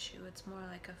tissue. It's more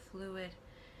like a fluid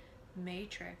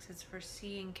matrix. It's for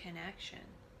seeing connection.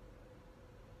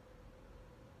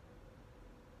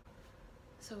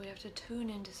 So we have to tune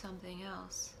into something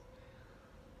else.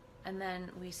 And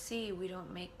then we see we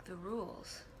don't make the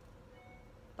rules.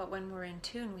 But when we're in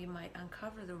tune, we might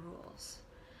uncover the rules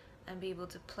and be able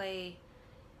to play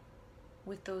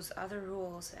with those other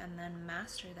rules and then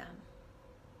master them.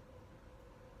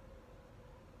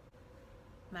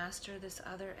 Master this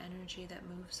other energy that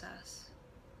moves us.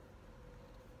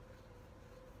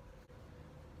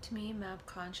 To me, map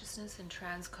consciousness and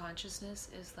trance consciousness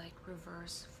is like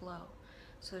reverse flow.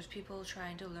 So there's people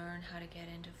trying to learn how to get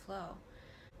into flow.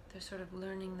 They're sort of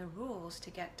learning the rules to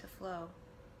get to flow.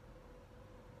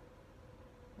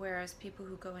 Whereas people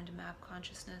who go into map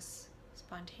consciousness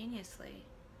spontaneously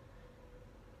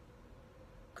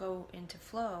go into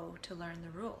flow to learn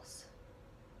the rules.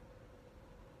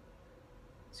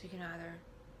 So you can either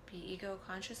be ego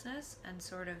consciousness and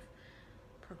sort of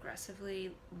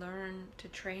progressively learn to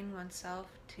train oneself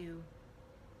to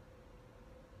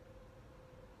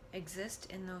exist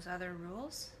in those other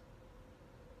rules,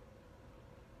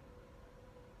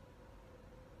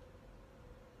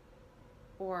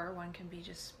 or one can be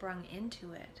just sprung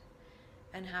into it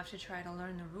and have to try to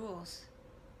learn the rules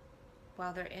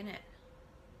while they're in it.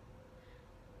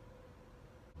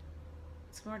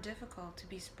 It's more difficult to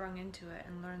be sprung into it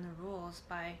and learn the rules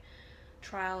by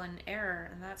trial and error,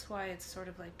 and that's why it's sort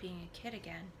of like being a kid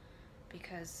again,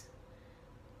 because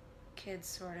kids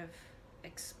sort of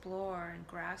explore and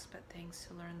grasp at things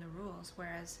to learn the rules,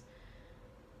 whereas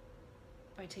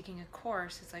by taking a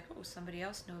course, it's like, oh, somebody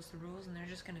else knows the rules and they're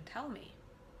just going to tell me.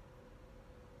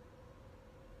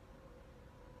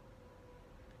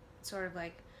 It's sort of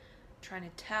like trying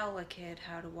to tell a kid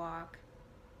how to walk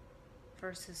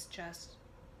versus just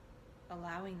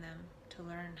allowing them to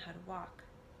learn how to walk.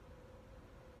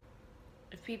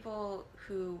 If people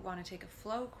who want to take a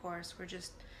flow course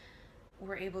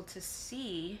were able to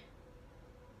see,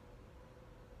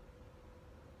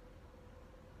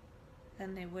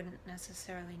 then they wouldn't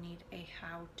necessarily need a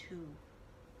how-to.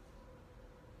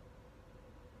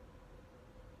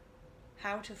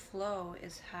 How to flow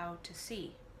is how to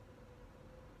see.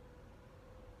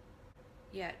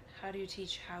 Yet, how do you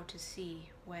teach how to see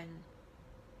when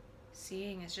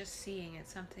seeing is just seeing?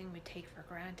 It's something we take for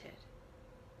granted.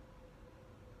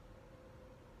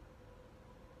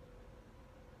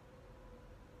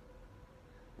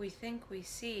 We think we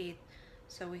see,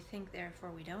 so we think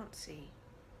therefore we don't see.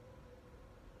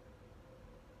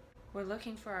 We're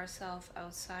looking for ourselves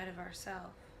outside of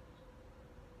ourselves.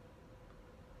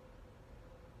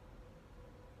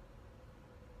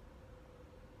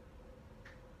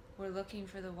 We're looking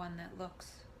for the one that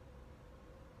looks.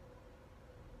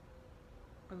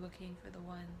 We're looking for the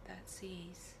one that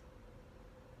sees.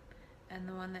 And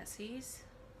the one that sees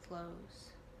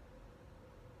flows.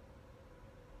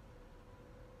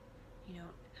 You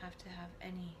don't have to have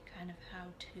any kind of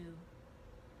how-to.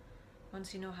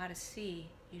 Once you know how to see,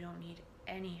 you don't need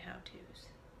any how-tos.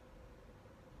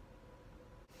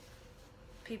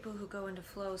 People who go into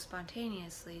flow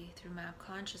spontaneously through map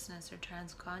consciousness or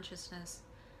trance consciousness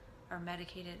are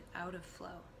medicated out of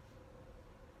flow.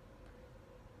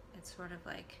 It's sort of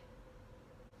like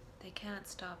they can't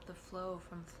stop the flow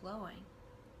from flowing.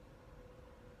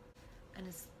 And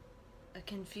it's a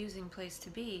confusing place to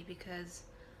be, because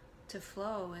to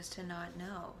flow is to not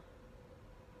know.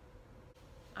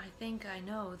 I think I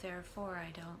know, therefore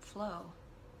I don't flow.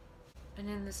 And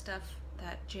in the stuff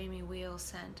that Jamie Wheel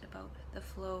sent about the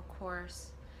flow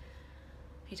course,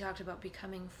 he talked about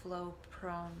becoming flow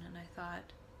prone, and I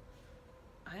thought,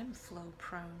 I'm flow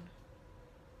prone,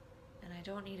 and I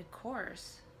don't need a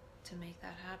course to make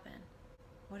that happen.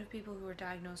 What if people who are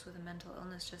diagnosed with a mental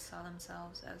illness just saw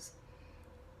themselves as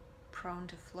prone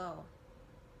to flow?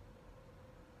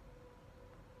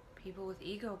 People with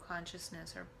ego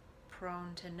consciousness are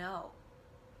prone to know,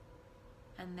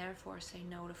 and therefore say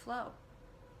no to flow.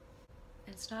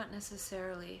 It's not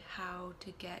necessarily how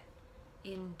to get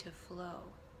into flow.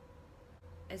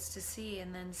 It's to see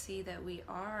and then see that we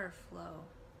are flow.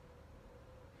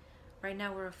 Right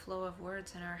now we're a flow of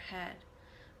words in our head.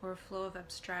 We're a flow of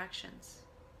abstractions,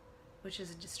 which is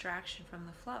a distraction from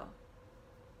the flow.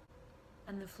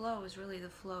 And the flow is really the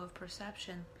flow of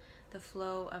perception, the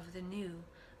flow of the new,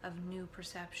 of new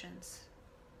perceptions.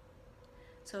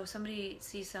 So if somebody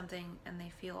sees something and they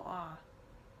feel awe,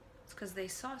 it's because they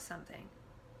saw something.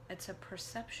 It's a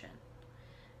perception.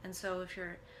 And so if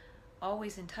you're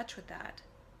always in touch with that,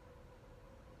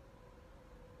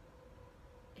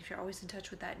 if you're always in touch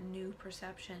with that new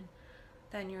perception,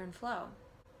 then you're in flow.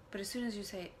 But as soon as you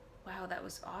say, wow, that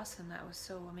was awesome, that was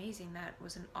so amazing, that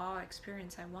was an awe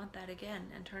experience, I want that again,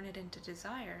 and turn it into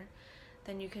desire,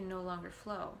 then you can no longer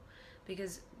flow,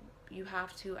 because you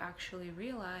have to actually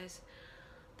realize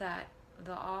that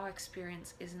the awe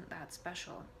experience isn't that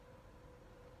special.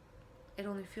 It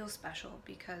only feels special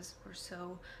because we're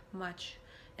so much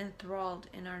enthralled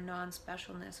in our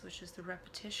non-specialness, which is the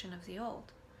repetition of the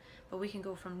old. But we can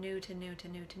go from new to new to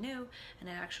new to new, and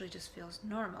it actually just feels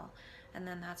normal. And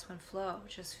then that's when flow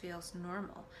just feels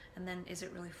normal. And then is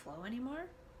it really flow anymore?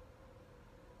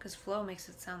 Because flow makes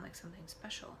it sound like something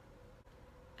special.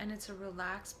 And it's a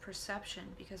relaxed perception,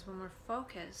 because when we're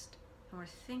focused and we're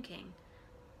thinking,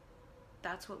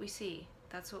 that's what we see,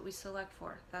 that's what we select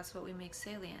for, that's what we make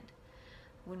salient.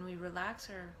 When we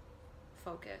relax our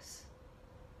focus,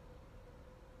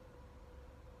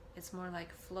 it's more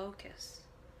like focus,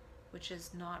 which is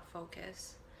not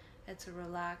focus. It's a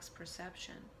relaxed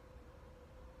perception.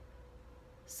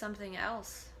 Something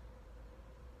else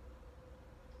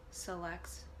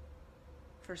selects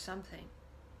for something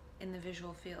in the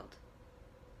visual field.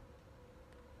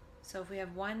 So if we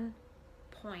have one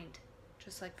point,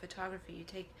 just like photography, you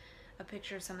take a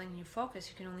picture of something and you focus,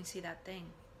 you can only see that thing.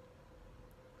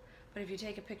 But if you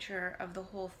take a picture of the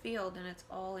whole field and it's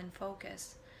all in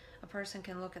focus, a person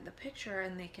can look at the picture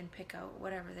and they can pick out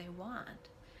whatever they want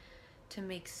to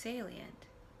make salient.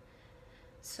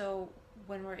 So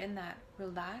when we're in that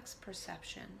relaxed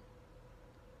perception,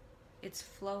 it's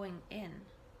flowing in,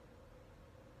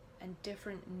 and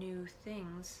different new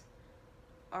things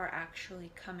are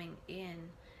actually coming in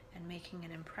and making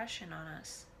an impression on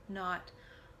us, not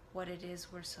what it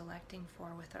is we're selecting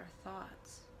for with our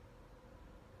thoughts.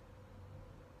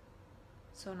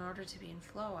 So in order to be in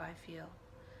flow, I feel,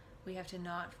 we have to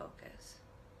not focus.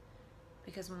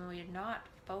 Because when we're not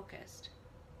focused,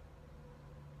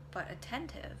 but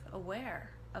attentive,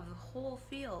 aware of the whole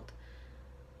field,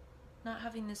 not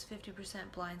having this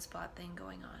 50% blind spot thing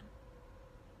going on,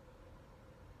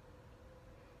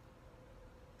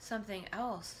 something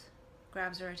else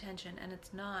grabs our attention, and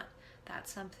it's not that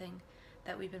something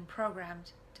that we've been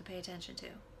programmed to pay attention to,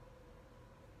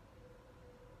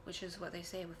 which is what they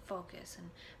say with focus, and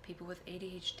people with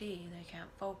ADHD, they can't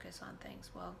focus on things.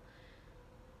 Well,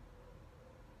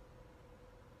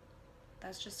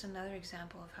 that's just another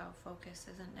example of how focus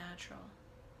isn't natural.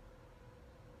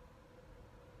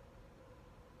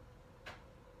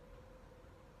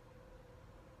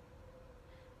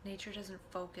 Nature doesn't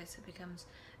focus, it becomes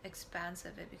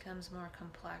expansive, it becomes more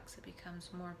complex, it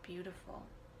becomes more beautiful.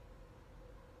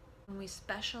 When we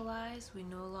specialize, we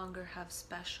no longer have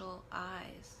special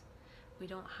eyes. We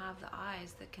don't have the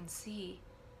eyes that can see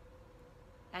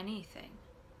anything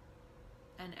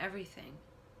and everything.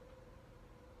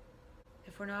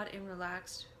 If we're not in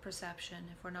relaxed perception,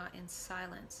 if we're not in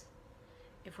silence,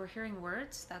 if we're hearing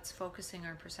words, that's focusing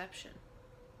our perception.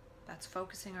 That's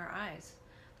focusing our eyes.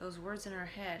 Those words in our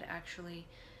head actually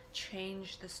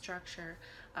change the structure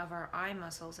of our eye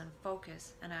muscles and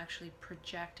focus, and actually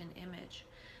project an image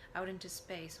out into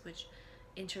space, which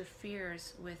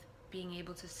interferes with being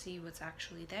able to see what's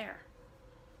actually there.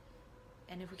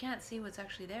 And if we can't see what's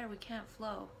actually there, we can't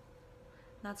flow.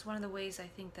 And that's one of the ways I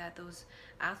think that those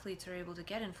athletes are able to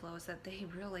get in flow, is that they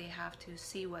really have to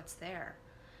see what's there.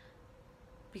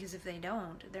 Because if they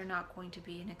don't, they're not going to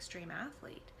be an extreme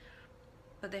athlete.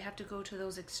 But they have to go to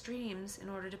those extremes in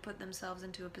order to put themselves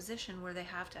into a position where they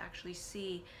have to actually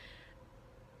see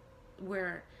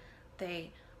where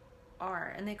they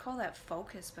are. And they call that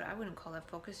focus, but I wouldn't call that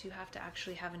focus. You have to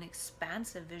actually have an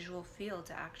expansive visual field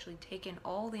to actually take in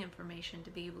all the information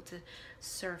to be able to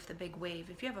surf the big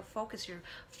wave. If you have a focus, you're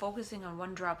focusing on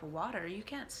one drop of water, you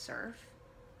can't surf.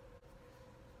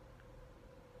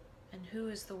 And who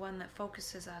is the one that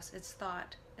focuses us? It's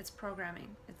thought, it's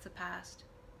programming, it's the past.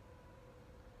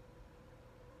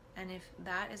 And if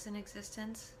that is in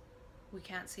existence, we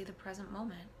can't see the present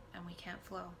moment, and we can't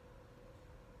flow.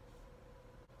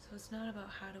 So it's not about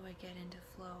how do I get into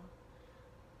flow.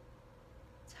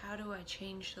 It's how do I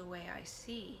change the way I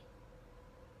see?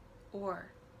 Or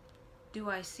do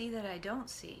I see that I don't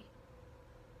see?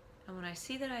 And when I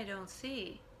see that I don't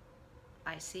see,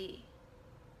 I see.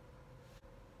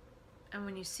 And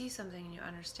when you see something and you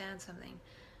understand something,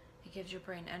 it gives your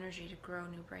brain energy to grow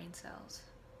new brain cells.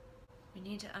 We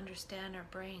need to understand our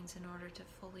brains in order to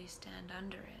fully stand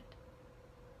under it.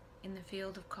 in the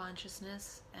field of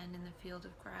consciousness and in the field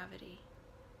of gravity.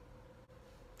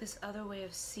 This other way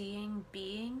of seeing,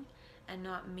 being, and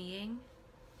not meing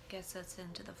gets us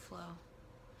into the flow.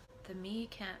 The me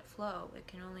can't flow, it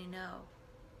can only know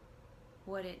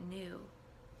what it knew,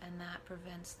 and that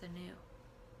prevents the new.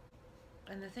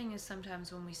 And the thing is,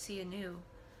 sometimes when we see a new,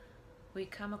 we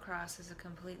come across as a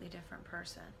completely different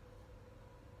person.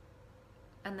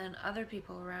 And then other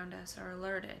people around us are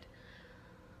alerted,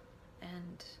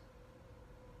 and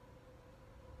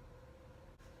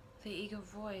the ego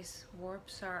voice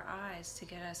warps our eyes to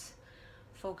get us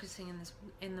focusing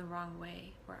in the wrong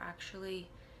way. We're actually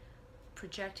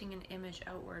projecting an image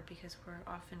outward because we're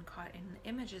often caught in the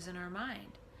images in our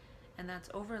mind, and that's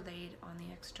overlaid on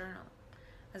the external,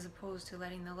 as opposed to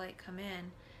letting the light come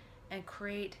in and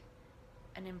create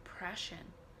an impression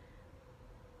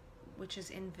which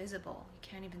is invisible. You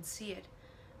can't even see it,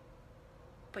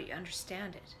 but you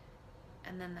understand it,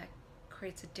 and then that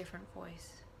creates a different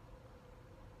voice.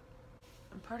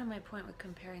 And part of my point with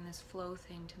comparing this flow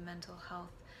thing to mental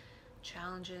health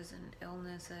challenges and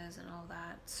illnesses and all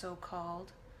that,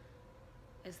 so-called,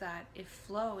 is that if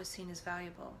flow is seen as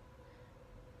valuable,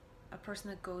 a person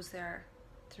that goes there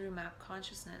through map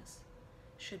consciousness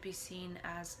should be seen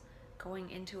as going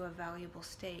into a valuable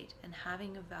state and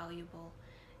having a valuable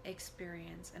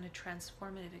experience and a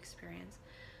transformative experience.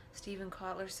 Stephen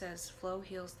Kotler says flow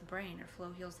heals the brain, or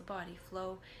flow heals the body.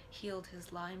 Flow healed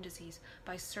his Lyme disease.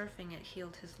 By surfing it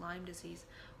healed his Lyme disease.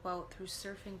 Well, through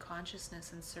surfing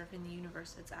consciousness and surfing the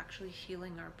universe, it's actually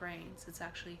healing our brains. It's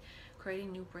actually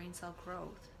creating new brain cell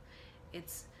growth.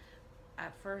 It's,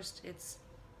 at first, it's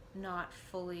not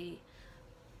fully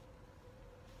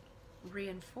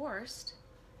reinforced,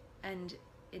 and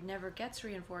it never gets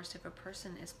reinforced if a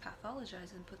person is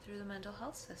pathologized and put through the mental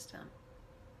health system.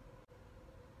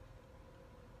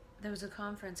 There was a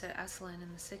conference at Esalen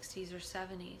in the 60s or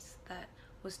 70s that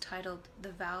was titled The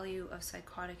Value of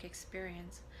Psychotic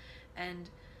Experience,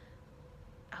 and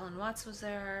Alan Watts was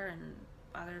there and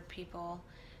other people,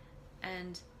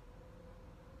 and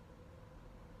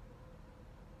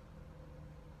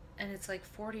it's like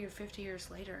 40 or 50 years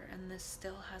later and this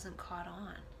still hasn't caught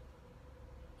on.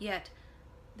 Yet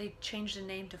they changed the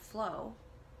name to flow.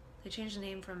 They changed the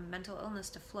name from mental illness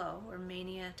to flow, or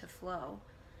mania to flow,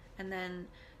 and then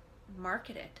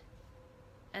market it.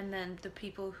 And then the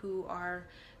people who are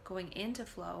going into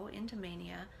flow, into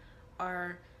mania,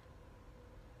 are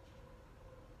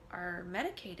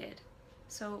medicated.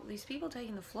 So these people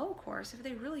taking the flow course, if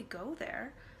they really go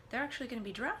there, they're actually going to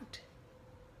be drugged.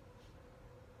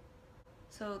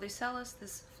 So they sell us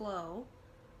this flow,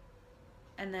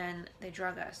 and then they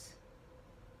drug us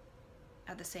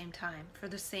at the same time for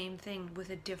the same thing with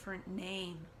a different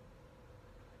name.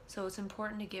 So it's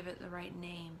important to give it the right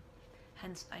name.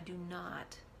 Hence, I do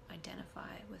not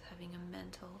identify with having a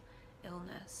mental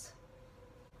illness.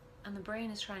 And the brain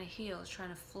is trying to heal, it's trying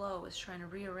to flow, it's trying to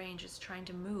rearrange, it's trying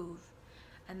to move,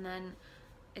 and then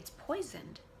it's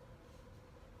poisoned.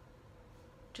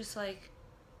 Just like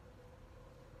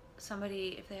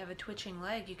somebody, if they have a twitching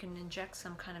leg, you can inject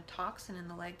some kind of toxin in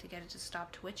the leg to get it to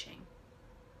stop twitching.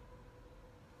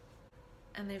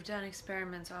 And they've done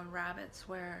experiments on rabbits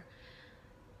where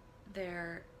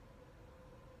they're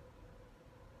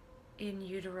in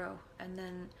utero, and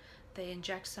then they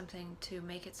inject something to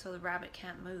make it so the rabbit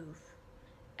can't move,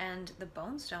 and the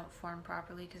bones don't form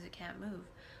properly because it can't move.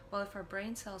 Well, if our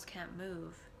brain cells can't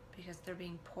move because they're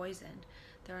being poisoned,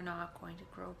 they're not going to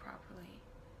grow properly.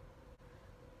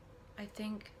 I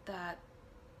think that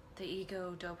the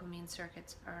ego dopamine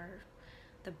circuits are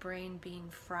the brain being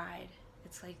fried.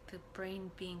 It's like the brain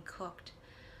being cooked.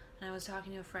 And I was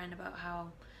talking to a friend about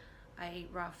how I ate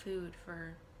raw food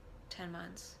for 10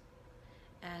 months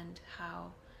and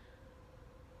how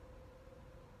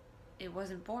it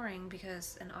wasn't boring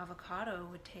because an avocado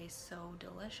would taste so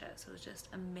delicious. It was just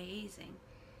amazing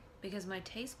because my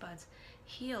taste buds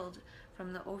healed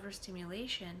from the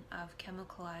overstimulation of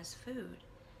chemicalized food.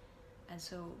 And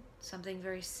so something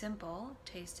very simple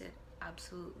tasted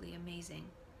absolutely amazing.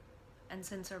 And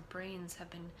since our brains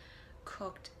have been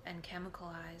cooked and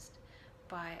chemicalized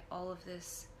by all of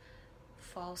this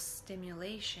false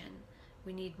stimulation,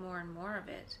 we need more and more of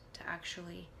it to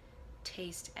actually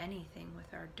taste anything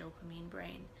with our dopamine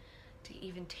brain. To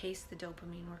even taste the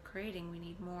dopamine we're creating, we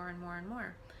need more and more and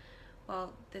more.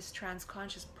 Well, this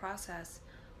transconscious process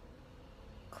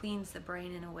cleans the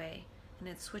brain in a way, and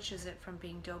it switches it from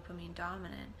being dopamine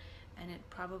dominant, and it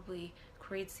probably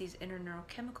creates these inner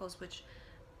neurochemicals which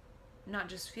not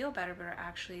just feel better, but are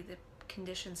actually the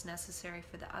conditions necessary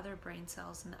for the other brain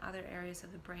cells and the other areas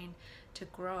of the brain to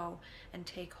grow and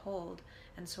take hold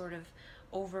and sort of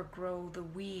overgrow the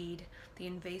weed, the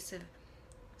invasive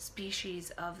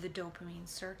species of the dopamine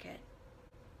circuit.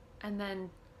 And then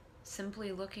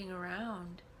simply looking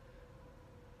around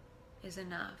is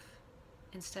enough,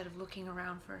 instead of looking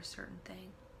around for a certain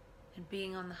thing and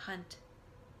being on the hunt.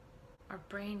 Our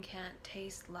brain can't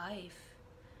taste life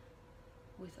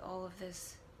with all of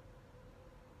this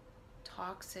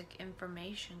toxic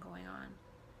information going on.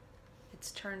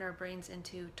 It's turned our brains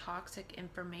into toxic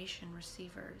information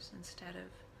receivers instead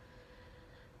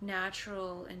of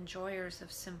natural enjoyers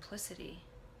of simplicity,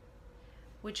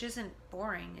 which isn't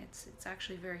boring. It's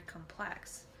actually very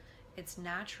complex. It's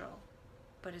natural,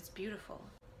 but it's beautiful.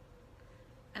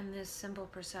 And this simple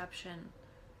perception,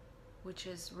 which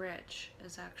is rich,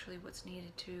 is actually what's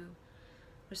needed to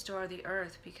restore the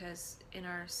earth, because in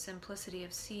our simplicity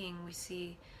of seeing, we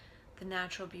see the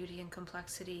natural beauty and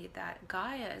complexity that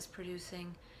Gaia is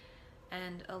producing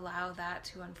and allow that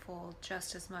to unfold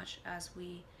just as much as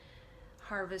we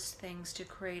harvest things to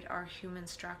create our human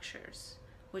structures,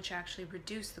 which actually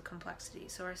reduce the complexity.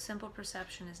 So our simple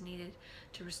perception is needed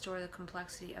to restore the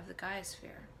complexity of the Gaia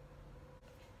sphere.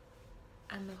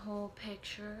 And the whole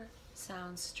picture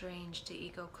sounds strange to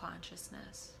ego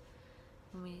consciousness.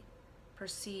 When we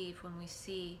perceive, when we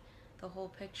see, the whole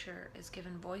picture is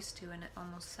given voice to, and it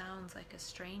almost sounds like a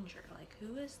stranger, like,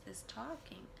 who is this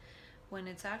talking? When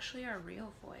it's actually our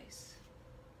real voice.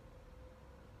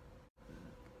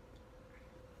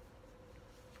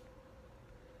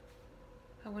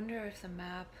 I wonder if the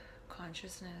map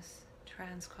consciousness,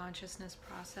 trans-consciousness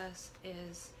process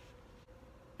is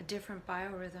a different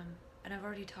biorhythm, and I've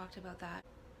already talked about that.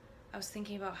 I was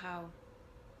thinking about how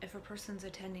if a person's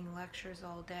attending lectures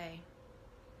all day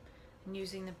and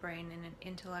using the brain in an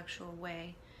intellectual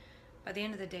way, by the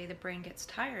end of the day the brain gets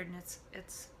tired and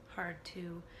it's hard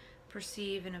to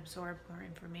perceive and absorb more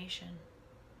information.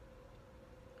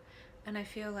 And I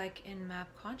feel like in map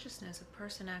consciousness, a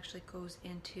person actually goes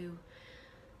into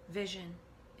vision,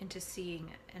 into seeing,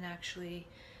 and actually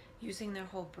using their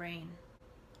whole brain.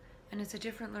 And it's a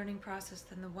different learning process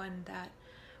than the one that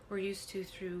we're used to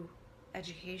through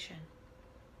education.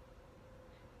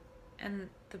 And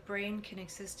the brain can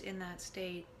exist in that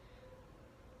state,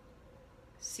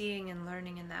 seeing and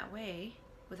learning in that way,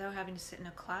 without having to sit in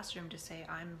a classroom to say,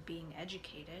 I'm being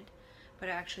educated, but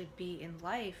actually be in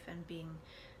life and being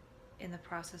in the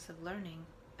process of learning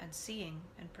and seeing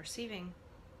and perceiving.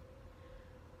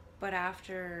 But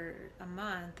after a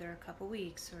month or a couple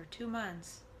weeks or 2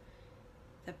 months,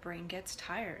 the brain gets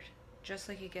tired, just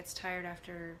like it gets tired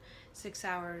after 6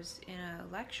 hours in a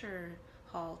lecture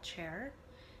hall chair.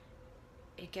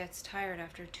 It gets tired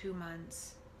after 2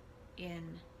 months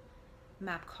in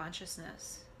map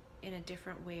consciousness, in a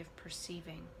different way of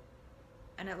perceiving.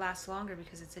 And it lasts longer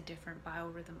because it's a different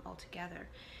biorhythm altogether.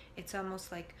 It's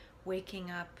almost like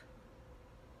waking up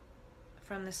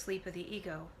from the sleep of the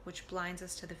ego, which blinds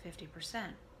us to the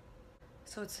 50%.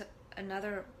 So it's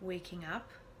another waking up,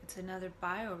 it's another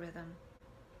biorhythm.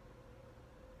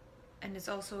 And it's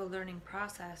also a learning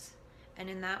process. And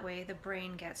in that way, the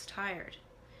brain gets tired.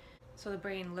 So the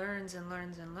brain learns and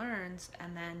learns and learns,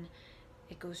 and then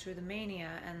it goes through the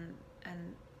mania and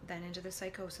then into the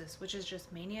psychosis, which is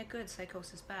just mania good,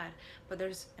 psychosis bad. But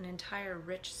there's an entire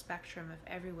rich spectrum of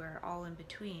everywhere, all in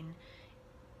between,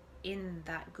 in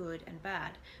that good and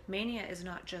bad. Mania is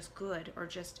not just good or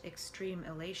just extreme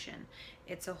elation.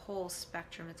 It's a whole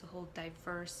spectrum. It's a whole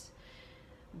diverse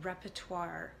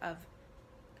repertoire of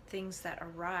things that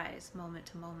arise moment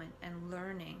to moment and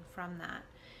learning from that.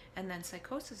 And then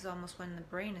psychosis is almost when the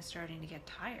brain is starting to get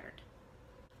tired.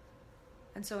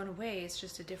 And so in a way, it's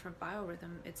just a different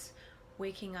biorhythm. It's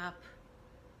waking up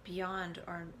beyond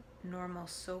our normal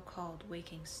so-called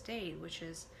waking state, which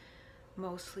is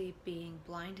mostly being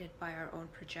blinded by our own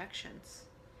projections.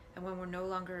 And when we're no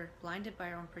longer blinded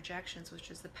by our own projections, which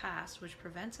is the past, which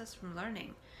prevents us from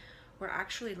learning, we're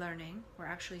actually learning, we're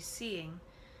actually seeing,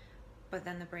 but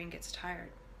then the brain gets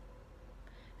tired.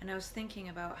 And I was thinking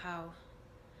about how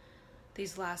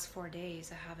these last 4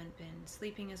 days I haven't been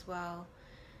sleeping as well,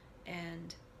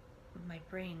 and my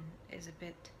brain is a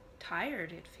bit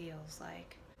tired, it feels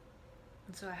like.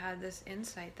 And so I had this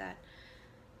insight that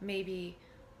maybe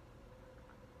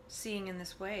seeing in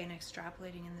this way and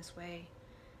extrapolating in this way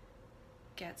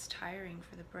gets tiring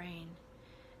for the brain.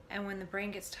 And when the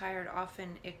brain gets tired,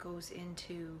 often it goes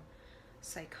into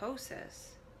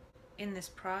psychosis in this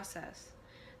process.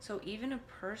 So even a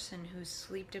person who's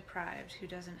sleep deprived, who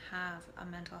doesn't have a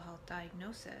mental health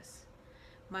diagnosis,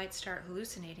 might start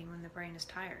hallucinating when the brain is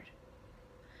tired.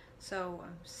 So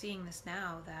I'm seeing this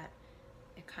now, that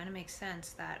it kind of makes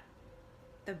sense that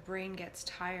the brain gets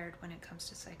tired when it comes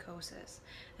to psychosis.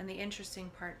 And the interesting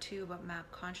part too about map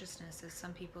consciousness is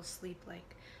some people sleep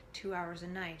like 2 hours a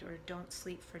night or don't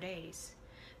sleep for days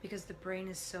because the brain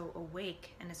is so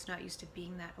awake and it's not used to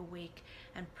being that awake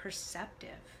and perceptive.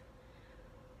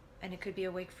 And it could be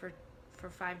awake for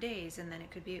 5 days, and then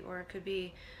it could be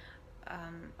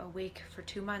awake for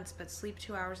 2 months but sleep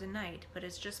 2 hours a night, but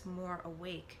it's just more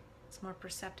awake, it's more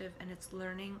perceptive, and it's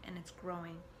learning and it's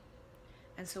growing.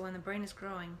 And so when the brain is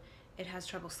growing, it has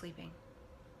trouble sleeping.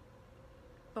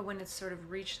 But when it's sort of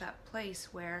reached that place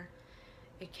where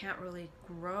it can't really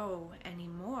grow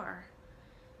anymore,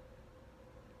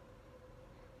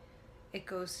 it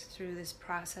goes through this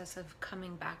process of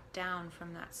coming back down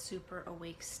from that super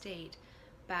awake state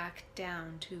back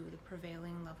down to the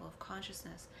prevailing level of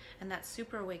consciousness. And that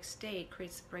super awake state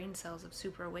creates brain cells of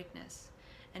super awakeness.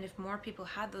 And if more people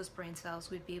had those brain cells,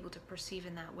 we'd be able to perceive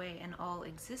in that way and all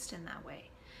exist in that way.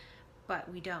 But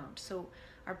we don't. So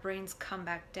our brains come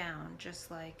back down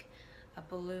just like a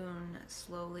balloon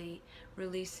slowly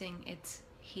releasing its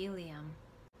helium.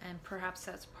 And perhaps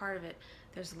that's part of it.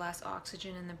 There's less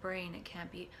oxygen in the brain. It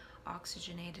can't be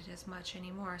oxygenated as much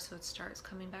anymore. So it starts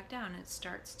coming back down. It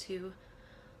starts to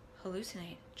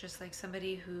hallucinate, just like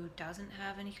somebody who doesn't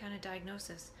have any kind of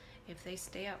diagnosis. If they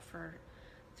stay up for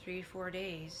 3-4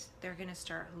 days, they're going to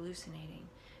start hallucinating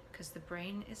because the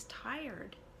brain is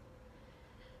tired.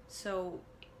 So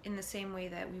in the same way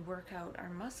that we work out our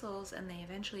muscles and they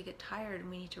eventually get tired and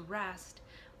we need to rest,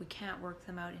 we can't work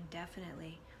them out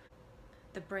indefinitely.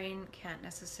 The brain can't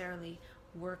necessarily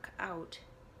work out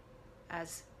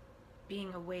as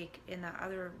being awake in that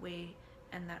other way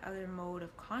and that other mode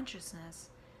of consciousness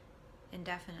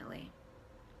indefinitely.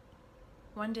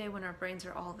 One day when our brains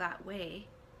are all that way,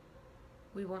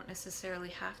 we won't necessarily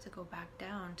have to go back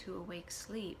down to awake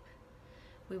sleep.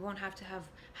 We won't have to have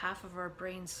half of our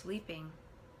brain sleeping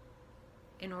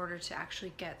in order to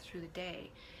actually get through the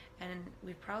day. And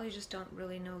we probably just don't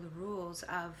really know the rules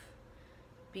of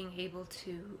being able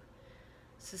to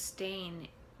sustain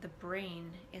the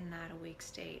brain in that awake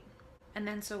state. And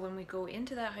then so when we go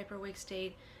into that hyper awake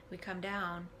state, we come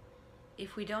down.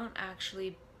 If we don't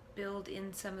actually build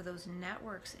in some of those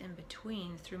networks in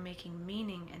between through making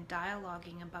meaning and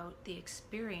dialoguing about the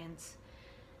experience,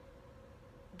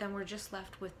 then we're just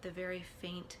left with the very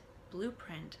faint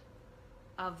blueprint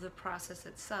of the process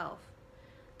itself.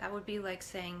 That would be like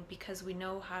saying, because we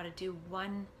know how to do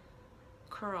one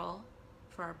curl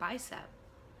for our bicep,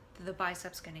 the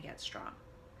bicep's going to get strong.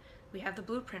 We have the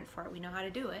blueprint for it, we know how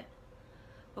to do it,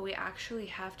 but we actually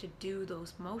have to do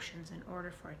those motions in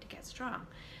order for it to get strong.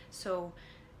 So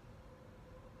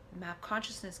map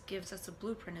consciousness gives us a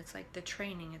blueprint. It's like the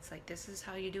training. It's like, this is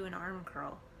how you do an arm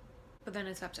curl. But then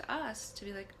it's up to us to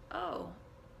be like, oh,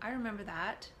 I remember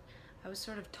that. I was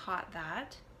sort of taught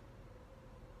that.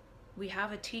 We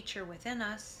have a teacher within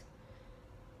us.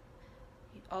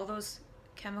 All those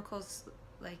chemicals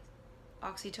like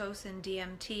oxytocin,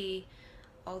 DMT,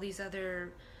 all these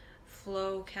other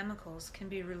flow chemicals can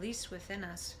be released within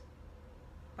us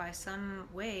by some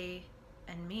way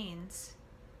and means.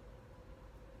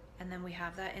 And then we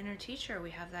have that inner teacher,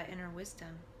 we have that inner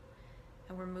wisdom,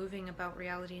 and we're moving about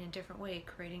reality in a different way,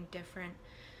 creating different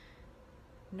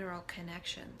neural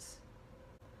connections.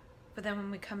 But then when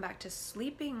we come back to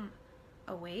sleeping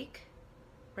awake,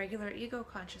 regular ego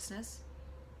consciousness,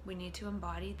 we need to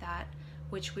embody that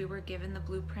which we were given the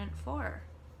blueprint for.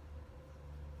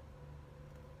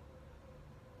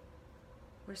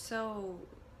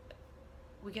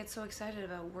 We get so excited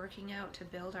about working out to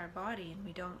build our body, and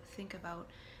we don't think about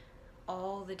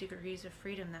all the degrees of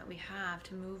freedom that we have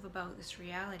to move about this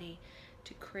reality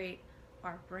to create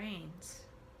our brains.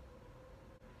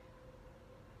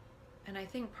 And I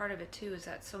think part of it too is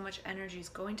that so much energy is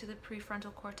going to the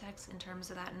prefrontal cortex in terms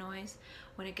of that noise.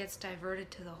 When it gets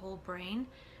diverted to the whole brain,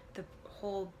 the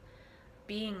whole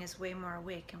being is way more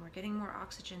awake, and we're getting more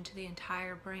oxygen to the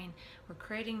entire brain. We're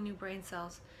creating new brain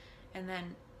cells, and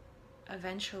then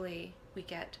eventually we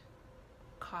get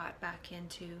caught back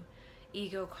into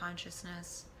ego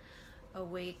consciousness,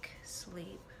 awake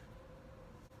sleep.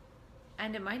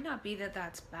 And it might not be that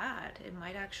that's bad. It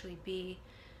might actually be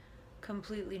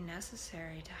completely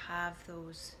necessary to have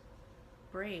those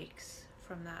breaks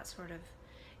from that sort of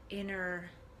inner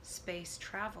space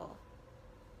travel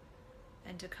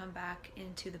and to come back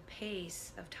into the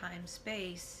pace of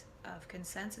time-space of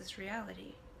consensus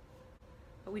reality.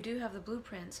 But we do have the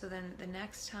blueprint, so then the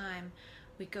next time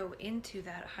we go into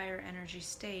that higher energy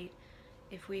state,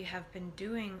 if we have been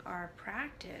doing our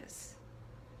practice,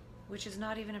 which is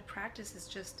not even a practice, it's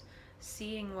just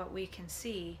seeing what we can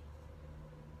see,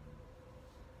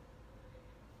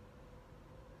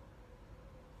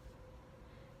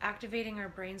 activating our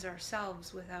brains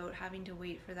ourselves without having to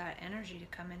wait for that energy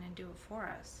to come in and do it for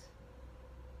us.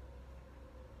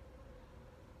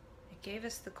 It gave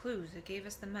us the clues, it gave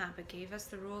us the map, it gave us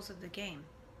the rules of the game,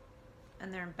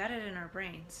 and they're embedded in our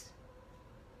brains.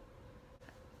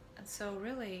 And so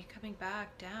really coming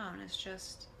back down is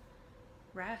just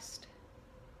rest.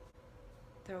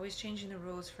 They're always changing the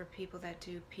rules for people that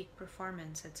do peak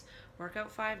performance. It's work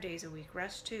out 5 days a week,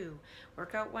 rest 2,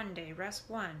 work out 1 day, rest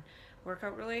 1, work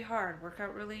out really hard, work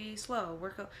out really slow,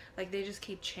 work out, like they just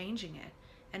keep changing it.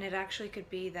 And it actually could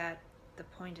be that the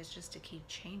point is just to keep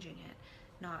changing it,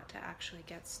 not to actually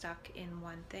get stuck in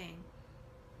one thing.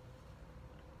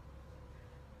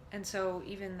 And so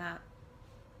even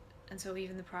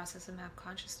the process of map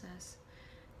consciousness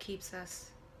keeps us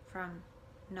from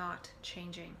not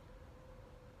changing.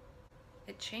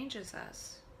 It changes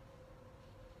us.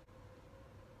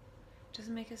 It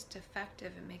doesn't make us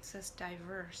defective, it makes us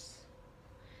diverse.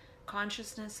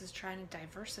 Consciousness is trying to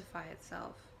diversify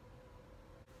itself.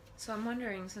 So I'm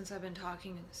wondering, since I've been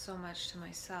talking so much to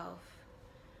myself,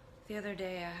 the other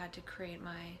day I had to create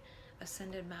my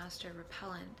Ascended Master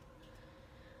repellent.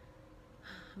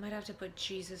 I might have to put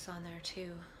Jesus on there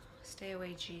too. Stay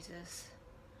away, Jesus.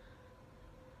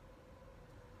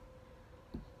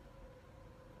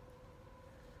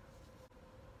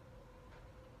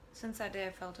 Since that day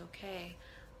I felt okay.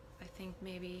 I think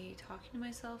maybe talking to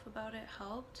myself about it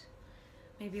helped.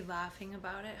 Maybe laughing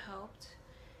about it helped.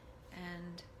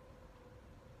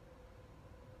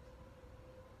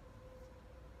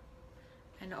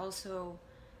 And also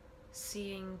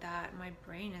seeing that my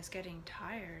brain is getting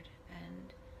tired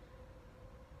and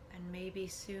maybe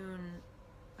soon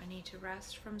I need to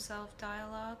rest from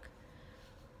self-dialogue,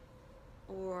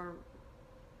 or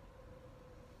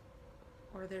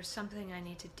there's something I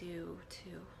need to do to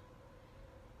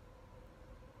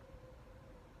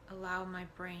allow my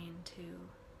brain to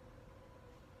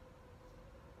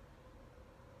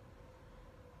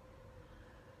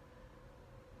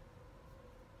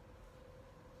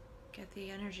get the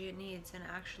energy it needs. And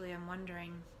actually I'm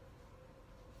wondering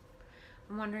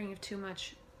if too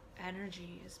much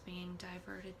energy is being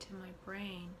diverted to my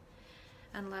brain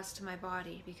and less to my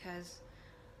body, because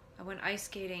I went ice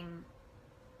skating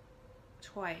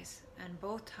twice and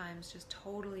both times just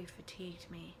totally fatigued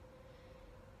me.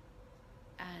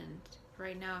 And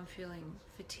right now I'm feeling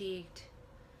fatigued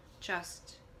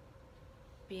just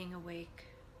being awake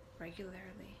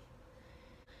regularly.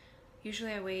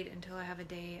 Usually I wait until I have a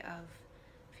day of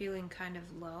feeling kind of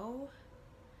low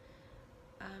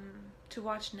to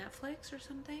watch Netflix or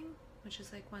something, which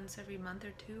is like once every month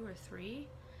or 2 or 3.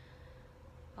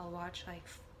 I'll watch like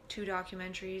 2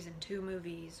 documentaries and 2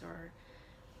 movies or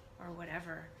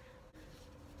whatever.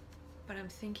 But I'm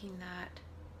thinking that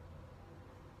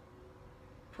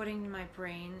putting my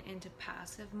brain into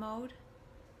passive mode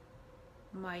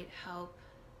might help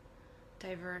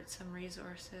divert some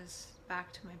resources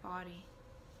back to my body.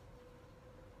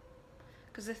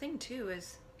 Because the thing too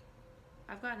is,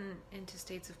 I've gotten into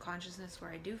states of consciousness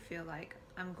where I do feel like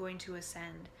I'm going to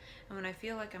ascend. And when I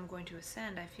feel like I'm going to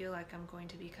ascend, I feel like I'm going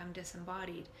to become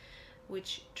disembodied,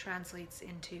 which translates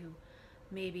into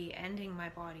maybe ending my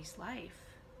body's life.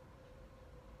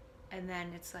 And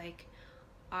then it's like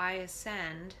I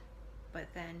ascend, but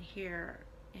then here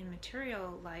in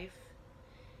material life,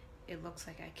 it looks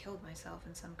like I killed myself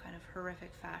in some kind of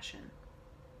horrific fashion,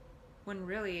 when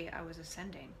really I was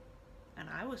ascending and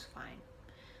I was fine,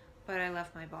 but I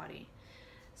left my body.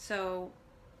 So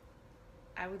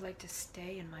I would like to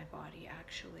stay in my body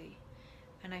actually.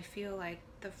 And I feel like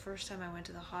the first time I went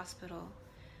to the hospital,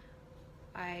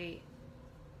 I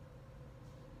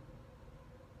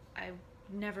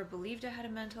never believed I had a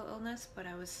mental illness, but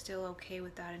I was still okay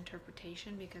with that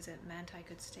interpretation because it meant I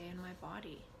could stay in my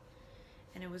body.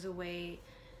 And it was a way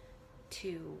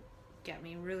to get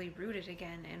me really rooted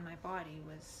again in my body,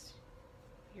 was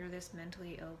you're this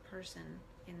mentally ill person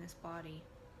in this body.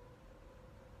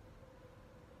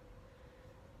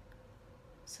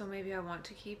 So maybe I want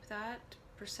to keep that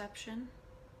perception.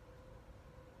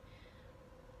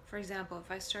 For example, if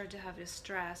I start to have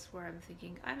distress where I'm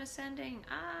thinking, I'm ascending,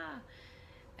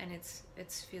 and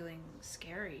it's feeling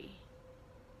scary,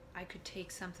 I could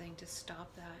take something to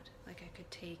stop that. Like I could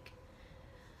take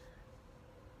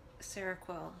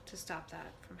Seroquel to stop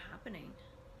that from happening.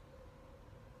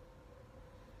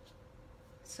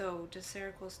 So does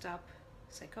Seroquel stop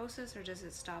psychosis, or does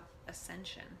it stop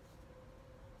ascension?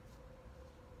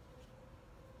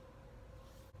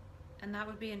 And that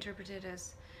would be interpreted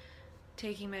as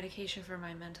taking medication for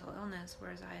my mental illness,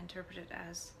 whereas I interpret it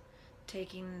as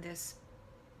taking this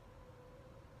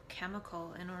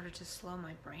chemical in order to slow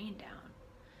my brain down.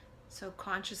 So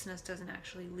consciousness doesn't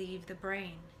actually leave the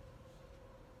brain.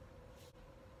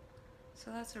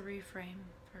 So that's a reframe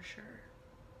for sure.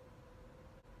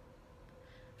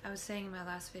 I was saying in my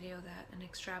last video that an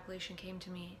extrapolation came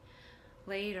to me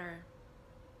later,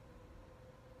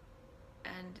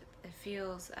 and it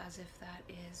feels as if that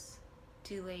is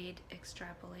delayed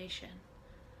extrapolation.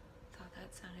 Thought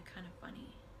that sounded kind of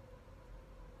funny.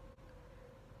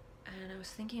 And I was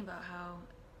thinking about how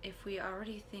if we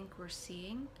already think we're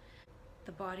seeing,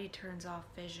 the body turns off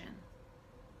vision.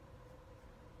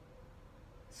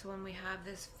 So when we have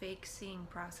this fake seeing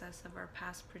process of our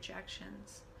past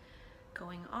projections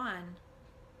going on,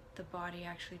 the body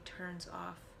actually turns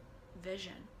off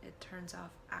vision. It turns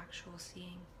off actual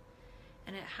seeing.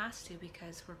 And it has to,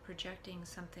 because we're projecting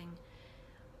something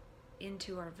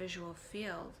into our visual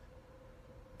field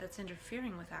that's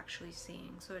interfering with actually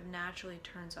seeing. So it naturally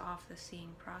turns off the seeing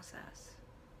process.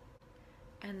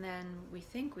 And then we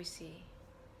think we see,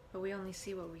 but we only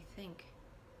see what we think.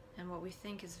 And what we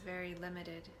think is very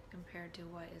limited compared to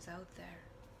what is out there.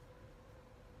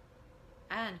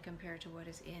 And compared to what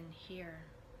is in here.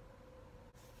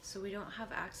 So we don't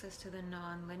have access to the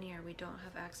non-linear, we don't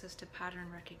have access to pattern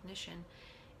recognition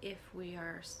if we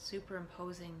are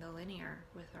superimposing the linear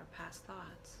with our past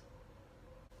thoughts.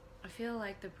 I feel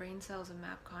like the brain cells of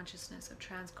map consciousness, of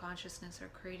trans consciousness,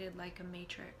 are created like a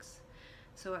matrix.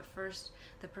 So at first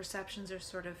the perceptions are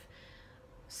sort of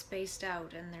spaced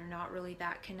out and they're not really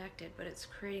that connected, but it's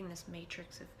creating this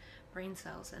matrix of brain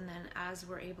cells. And then as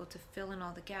we're able to fill in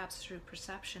all the gaps through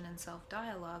perception and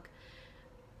self-dialogue,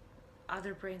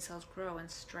 other brain cells grow and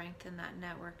strengthen that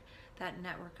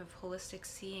network of holistic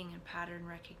seeing and pattern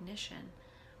recognition.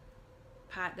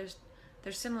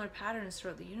 There's similar patterns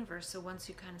throughout the universe, so once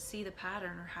you kind of see the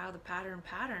pattern or how the pattern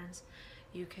patterns,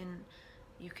 you can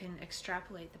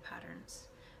extrapolate the patterns.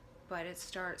 But it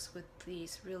starts with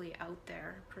these really out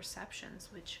there perceptions,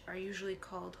 which are usually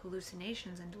called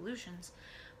hallucinations and delusions,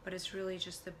 but it's really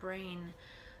just the brain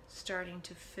starting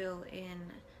to fill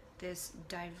in this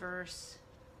diverse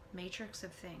matrix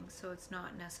of things, so it's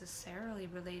not necessarily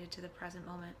related to the present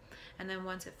moment. And then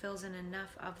once it fills in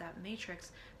enough of that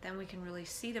matrix, then we can really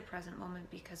see the present moment,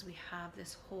 because we have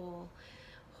this whole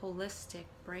holistic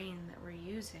brain that we're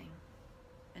using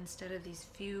instead of these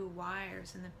few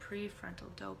wires in the prefrontal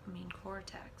dopamine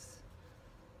cortex.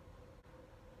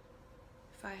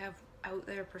 If I have out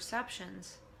there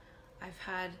perceptions, I've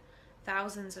had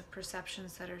thousands of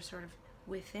perceptions that are sort of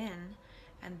within,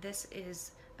 and this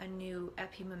is a new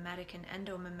epimimetic and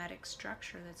endomimetic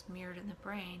structure that's mirrored in the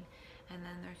brain. And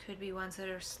then there could be ones that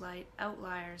are slight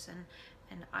outliers,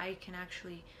 and I can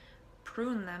actually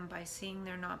prune them by seeing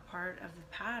they're not part of the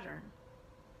pattern.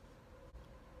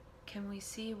 Can we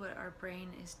see what our brain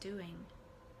is doing?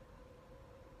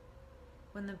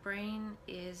 When the brain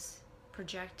is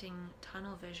projecting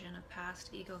tunnel vision of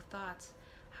past ego thoughts,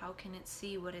 how can it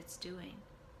see what it's doing?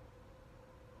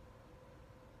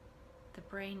 The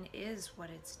brain is what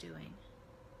it's doing.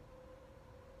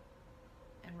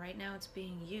 And right now it's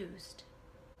being used.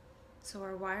 So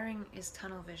our wiring is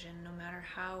tunnel vision, no matter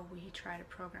how we try to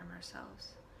program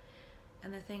ourselves.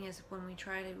 And the thing is, when we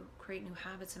try to create new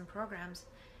habits and programs,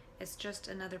 it's just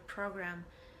another program.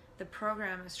 The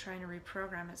program is trying to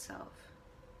reprogram itself.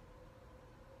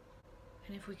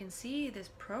 And if we can see this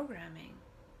programming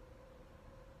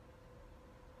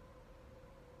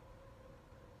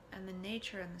and the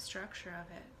nature and the structure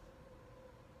of it,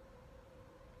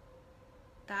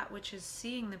 that which is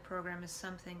seeing the program is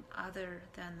something other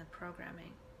than the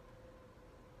programming.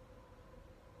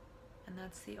 And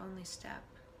that's the only step.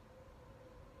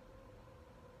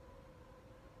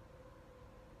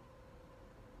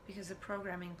 Because the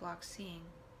programming blocks seeing.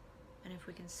 And if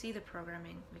we can see the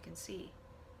programming, we can see.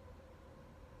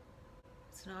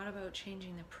 It's not about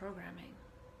changing the programming,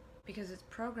 because it's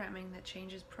programming that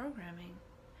changes programming.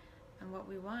 And what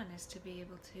we want is to be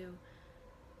able to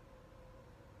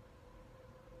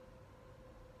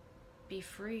be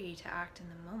free to act in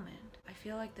the moment. I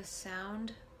feel like the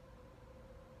sound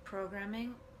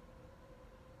programming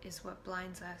is what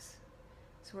blinds us.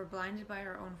 So we're blinded by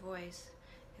our own voice.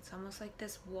 It's almost like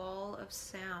this wall of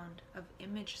sound, of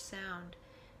image sound,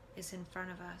 is in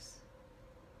front of us,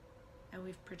 and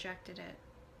we've projected it.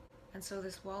 And so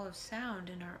this wall of sound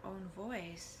in our own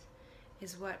voice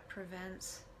is what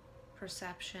prevents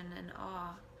perception and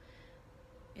awe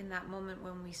in that moment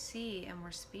when we see and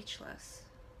we're speechless.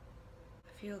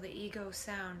 I feel the ego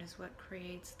sound is what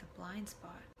creates the blind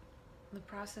spot. The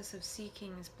process of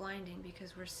seeking is blinding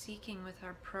because we're seeking with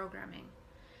our programming.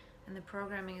 And the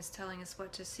programming is telling us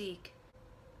what to seek.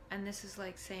 And this is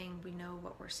like saying we know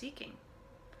what we're seeking,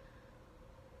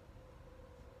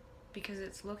 because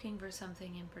it's looking for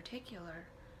something in particular.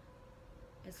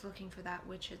 It's looking for that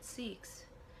which it seeks,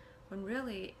 when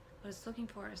really what it's looking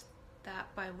for is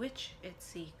that by which it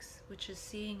seeks, which is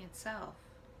seeing itself.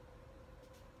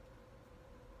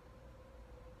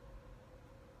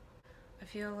 I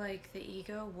feel like the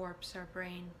ego warps our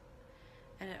brain,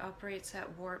 and it operates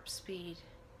at warp speed.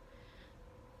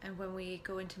 And when we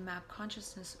go into map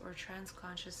consciousness or trance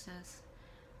consciousness,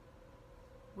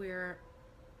 we're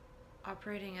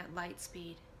operating at light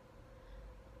speed.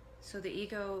 So the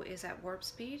ego is at warp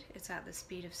speed. It's at the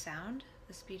speed of sound,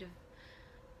 the speed of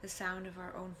the sound of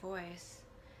our own voice.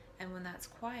 And when that's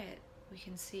quiet, we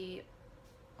can see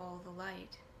all the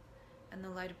light. And the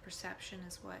light of perception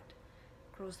is what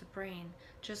grows the brain.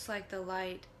 Just like the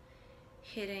light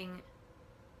hitting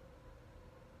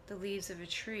the leaves of a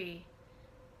tree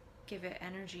give it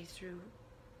energy through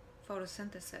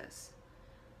photosynthesis.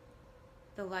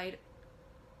 The light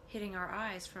hitting our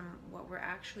eyes from what we're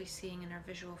actually seeing in our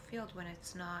visual field, when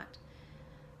it's not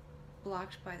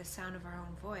blocked by the sound of our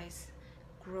own voice,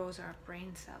 grows our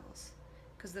brain cells.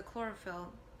 Because the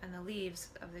chlorophyll and the leaves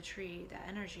of the tree, that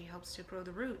energy helps to grow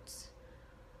the roots.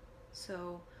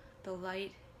 So the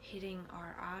light hitting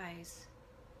our eyes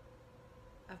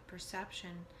of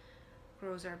perception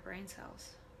grows our brain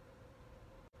cells.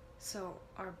 So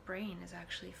our brain is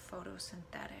actually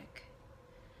photosynthetic.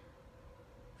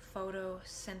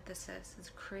 Photosynthesis is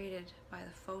created by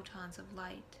the photons of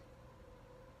light.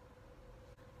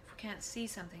 If we can't see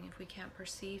something, if we can't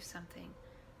perceive something,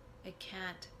 it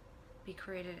can't be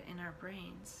created in our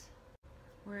brains.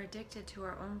 We're addicted to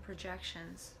our own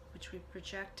projections, which we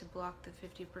project to block the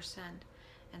 50%,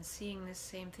 and seeing this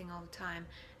same thing all the time,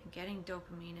 and getting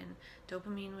dopamine, and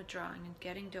dopamine withdrawing, and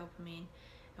getting dopamine.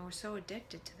 And we're so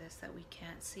addicted to this that we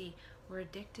can't see. We're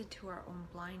addicted to our own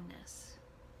blindness.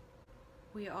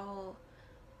 We all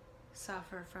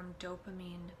suffer from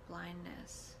dopamine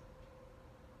blindness.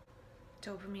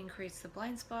 Dopamine creates the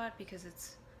blind spot because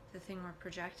it's the thing we're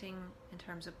projecting in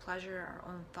terms of pleasure,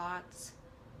 our own thoughts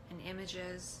and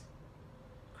images.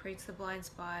 Creates the blind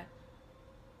spot.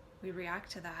 We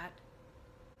react to that.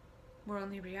 We're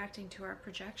only reacting to our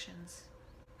projections,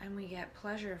 and we get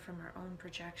pleasure from our own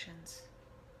projections.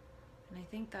 And I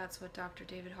think that's what Dr.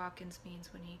 David Hawkins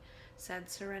means when he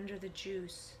said, surrender the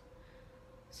juice.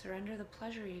 Surrender the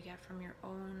pleasure you get from your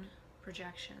own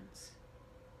projections.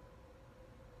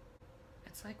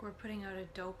 It's like we're putting out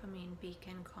a dopamine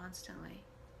beacon constantly.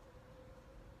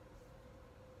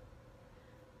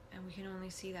 And we can only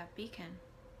see that beacon.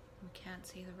 We can't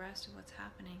see the rest of what's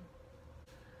happening.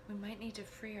 We might need to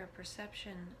free our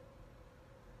perception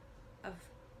of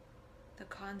the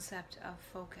concept of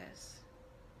focus.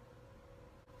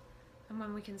 And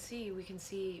when we can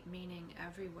see meaning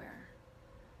everywhere.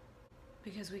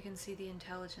 Because we can see the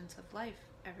intelligence of life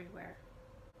everywhere.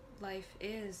 Life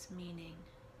is meaning.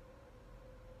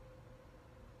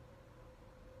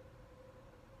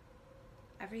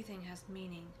 Everything has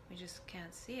meaning. We just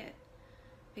can't see it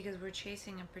because we're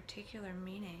chasing a particular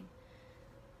meaning.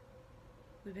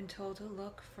 We've been told to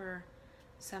look for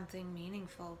something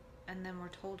meaningful, and then we're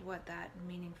told what that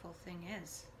meaningful thing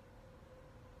is.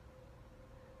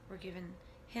 We're given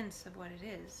hints of what it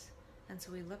is, and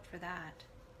so we look for that.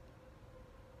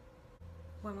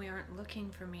 When we aren't looking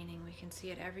for meaning, we can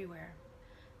see it everywhere.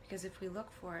 Because if we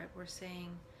look for it, we're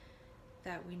saying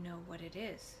that we know what it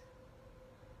is.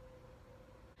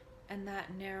 And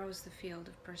that narrows the field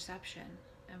of perception.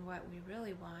 And what we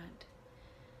really want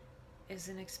is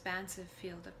an expansive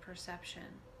field of perception.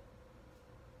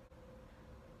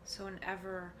 So an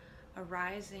ever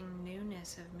arising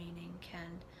newness of meaning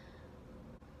can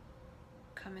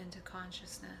come into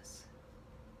consciousness.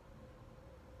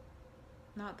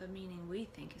 Not the meaning we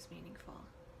think is meaningful.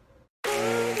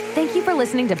 Thank you for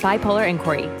listening to Bipolar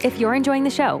Inquiry. If you're enjoying the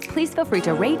show, please feel free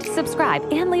to rate,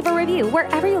 subscribe, and leave a review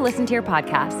wherever you listen to your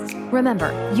podcasts.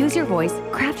 Remember, use your voice,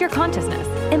 craft your consciousness,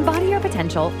 embody your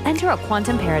potential, enter a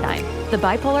quantum paradigm. The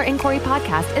Bipolar Inquiry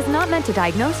podcast is not meant to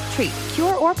diagnose, treat,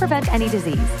 cure, or prevent any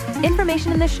disease.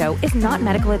 Information in this show is not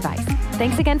medical advice.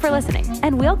 Thanks again for listening,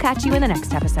 and we'll catch you in the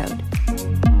next episode.